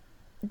them.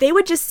 They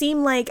would just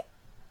seem like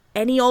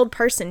any old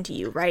person to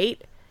you,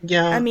 right?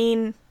 Yeah. I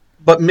mean...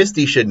 But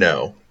Misty should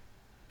know.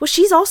 Well,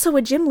 she's also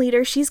a gym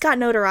leader. She's got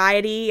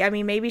notoriety. I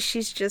mean, maybe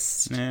she's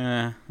just...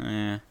 Yeah.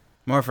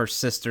 More of her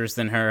sisters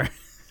than her.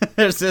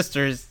 Her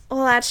sisters.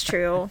 Well, that's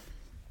true.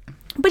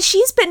 But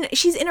she's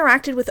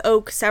interacted with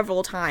Oak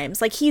several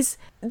times. Like, he's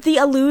the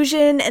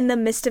illusion and the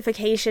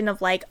mystification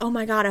of, like, oh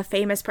my god, a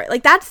famous person.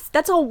 Like,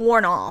 that's all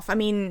worn off. I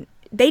mean,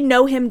 they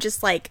know him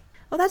just like,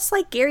 oh, that's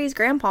like Gary's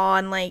grandpa,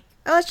 and like,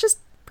 oh, it's just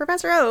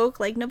Professor Oak.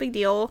 Like, no big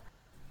deal.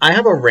 I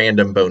have a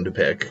random bone to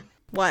pick.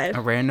 What?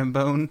 A random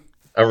bone?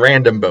 A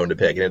random bone to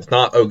pick, and it's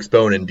not Oak's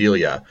bone and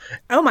Delia.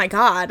 Oh my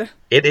god.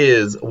 It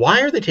is,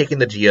 why are they taking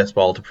the GS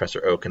ball to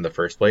Professor Oak in the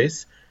first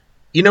place?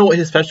 You know what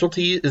his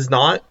specialty is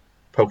not?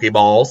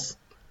 Pokeballs.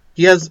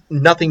 He has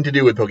nothing to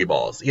do with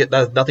Pokeballs. That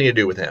has nothing to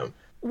do with him.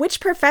 Which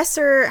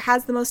professor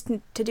has the most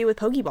to do with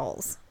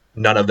Pokeballs?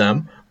 None of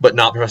them, but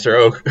not Professor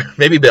Oak.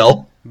 Maybe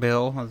Bill.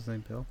 Bill? I was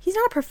saying Bill. He's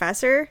not a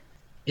professor.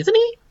 Isn't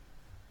he?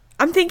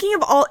 I'm thinking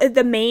of all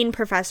the main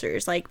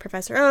professors, like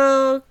Professor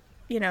Oak,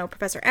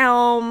 Professor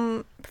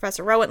Elm,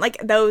 Professor Rowan, like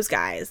those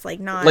guys, like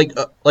not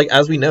like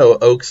as we know,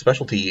 Oak's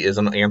specialty is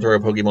an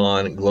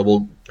Anthro-Pokemon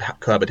global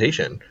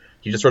cohabitation.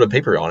 You just wrote a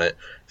paper on it.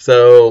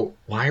 So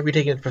why are we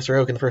taking Professor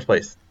Oak in the first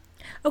place?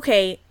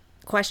 Okay,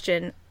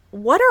 question.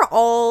 What are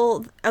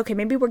all... Okay,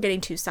 maybe we're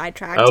getting too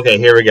sidetracked. Okay,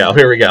 here we go.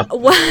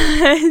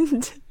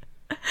 What?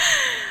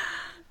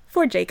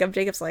 For Jacob.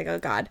 Jacob's like, oh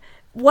god.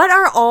 What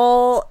are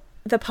all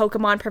the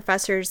Pokemon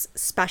professors'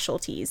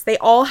 specialties? They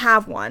all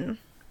have one.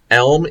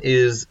 Elm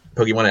is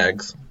Pokemon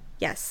eggs.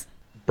 Yes.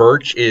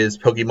 Birch is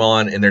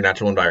Pokemon in their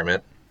natural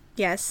environment.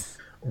 Yes.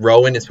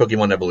 Rowan is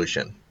Pokemon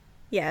evolution.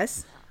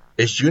 Yes.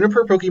 Is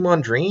Juniper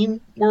Pokemon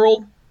Dream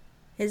World?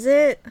 Is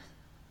it?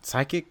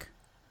 Psychic?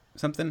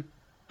 Something?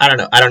 I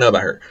don't know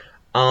about her.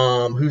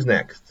 Who's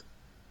next?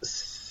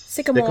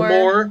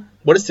 Sycamore.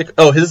 What is Sycamore?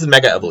 Oh, his is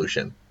Mega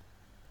Evolution.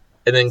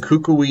 And then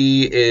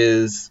Kukui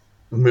is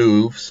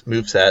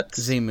movesets.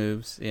 Z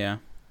moves, yeah.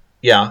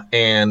 Yeah,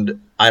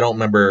 and I don't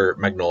remember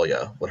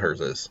Magnolia, what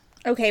hers is.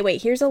 Okay,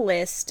 wait, here's a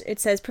list. It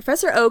says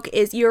Professor Oak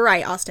is, you're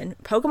right, Austin,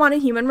 Pokemon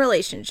and human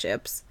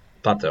relationships.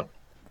 Thought so.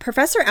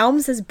 Professor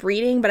Elms is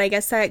breeding, but I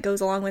guess that goes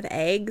along with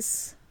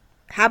eggs.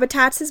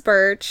 Habitats is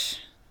Birch.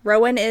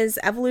 Rowan is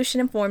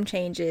evolution and form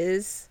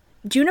changes.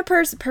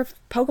 Juniper's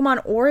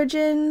Pokemon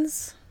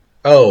origins.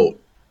 Oh,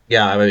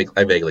 yeah,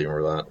 I vaguely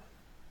remember that.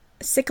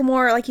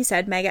 Sycamore, like you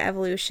said, Mega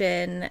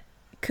Evolution.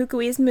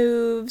 Kukui's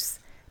moves.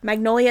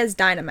 Magnolia's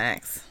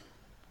Dynamax.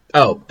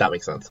 Oh, that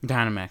makes sense.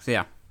 Dynamax,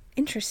 yeah.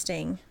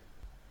 Interesting.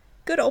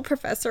 Good old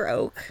Professor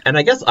Oak. And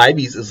I guess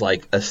Ivy's is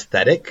like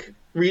aesthetic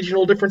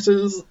regional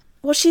differences.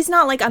 Well, she's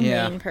not like a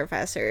Yeah. main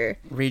professor.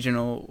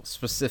 Regional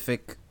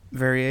specific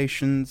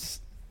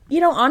variations.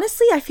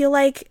 Honestly, I feel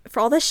like for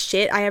all the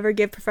shit I ever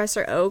give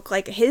Professor Oak,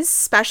 like his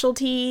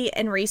specialty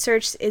and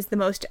research is the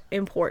most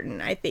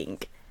important, I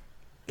think.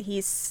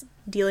 He's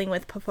dealing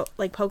with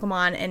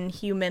Pokemon and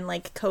human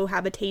like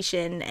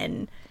cohabitation,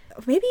 and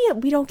maybe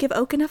we don't give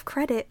Oak enough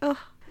credit. Ugh.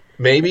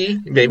 Maybe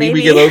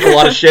we give Oak a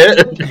lot of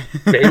shit.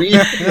 Maybe.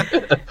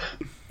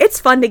 It's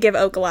fun to give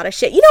Oak a lot of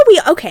shit.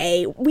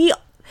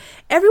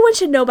 Everyone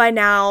should know by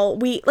now,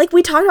 we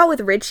talked about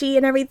with Richie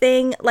and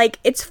everything, like,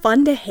 it's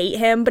fun to hate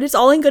him, but it's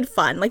all in good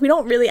fun. Like, we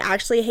don't really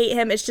actually hate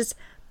him, it's just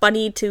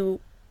funny to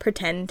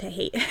pretend to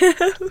hate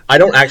him. I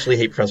don't actually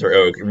hate Professor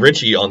Oak.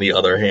 Richie, on the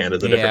other hand,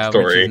 is a different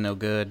story. Richie's no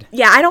good.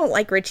 Yeah, I don't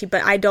like Richie,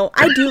 but I do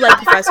like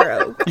Professor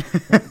Oak.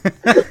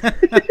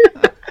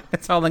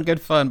 It's all in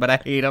good fun, but I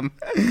hate him.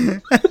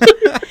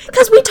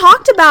 Because we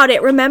talked about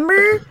it,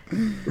 remember?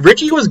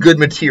 Richie was good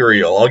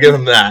material, I'll give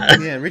him that.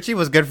 Yeah, Richie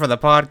was good for the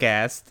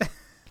podcast.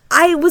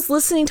 I was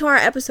listening to our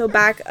episode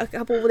back a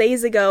couple of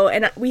days ago,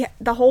 and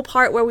the whole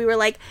part where we were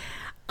like,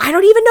 I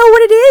don't even know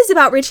what it is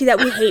about Richie that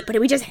we hate, but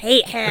we just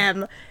hate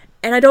him.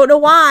 And I don't know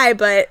why,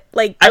 but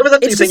like I was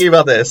actually thinking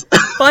about this.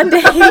 Fun to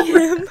hate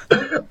him.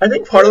 I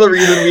think part of the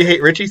reason we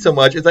hate Richie so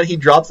much is that he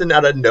drops in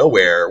out of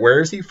nowhere. Where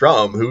is he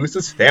from? Who's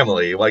his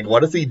family? Like,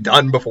 what has he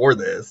done before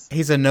this?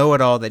 He's a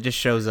know-it-all that just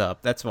shows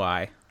up. That's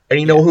why. And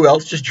you know who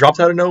else just drops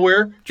out of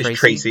nowhere? Just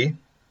Tracy.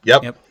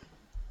 Yep.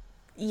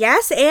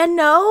 Yes and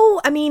no.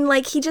 I mean,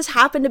 like, he just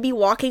happened to be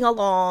walking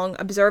along,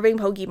 observing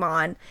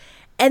Pokemon,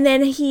 and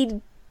then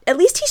at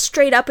least he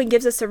straight up and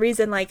gives us a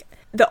reason, like,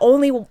 the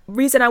only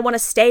reason I want to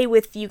stay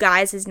with you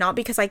guys is not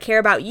because I care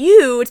about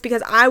you, it's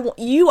because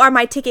you are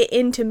my ticket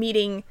into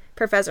meeting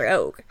Professor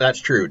Oak. That's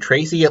true.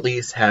 Tracy at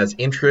least has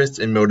interests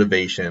and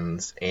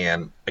motivations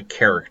and a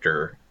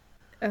character.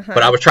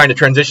 But I was trying to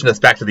transition us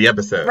back to the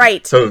episode.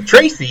 Right. So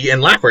Tracy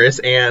and Lapras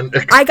and...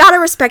 I gotta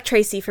respect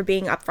Tracy for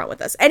being upfront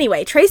with us.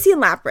 Anyway, Tracy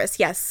and Lapras,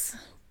 yes.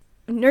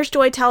 Nurse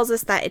Joy tells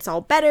us that it's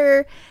all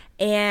better,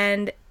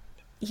 and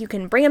you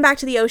can bring him back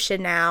to the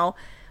ocean now.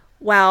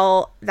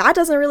 Well, that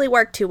doesn't really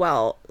work too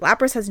well.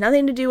 Lapras has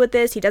nothing to do with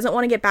this. He doesn't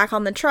want to get back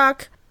on the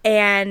truck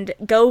and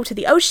go to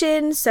the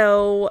ocean,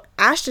 so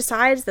Ash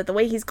decides that the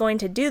way he's going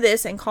to do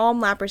this and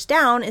calm Lapras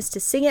down is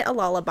to sing it a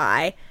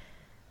lullaby,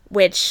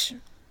 which...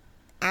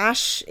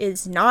 Ash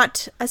is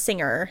not a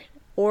singer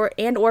or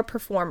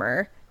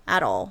performer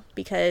at all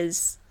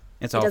because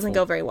it doesn't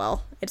go very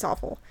well. It's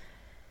awful.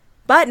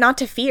 But not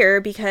to fear,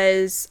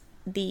 because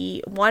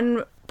the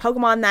one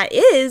Pokemon that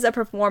is a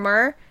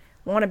performer,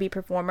 wannabe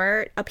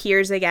performer,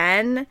 appears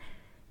again.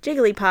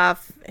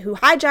 Jigglypuff, who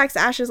hijacks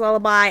Ash's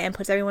lullaby and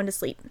puts everyone to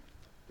sleep.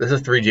 This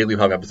is 3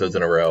 Jigglypuff episodes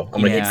in a row.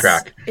 I'm going to keep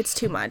track. It's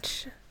too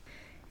much.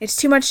 It's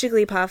too much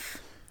Jigglypuff.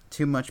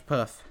 Too much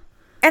puff.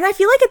 And I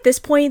feel like at this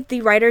point,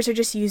 the writers are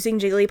just using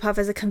Jigglypuff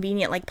as a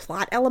convenient, like,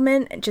 plot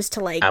element just to,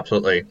 like...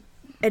 Absolutely.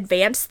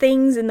 Advance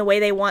things in the way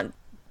they want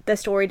the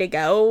story to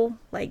go.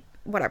 Like,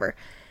 whatever.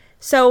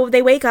 So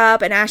they wake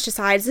up and Ash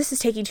decides, this is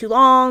taking too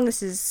long,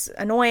 this is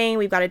annoying,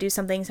 we've got to do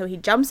something. So he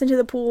jumps into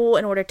the pool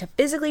in order to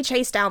physically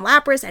chase down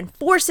Lapras and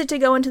force it to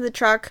go into the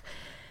truck.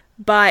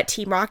 But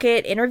Team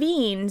Rocket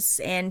intervenes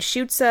and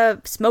shoots a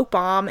smoke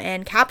bomb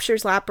and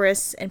captures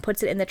Lapras and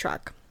puts it in the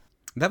truck.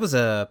 That was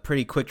a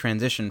pretty quick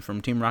transition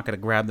from Team Rocket to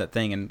grab that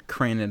thing and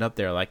crane it up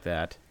there like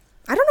that.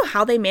 I don't know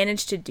how they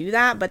managed to do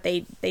that, but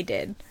they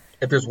did.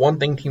 If there's one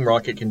thing Team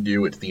Rocket can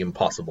do, it's the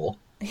impossible.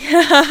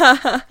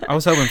 I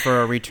was hoping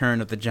for a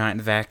return of the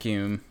giant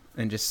vacuum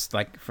and just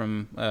like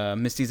from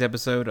Misty's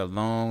episode a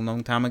long,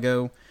 long time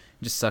ago,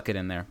 just suck it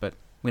in there. But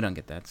we don't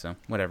get that, so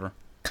whatever.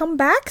 Come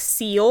back,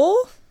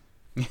 seal.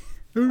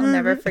 I'll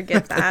never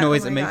forget that. The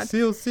noise Oh it my makes. God.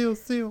 Seal, seal,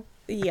 seal.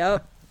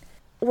 Yep.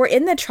 We're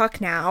in the truck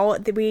now.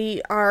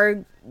 We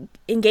are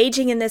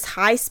engaging in this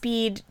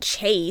high-speed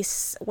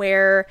chase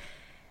where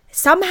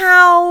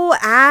somehow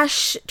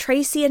Ash,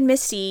 Tracy, and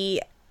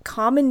Misty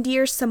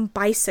commandeer some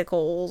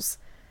bicycles.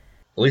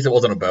 At least it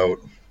wasn't a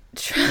boat.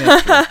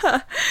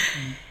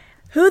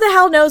 Who the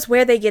hell knows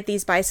where they get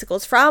these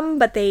bicycles from,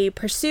 but they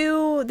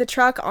pursue the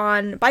truck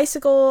on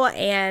bicycle,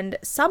 and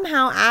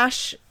somehow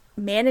Ash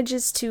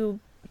manages to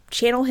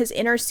channel his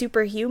inner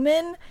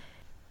superhuman,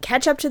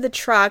 catch up to the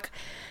truck,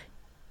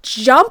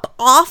 jump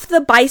off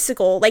the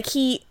bicycle. Like,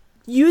 he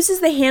uses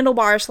the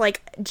handlebars to,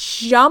 like,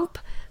 jump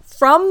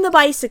from the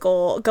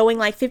bicycle, going,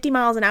 like, 50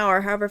 miles an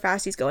hour, however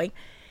fast he's going,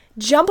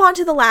 jump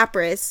onto the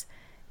Lapras,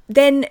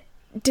 then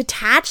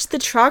detach the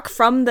truck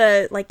from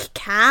the, like,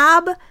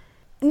 cab.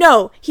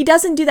 No, he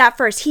doesn't do that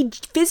first. He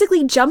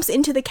physically jumps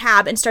into the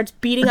cab and starts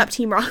beating up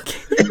Team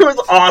Rocket. It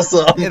was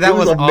awesome. Yeah, that it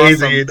was was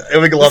amazing.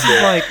 awesome. We loved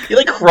it. Like- He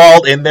like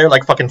crawled in there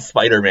like fucking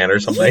Spider-Man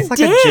or something. He It's like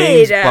did.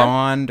 a James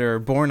Bond or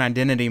Bourne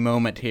Identity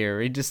moment here.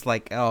 He just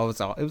like, it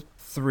was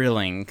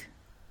thrilling.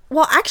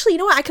 Well, actually, you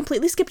know what? I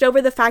completely skipped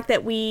over the fact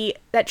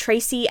that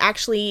Tracy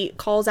actually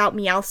calls out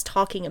Meowth's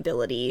talking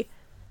ability.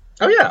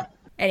 Oh yeah.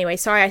 Anyway,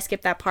 sorry I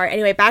skipped that part.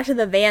 Anyway, back to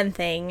the van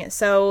thing.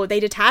 So they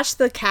detach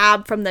the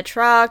cab from the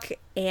truck,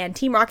 and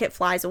Team Rocket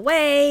flies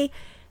away.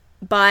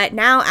 But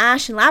now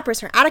Ash and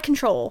Lapras are out of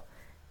control,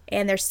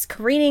 and they're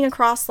careening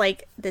across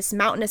like this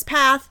mountainous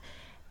path.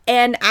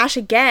 And Ash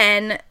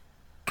again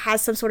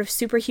has some sort of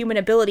superhuman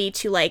ability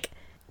to like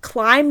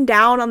climb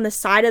down on the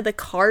side of the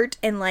cart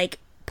and like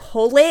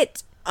pull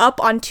it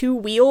up on two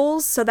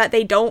wheels so that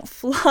they don't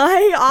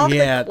fly off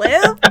the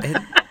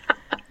cliff.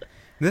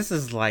 This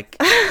is like,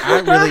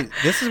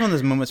 this is one of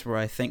those moments where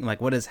I think, like,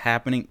 what is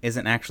happening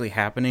isn't actually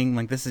happening.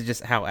 Like, this is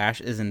just how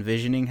Ash is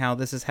envisioning how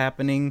this is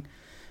happening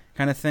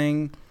kind of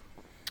thing.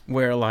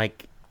 Where,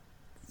 like,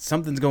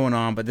 something's going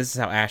on, but this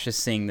is how Ash is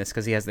seeing this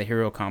because he has the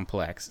hero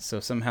complex. So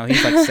somehow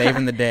he's, like,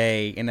 saving the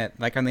day. And,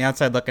 like, on the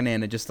outside looking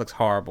in, it just looks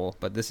horrible.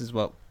 But this is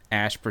what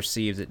Ash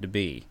perceives it to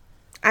be.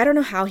 I don't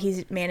know how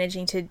he's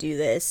managing to do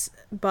this,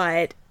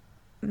 but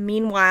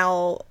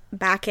meanwhile,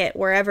 back at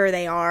wherever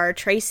they are,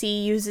 Tracy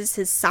uses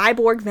his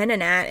cyborg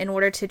Venonat in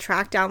order to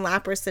track down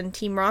Lapras and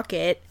Team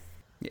Rocket.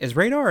 Is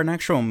radar an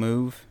actual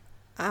move?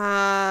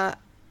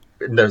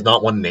 There's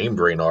not one named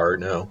Raynar,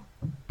 no.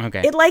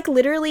 Okay. It like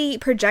literally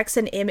projects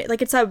an image,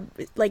 like it's a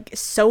like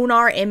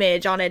sonar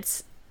image on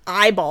its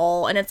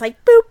eyeball, and it's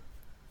like boop,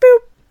 boop,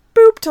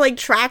 boop to like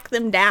track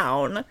them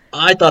down.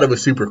 I thought it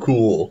was super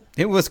cool.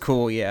 It was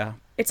cool, yeah.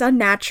 It's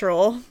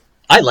unnatural.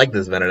 I like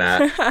this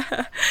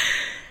Venonat.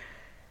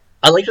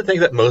 I like to think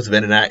that most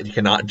Venonat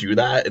cannot do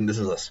that, and this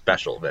is a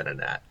special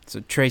Venonat. So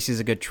Tracy's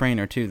a good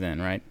trainer too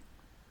then, right?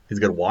 He's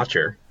a good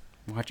watcher.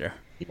 Watcher.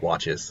 He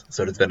watches.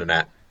 So does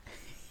Venonat.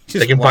 Just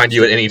They can find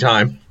you at any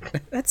time.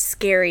 That's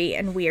scary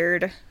and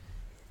weird.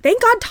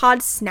 Thank God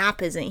Todd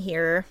Snap isn't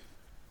here.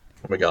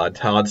 Oh my god,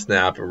 Todd,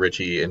 Snap,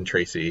 Richie, and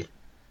Tracy.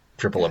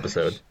 Triple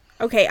episode.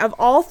 Okay, of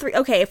all three,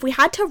 okay, if we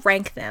had to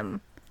rank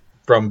them,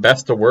 From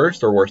best to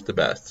worst or worst to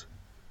best?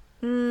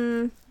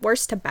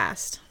 worst to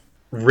best.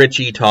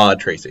 Richie, Todd,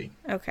 Tracy.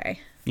 Okay.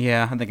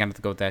 Yeah, I think I have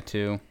to go with that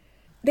too.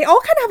 They all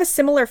kind of have a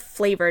similar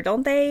flavor,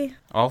 don't they?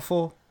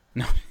 Awful?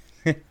 No.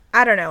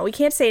 I don't know. We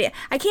can't say.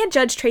 I can't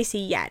judge Tracy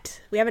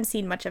yet. We haven't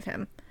seen much of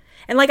him.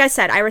 And like I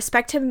said, I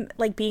respect him,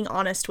 like, being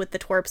honest with the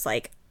twerps.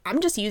 Like,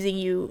 I'm just using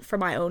you for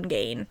my own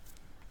gain.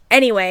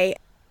 Anyway,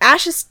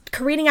 Ash is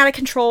careening out of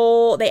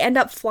control. They end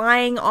up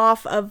flying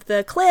off of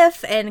the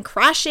cliff and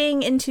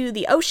crashing into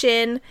the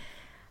ocean.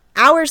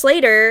 Hours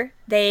later,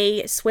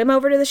 they swim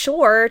over to the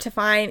shore to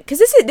find... Because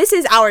this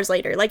is hours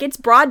later. Like, it's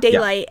broad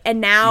daylight, and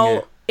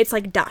now it's,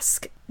 like,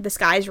 dusk. The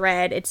sky's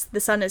red.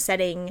 The sun is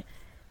setting.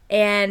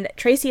 And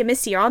Tracy and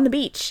Misty are on the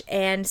beach.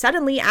 And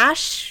suddenly,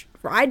 Ash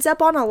rides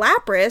up on a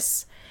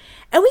Lapras.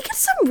 And we get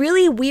some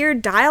really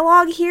weird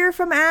dialogue here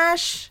from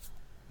Ash.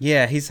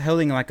 Yeah, he's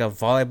holding like a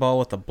volleyball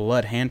with a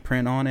blood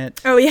handprint on it.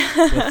 Oh, yeah.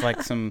 With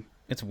like some...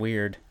 It's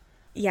weird.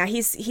 Yeah,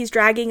 he's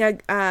dragging a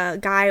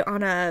guy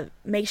on a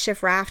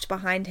makeshift raft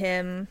behind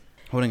him.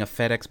 Holding a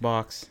FedEx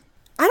box.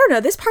 I don't know.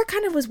 This part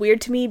kind of was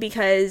weird to me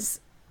because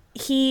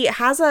he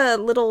has a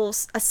little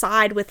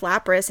aside with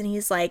Lapras, and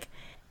he's like,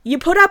 you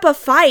put up a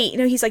fight. You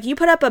know, he's like, you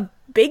put up a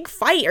big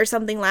fight or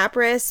something,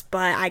 Lapras,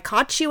 but I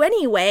caught you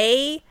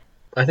anyway.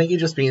 I think he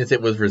just means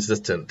it was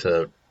resistant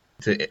to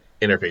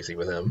interfacing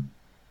with him.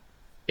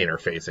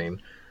 Interfacing.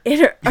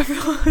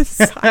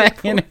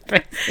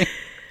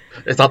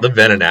 It's not the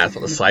Venonat, it's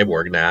not the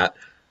Cyborg Nat.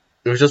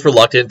 It was just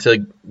reluctant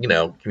to,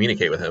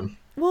 communicate with him.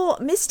 Well,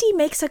 Misty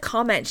makes a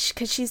comment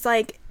because she's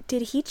like,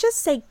 did he just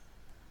say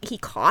he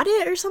caught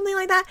it or something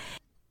like that?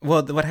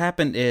 Well, what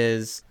happened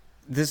is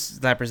this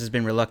Lapras has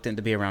been reluctant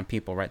to be around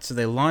people, right? So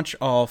they launch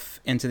off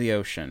into the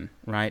ocean,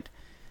 right?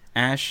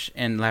 Ash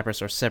and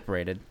Lapras are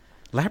separated.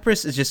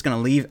 Lapras is just going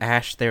to leave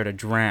Ash there to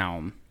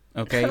drown,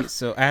 okay?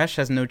 So Ash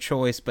has no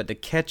choice but to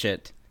catch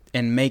it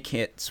and make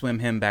it swim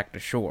him back to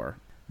shore.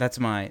 That's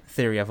my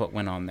theory of what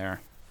went on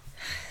there.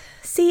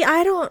 See,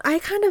 I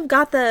kind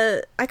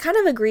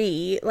of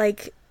agree.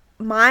 Like,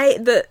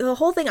 the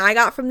whole thing I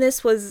got from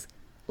this was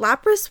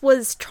Lapras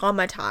was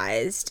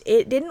traumatized.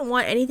 It didn't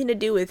want anything to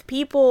do with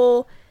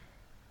people.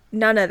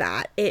 None of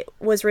that. It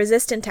was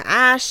resistant to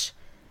Ash.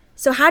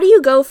 So how do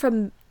you go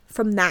from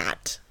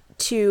that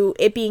to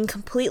it being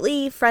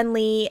completely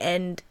friendly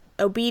and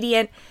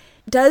obedient?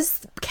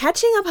 Does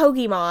catching a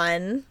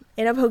Pokemon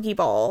in a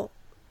Pokeball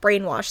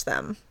brainwash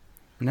them?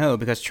 No,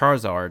 because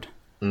Charizard.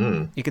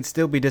 You can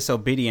still be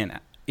disobedient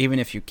even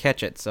if you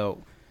catch it,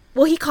 so...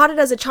 Well, he caught it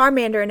as a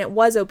Charmander and it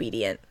was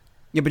obedient.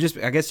 Yeah, but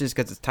I guess just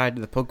because it's tied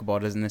to the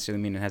Pokeball doesn't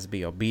necessarily mean it has to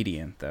be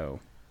obedient,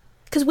 though.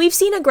 Because we've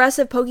seen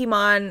aggressive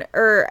Pokemon,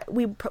 or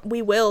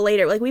we will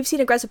later, like, we've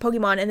seen aggressive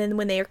Pokemon, and then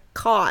when they're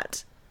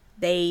caught,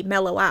 they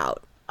mellow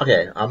out.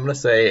 Okay, I'm going to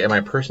say, in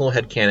my personal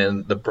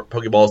headcanon, the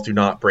Pokeballs do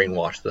not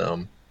brainwash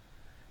them.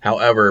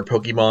 However,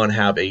 Pokemon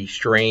have a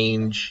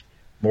strange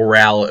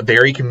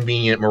very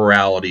convenient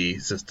morality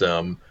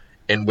system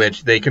in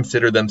which they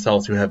consider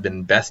themselves to have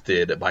been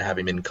bested by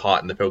having been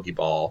caught in the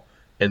Pokeball,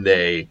 and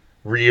they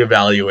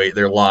reevaluate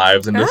their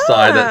lives and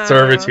decide that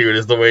servitude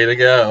is the way to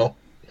go.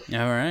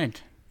 All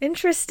right.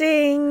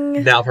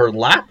 Interesting. Now, for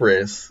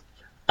Lapras,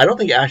 I don't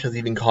think Ash has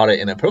even caught it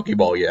in a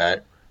Pokeball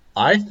yet.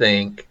 I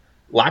think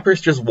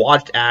Lapras just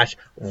watched Ash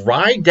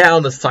ride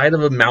down the side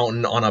of a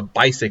mountain on a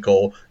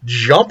bicycle,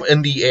 jump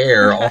in the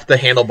air off the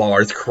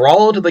handlebars,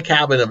 crawl into the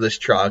cabin of this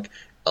truck,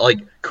 like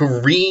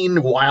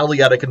careen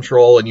wildly out of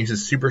control, and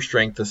uses super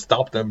strength to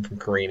stop them from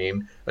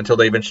careening until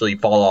they eventually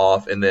fall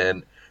off. And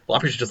then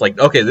Lapras is just like,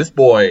 okay, this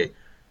boy,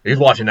 he's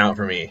watching out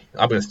for me.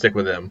 I'm going to stick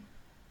with him.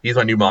 He's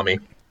my new mommy.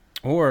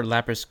 Or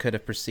Lapras could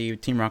have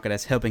perceived Team Rocket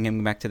as helping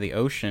him back to the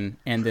ocean,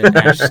 and then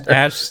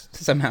Ash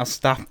somehow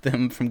stopped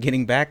them from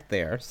getting back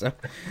there. So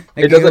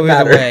it doesn't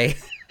matter.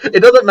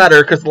 It doesn't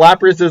matter because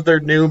Lapras is their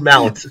new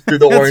mount through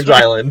the Orange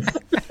Islands.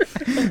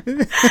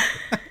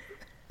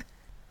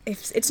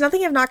 It's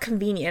nothing if not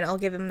convenient, I'll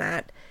give him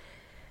that.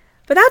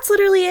 But that's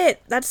literally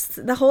it. That's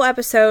the whole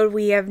episode.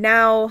 We have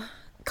now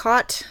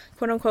caught,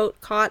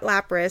 quote-unquote, caught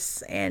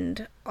Lapras,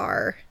 and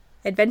our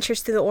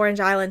adventures through the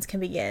Orange Islands can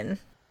begin.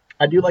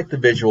 I do like the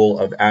visual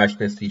of Ash,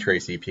 Misty,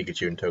 Tracy,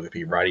 Pikachu, and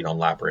Togepi riding on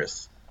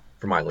Lapras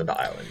from island to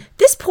island.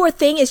 This poor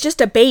thing is just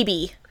a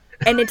baby,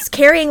 and it's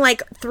carrying,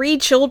 like, 3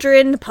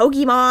 children,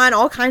 Pokemon,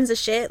 all kinds of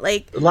shit.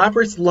 Like,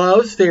 Lapras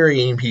loves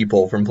ferrying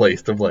people from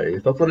place to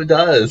place. That's what it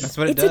does. That's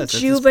what it does. It's a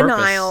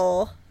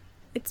juvenile.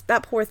 It's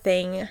that poor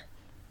thing.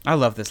 I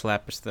love this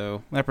Lapras,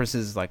 though. Lapras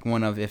is, like,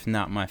 one of, if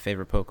not my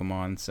favorite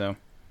Pokemon, so...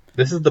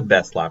 This is the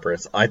best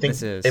Lapras. I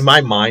think, in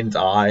my mind's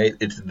eye,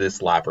 it's this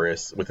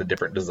Lapras with a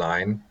different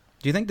design.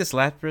 Do you think this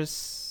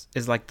Lapras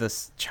is like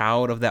this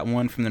child of that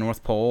one from the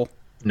North Pole?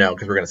 No,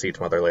 because we're gonna see its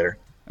mother later.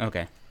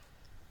 Okay.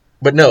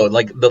 But no,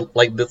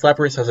 this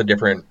Lapras has a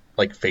different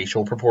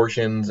facial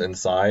proportions and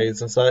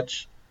size and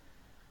such,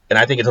 and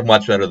I think it's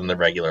much better than the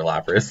regular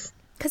Lapras.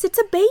 Because it's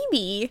a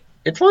baby.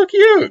 It's so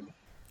cute.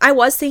 I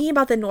was thinking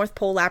about the North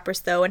Pole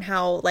Lapras though, and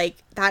how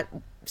that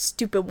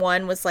stupid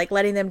one was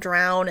letting them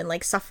drown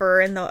and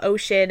suffer in the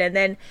ocean, and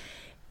then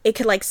it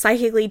could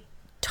psychically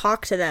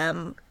talk to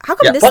them. How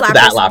come this Lapras?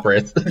 That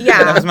Lapras.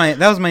 Yeah, that was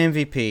my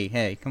MVP.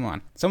 Hey, come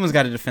on, someone's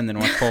got to defend the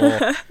North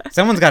Pole.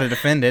 Someone's got to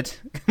defend it.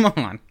 Come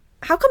on.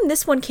 How come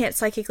this one can't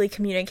psychically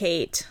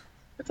communicate?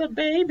 It's a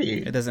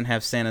baby. It doesn't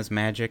have Santa's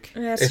magic.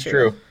 That's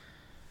true.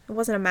 It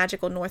wasn't a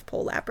magical North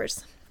Pole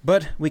Lapras.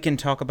 But we can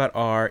talk about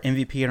our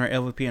MVP and our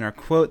LVP and our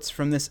quotes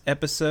from this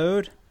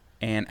episode.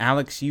 And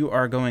Alex, you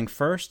are going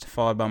first,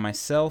 followed by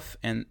myself,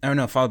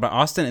 followed by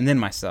Austin, and then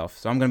myself.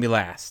 So I'm going to be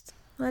last.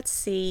 Let's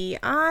see.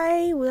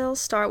 I will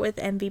start with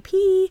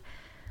MVP.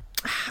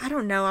 I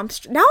don't know. I'm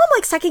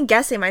second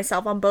guessing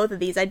myself on both of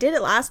these. I did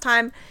it last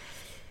time,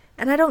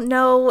 and I don't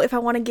know if I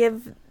want to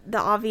give the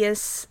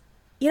obvious.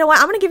 You know what?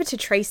 I'm going to give it to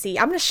Tracy.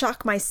 I'm going to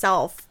shock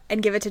myself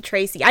and give it to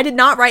Tracy. I did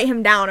not write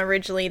him down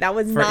originally. That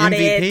was not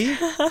MVP? it.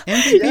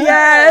 MVP?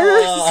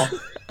 Yes.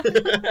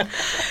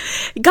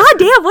 God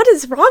damn, what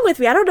is wrong with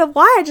me? I don't know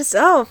why.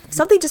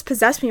 Something just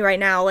possessed me right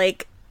now. I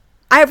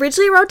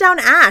originally wrote down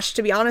Ash,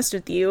 to be honest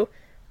with you.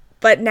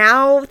 But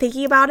now,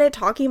 thinking about it,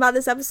 talking about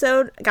this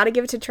episode, I gotta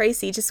give it to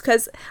Tracy, just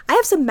because I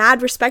have some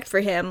mad respect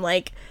for him.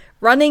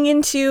 Running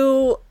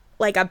into,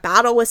 a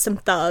battle with some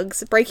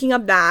thugs, breaking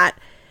up that,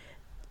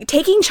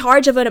 taking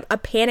charge of a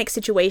panic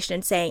situation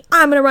and saying,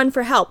 I'm gonna run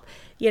for help,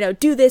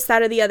 do this,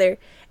 that, or the other.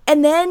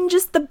 And then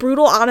just the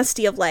brutal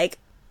honesty of,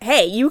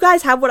 hey, you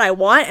guys have what I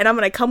want, and I'm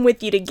gonna come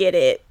with you to get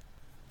it.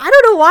 I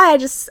don't know why,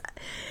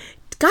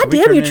 God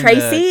damn you,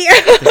 Tracy.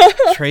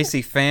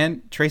 Tracy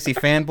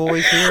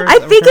fanboys here? I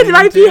think it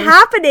might be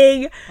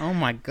happening. Oh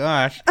my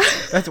gosh.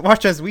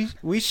 Watch us.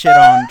 We shit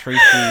on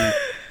Tracy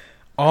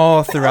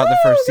all throughout the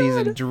first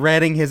season,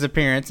 dreading his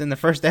appearance. In the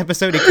first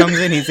episode, he comes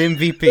in, he's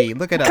MVP.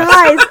 Look at us.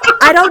 Guys,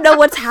 I don't know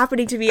what's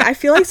happening to me. I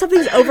feel like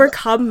something's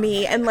overcome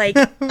me, and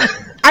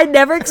I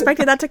never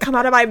expected that to come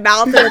out of my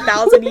mouth in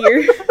 1,000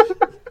 years.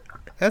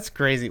 That's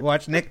crazy.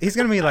 Watch Nick. He's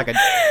gonna be like a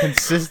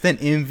consistent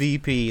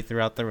MVP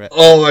throughout the rest.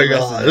 Oh my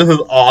god, this is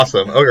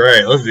awesome. Okay,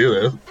 right, let's do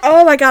this.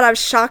 Oh my god, I'm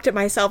shocked at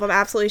myself. I'm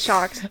absolutely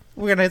shocked.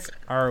 We're gonna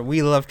our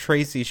We Love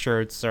Tracy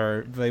shirts are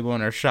available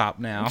in our shop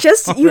now.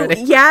 Just you,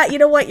 already. yeah. You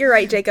know what? You're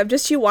right, Jacob.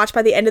 Just you watch.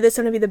 By the end of this,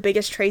 I'm gonna be the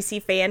biggest Tracy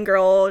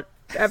fangirl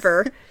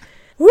ever.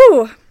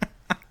 Woo!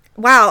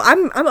 Wow,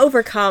 I'm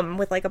overcome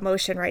with like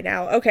emotion right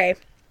now. Okay,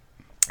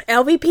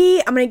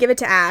 LVP. I'm gonna give it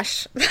to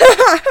Ash.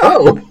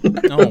 Oh.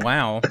 Oh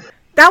wow.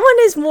 That one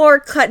is more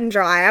cut and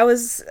dry. I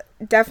was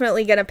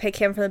definitely gonna pick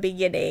him from the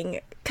beginning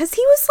because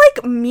he was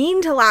like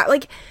mean to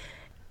like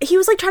he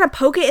was like trying to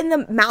poke it in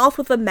the mouth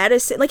with the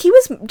medicine. Like he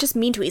was just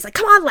mean to it. He's like,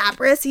 "Come on,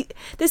 Lapras.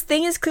 This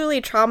thing is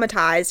clearly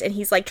traumatized," and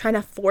he's like trying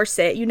to force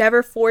it. You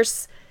never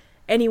force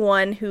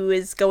anyone who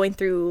is going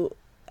through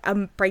a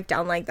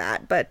breakdown like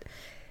that. But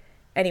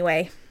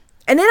anyway,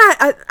 and then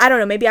I don't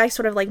know. Maybe I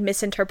sort of like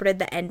misinterpreted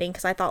the ending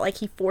because I thought like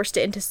he forced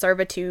it into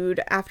servitude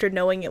after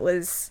knowing it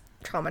was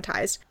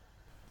traumatized.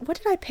 What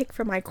did I pick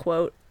for my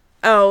quote?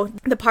 Oh,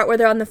 the part where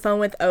they're on the phone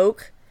with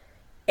Oak,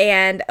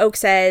 and Oak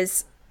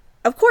says,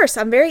 "Of course,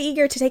 I'm very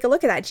eager to take a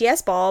look at that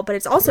GS ball, but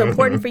it's also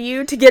important for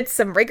you to get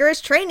some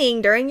rigorous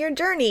training during your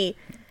journey."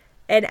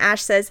 And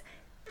Ash says,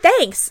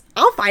 "Thanks,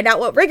 I'll find out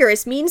what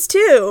rigorous means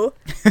too."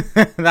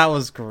 That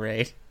was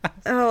great.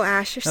 Oh,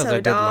 Ash, you're That was so a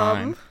good dumb.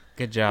 line.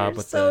 Good job You're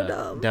with so the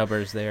dumb.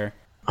 dubbers there.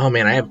 Oh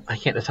man, I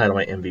can't decide on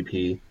my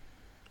MVP.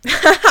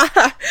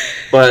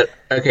 But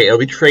okay, it'll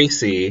be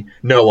Tracy.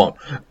 No, it won't.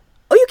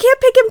 Oh, you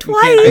can't pick him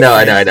twice. No,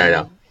 I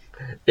know.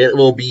 It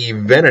will be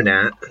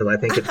Venonat because I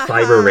think its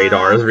cyber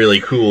radar is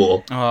really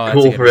cool. Oh, that's a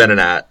cool good for one.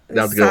 Venonat.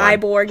 That's a good one.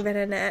 Cyborg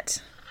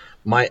Venonat.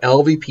 My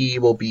LVP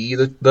will be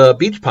the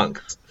Beach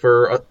Punks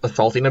for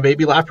assaulting a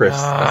baby Lapras.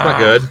 That's not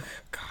good.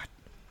 God.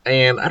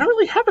 And I don't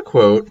really have a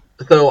quote,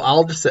 so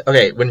I'll just say,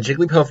 okay, when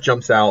Jigglypuff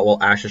jumps out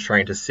while Ash is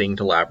trying to sing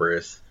to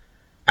Lapras,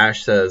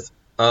 Ash says,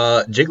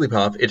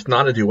 Jigglypuff, it's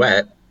not a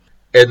duet.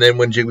 And then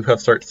when Jigglypuff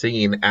starts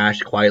singing,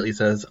 Ash quietly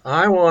says,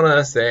 "I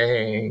wanna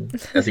sing,"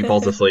 as he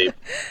falls asleep.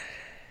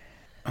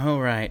 All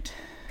right.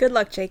 Good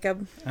luck,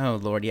 Jacob. Oh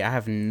Lord, yeah, I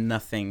have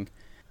nothing.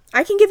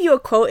 I can give you a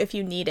quote if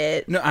you need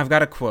it. No, I've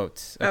got a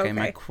quote. Okay,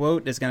 my Okay.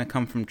 quote is going to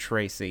come from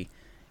Tracy.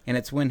 And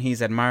it's when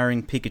he's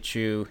admiring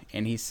Pikachu,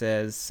 and he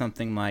says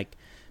something like,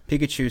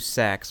 "Pikachu's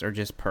sacks are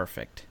just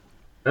perfect."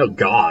 Oh,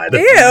 God.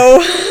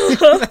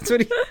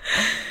 Ew.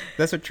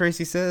 That's what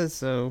Tracy says,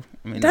 so...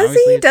 I mean, Does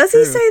obviously he? it's Does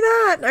he true. say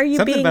that? Are you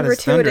Something being about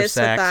his thunder gratuitous with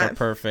sacks are that?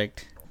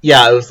 perfect.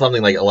 Yeah, it was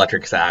something like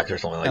electric sax or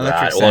something like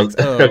Electric that. sax,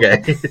 oh.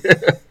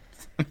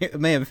 Okay. I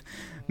may have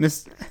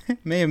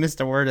missed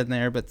a word in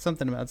there, but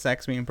something about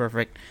sacks being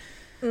perfect.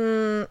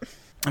 I'm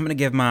going to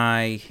give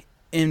my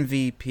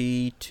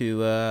MVP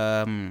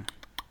to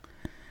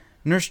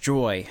Nurse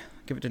Joy.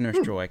 Give it to Nurse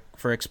Joy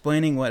for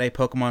explaining what a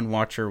Pokemon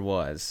Watcher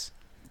was.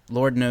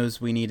 Lord knows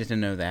we needed to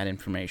know that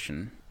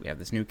information. We have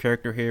this new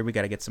character here. We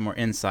got to get some more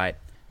insight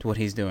to what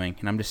he's doing.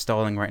 And I'm just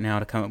stalling right now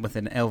to come up with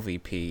an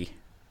LVP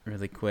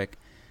really quick.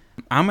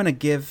 I'm going to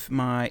give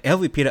my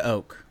LVP to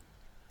Oak.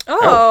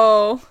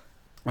 Oh.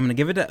 I'm going to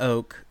give it to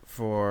Oak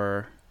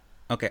for...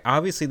 Okay,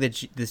 obviously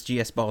this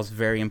GS ball is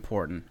very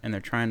important, and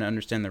they're trying to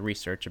understand the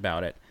research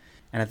about it.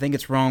 And I think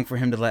it's wrong for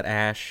him to let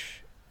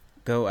Ash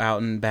go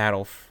out and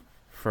battle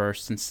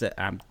first instead...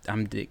 I'm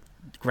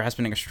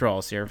grasping at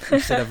straws here.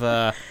 Instead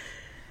of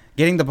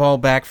getting the ball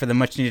back for the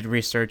much-needed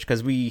research,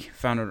 because we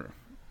found out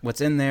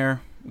what's in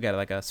there. We got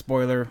like a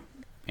spoiler,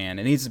 and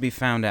it needs to be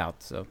found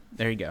out. So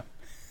there you go.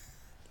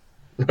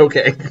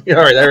 Okay. All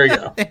right, there we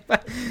go.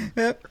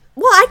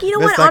 Well, you know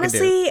Best what? I can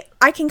Honestly,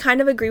 I can kind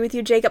of agree with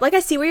you, Jacob. Like,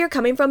 I see where you're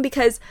coming from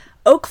because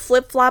Oak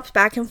flip-flops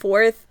back and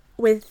forth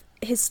with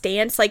his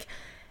stance. Like,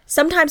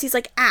 sometimes he's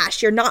like,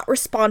 "Ash, you're not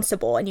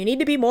responsible, and you need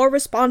to be more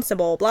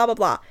responsible, blah, blah,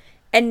 blah."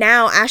 And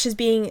now Ash is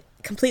being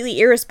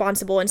completely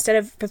irresponsible. Instead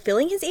of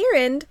fulfilling his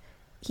errand,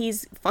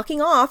 he's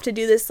fucking off to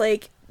do this,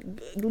 like,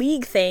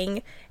 league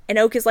thing. And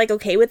Oak is, like,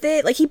 okay with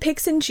it. Like, he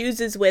picks and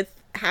chooses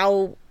with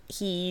how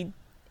he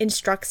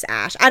instructs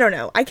Ash. I don't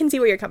know. I can see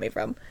where you're coming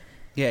from.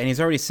 Yeah, and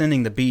he's already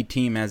sending the B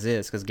team as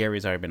is, because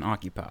Gary's already been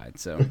occupied,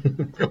 so...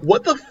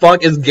 What the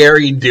fuck is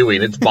Gary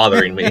doing? It's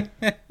bothering me.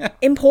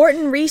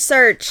 Important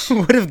research.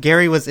 What if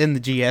Gary was in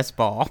the GS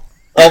ball?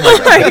 Oh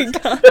my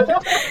god.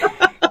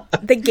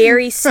 The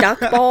Gary stuck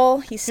ball.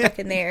 He's stuck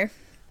in there.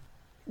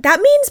 That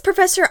means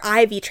Professor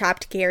Ivy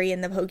trapped Gary in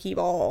the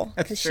Pokeball.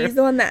 That's Because true. she's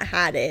the one that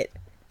had it.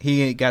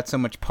 He got so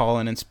much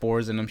pollen and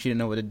spores in him, she didn't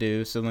know what to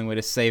do, so the only way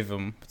to save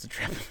him was to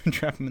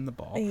trap him in the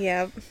ball.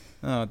 Yep.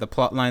 Oh, the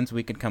plot lines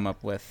we could come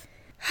up with.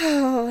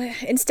 Oh,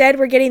 instead,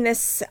 we're getting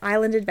this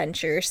island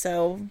adventure,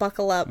 so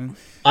buckle up.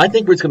 I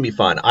think it's going to be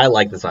fun. I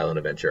like this island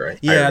adventure.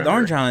 Yeah, the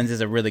Orange Islands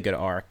is a really good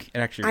arc. It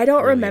actually I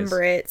don't really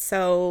remember it,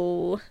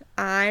 so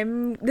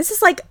this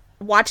is like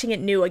watching it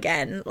new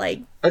again.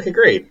 Like, Okay,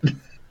 great.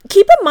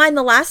 keep in mind,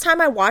 the last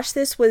time I watched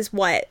this was,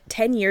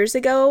 10 years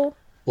ago?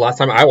 Last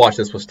time I watched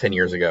this was 10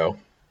 years ago.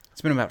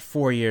 It's been about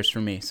 4 years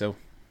for me, so...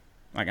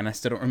 and I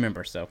still don't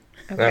remember, so...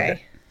 Okay.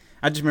 Okay.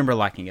 I just remember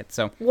liking it.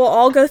 So, We'll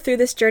all go through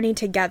this journey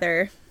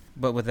together.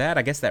 but with that,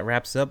 I guess that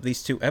wraps up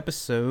these 2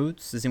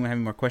 episodes. Does anyone have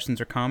any more questions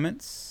or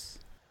comments?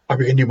 Are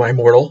we gonna do My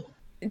Immortal?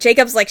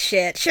 Jacob's like,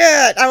 shit,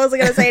 I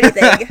wasn't going to say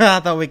anything. I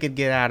thought we could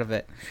get out of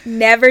it.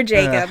 Never,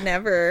 Jacob,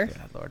 never.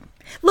 God, Lord.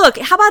 Look,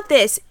 how about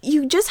this?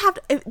 You just have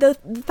to, the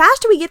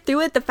faster we get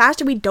through it, the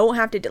faster we don't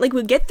have to, like,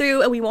 we'll get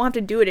through and we won't have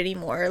to do it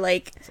anymore.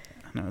 Like,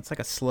 No, it's like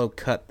a slow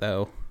cut,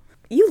 though.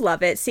 you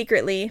love it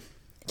secretly.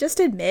 Just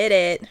admit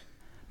it.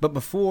 But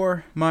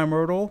before My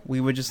Immortal,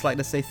 we would just like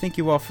to say thank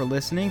you all for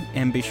listening,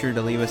 and be sure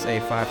to leave us a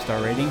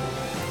 5-star rating.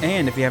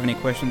 And if you have any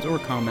questions or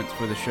comments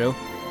for the show,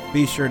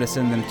 be sure to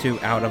send them to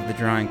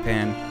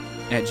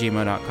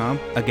outofthedrawingpan@gmail.com.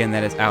 Again,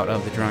 that is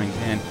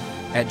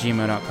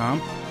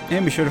outofthedrawingpan@gmail.com.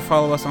 And be sure to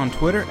follow us on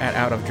Twitter at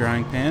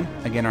outofdrawingpan.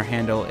 Again, our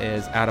handle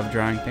is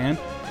outofdrawingpan.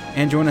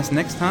 And join us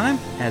next time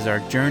as our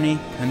journey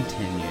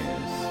continues.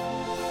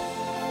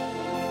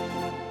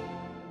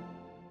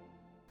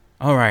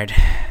 All right,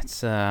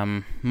 it's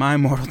My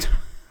Immortal time.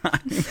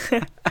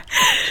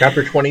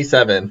 Chapter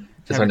 27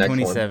 is our Chapter next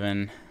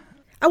 27.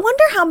 I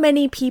wonder how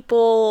many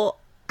people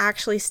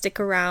actually stick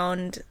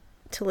around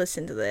to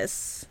listen to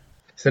this. one.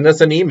 Send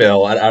us an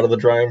email at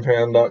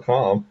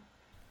outofthedrawingpan.com.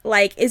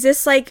 Like, is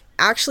this, like,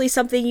 actually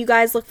something you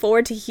guys look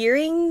forward to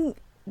hearing?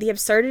 The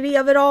absurdity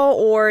of it all?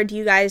 Or do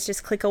you guys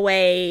just click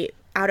away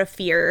out of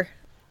fear?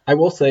 I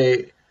will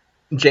say,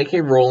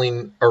 J.K.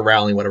 Rowling, or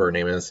Rowling, whatever her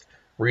name is,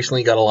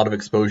 recently got a lot of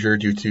exposure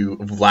due to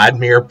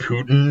Vladimir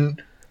Putin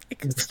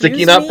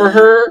sticking up for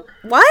her.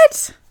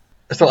 What?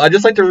 So I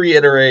just like to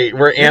reiterate,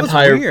 we're It was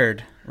anti.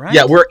 weird, right?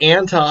 Yeah, we're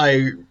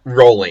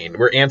anti-Rowling.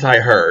 We're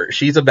anti-her.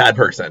 She's a bad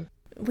person.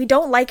 We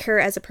don't like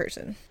her as a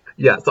person.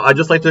 Yeah, so I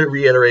just like to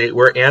reiterate,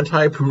 we're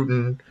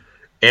anti-Putin,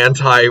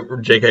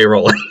 anti-J.K.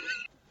 Rowling.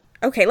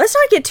 Okay, let's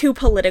not get too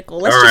political.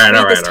 Let's All just right, read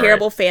all this right, all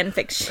terrible fan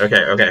fiction.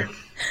 Okay.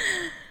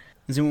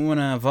 Does anyone want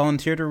to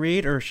volunteer to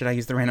read, or should I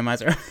use the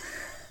randomizer?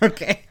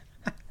 Okay.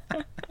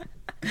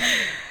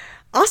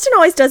 Austin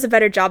always does a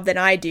better job than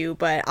I do,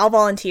 but I'll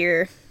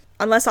volunteer.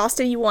 Unless,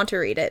 Austin, you want to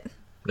read it.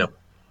 No.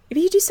 If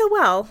you do so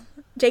well.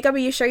 Jacob, are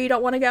you sure you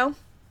don't want to go?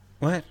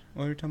 What?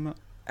 What are you talking about?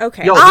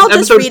 Okay, Yo, I'll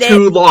this just episode's read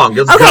too it. long.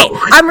 Let's Okay, go.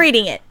 I'm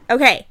reading it.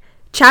 Okay,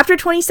 Chapter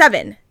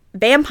 27.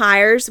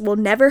 Vampires will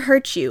never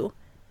hurt you.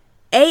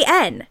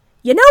 A.N.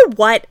 You know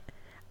what?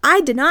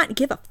 I do not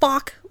give a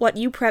fuck what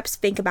you preps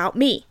think about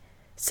me.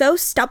 So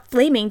stop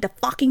flaming the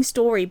fucking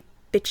story,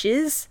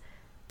 bitches.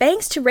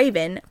 Thanks to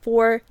Raven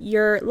for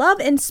your love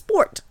and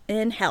sport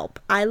and help.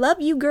 I love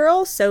you,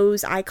 girl,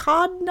 so's I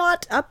could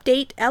not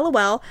update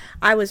LOL.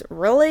 I was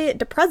really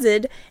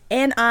depressed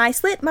and I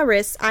slit my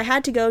wrists. I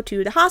had to go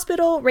to the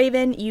hospital.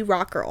 Raven, you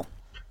rock, girl.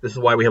 This is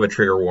why we have a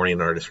trigger warning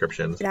in our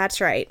descriptions. That's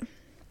right.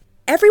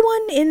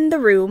 Everyone in the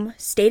room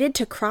stated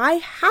to cry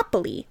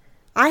happily.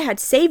 I had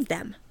saved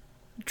them.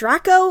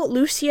 Draco,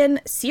 Lucian,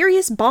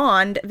 Sirius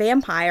Bond,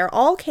 Vampire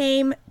all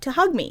came to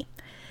hug me.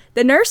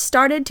 The nurse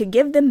started to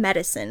give them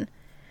medicine.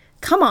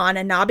 Come on,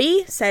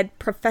 Anabi, said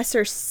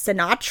Professor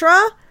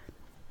Sinatra.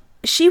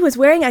 She was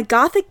wearing a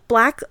gothic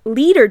black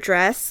leader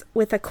dress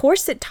with a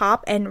corset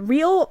top and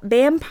real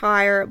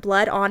vampire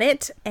blood on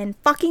it and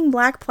fucking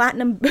black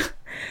platinum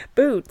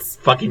boots.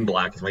 Fucking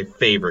black is my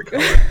favorite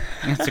color.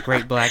 That's a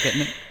great black,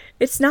 isn't it?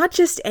 It's not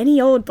just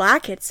any old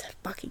black, it's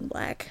fucking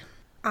black.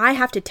 I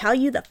have to tell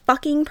you the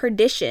fucking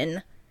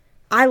perdition.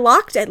 I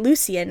looked at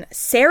Lucian,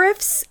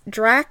 Seraphs,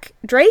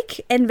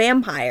 Drake, and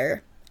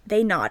Vampire.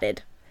 They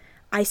nodded.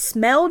 I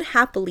smelled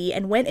happily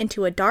and went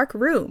into a dark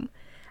room.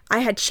 I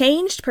had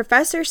changed.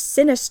 Professor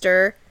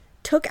Sinister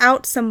took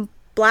out some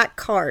black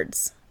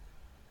cards.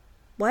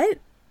 What?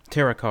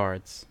 Tarot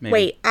cards, maybe.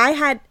 Wait, I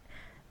had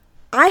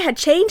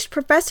changed.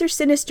 Professor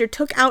Sinister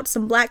took out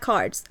some black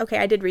cards. Okay,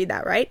 I did read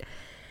that, right?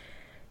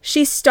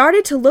 She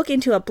started to look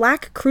into a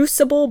black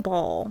crucible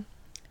ball.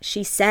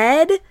 She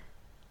said,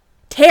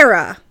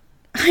 Tara,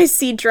 I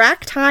see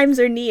Drac times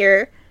are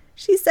near.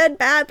 She said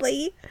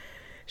badly.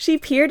 She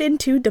peered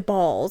into the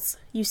balls.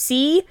 You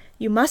see,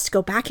 you must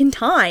go back in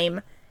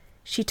time.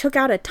 She took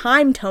out a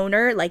time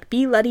toner like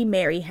Bloody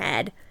Mary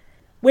had.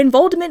 When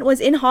Voldemort was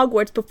in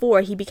Hogwarts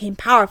before he became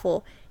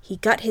powerful, he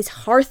got his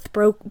hearth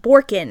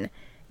broken.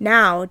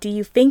 Now, do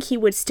you think he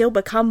would still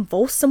become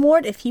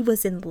Voldemort if he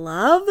was in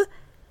love?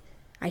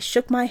 I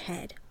shook my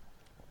head.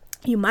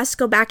 You must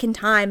go back in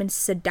time and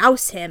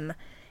seduce him.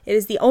 It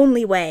is the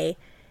only way.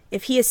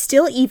 If he is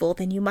still evil,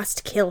 then you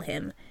must kill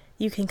him.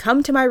 You can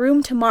come to my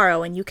room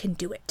tomorrow and you can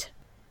do it.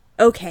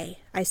 Okay,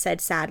 I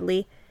said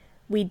sadly.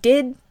 We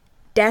did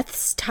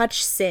death's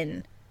touch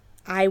sin.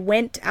 I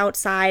went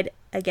outside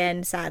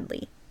again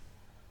sadly.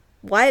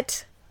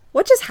 What?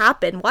 What just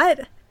happened?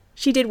 What?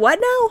 She did what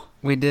now?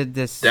 We did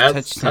this That's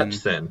touch sin. touch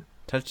sin.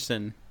 Touch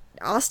sin.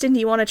 Austin, do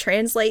you want to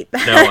translate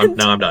that?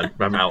 No, I'm done.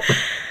 I'm out.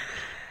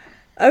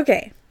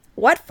 Okay.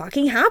 What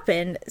fucking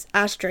happened?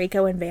 Asked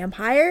Draco and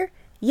Vampire.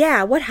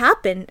 Yeah, what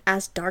happened?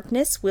 Asked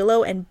Darkness,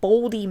 Willow, and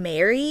Boldy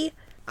Mary.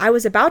 I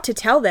was about to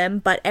tell them,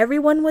 but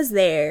everyone was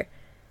there.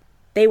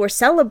 They were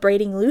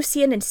celebrating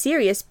Lucian and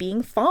Sirius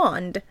being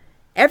fond.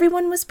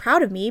 Everyone was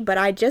proud of me, but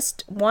I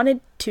just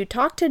wanted to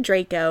talk to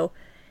Draco.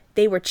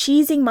 They were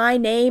cheesing my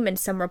name, and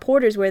some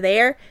reporters were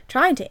there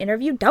trying to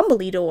interview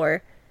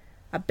Dumbledore.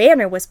 A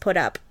banner was put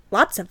up.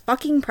 Lots of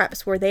fucking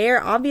preps were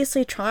there,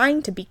 obviously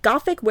trying to be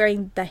gothic,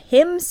 wearing the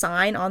him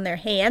sign on their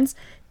hands,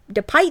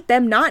 despite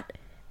them not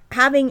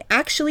having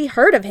actually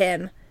heard of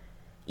him.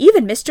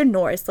 Even Mr.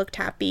 Norris looked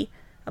happy.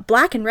 A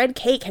black and red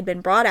cake had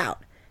been brought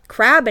out.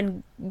 Crab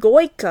and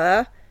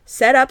Goika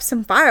set up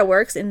some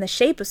fireworks in the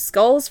shape of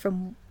skulls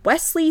from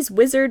Wesley's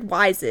Wizard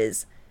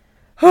Wises.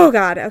 Oh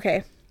god,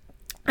 okay.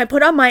 I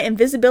put on my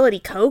invisibility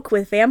cloak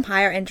with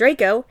Vampire and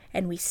Draco,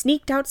 and we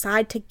sneaked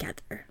outside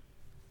together.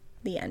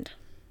 The end.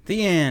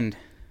 The end.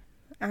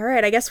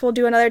 Alright, I guess we'll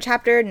do another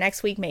chapter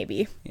next week,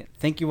 maybe. Yeah,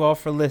 thank you all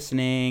for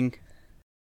listening.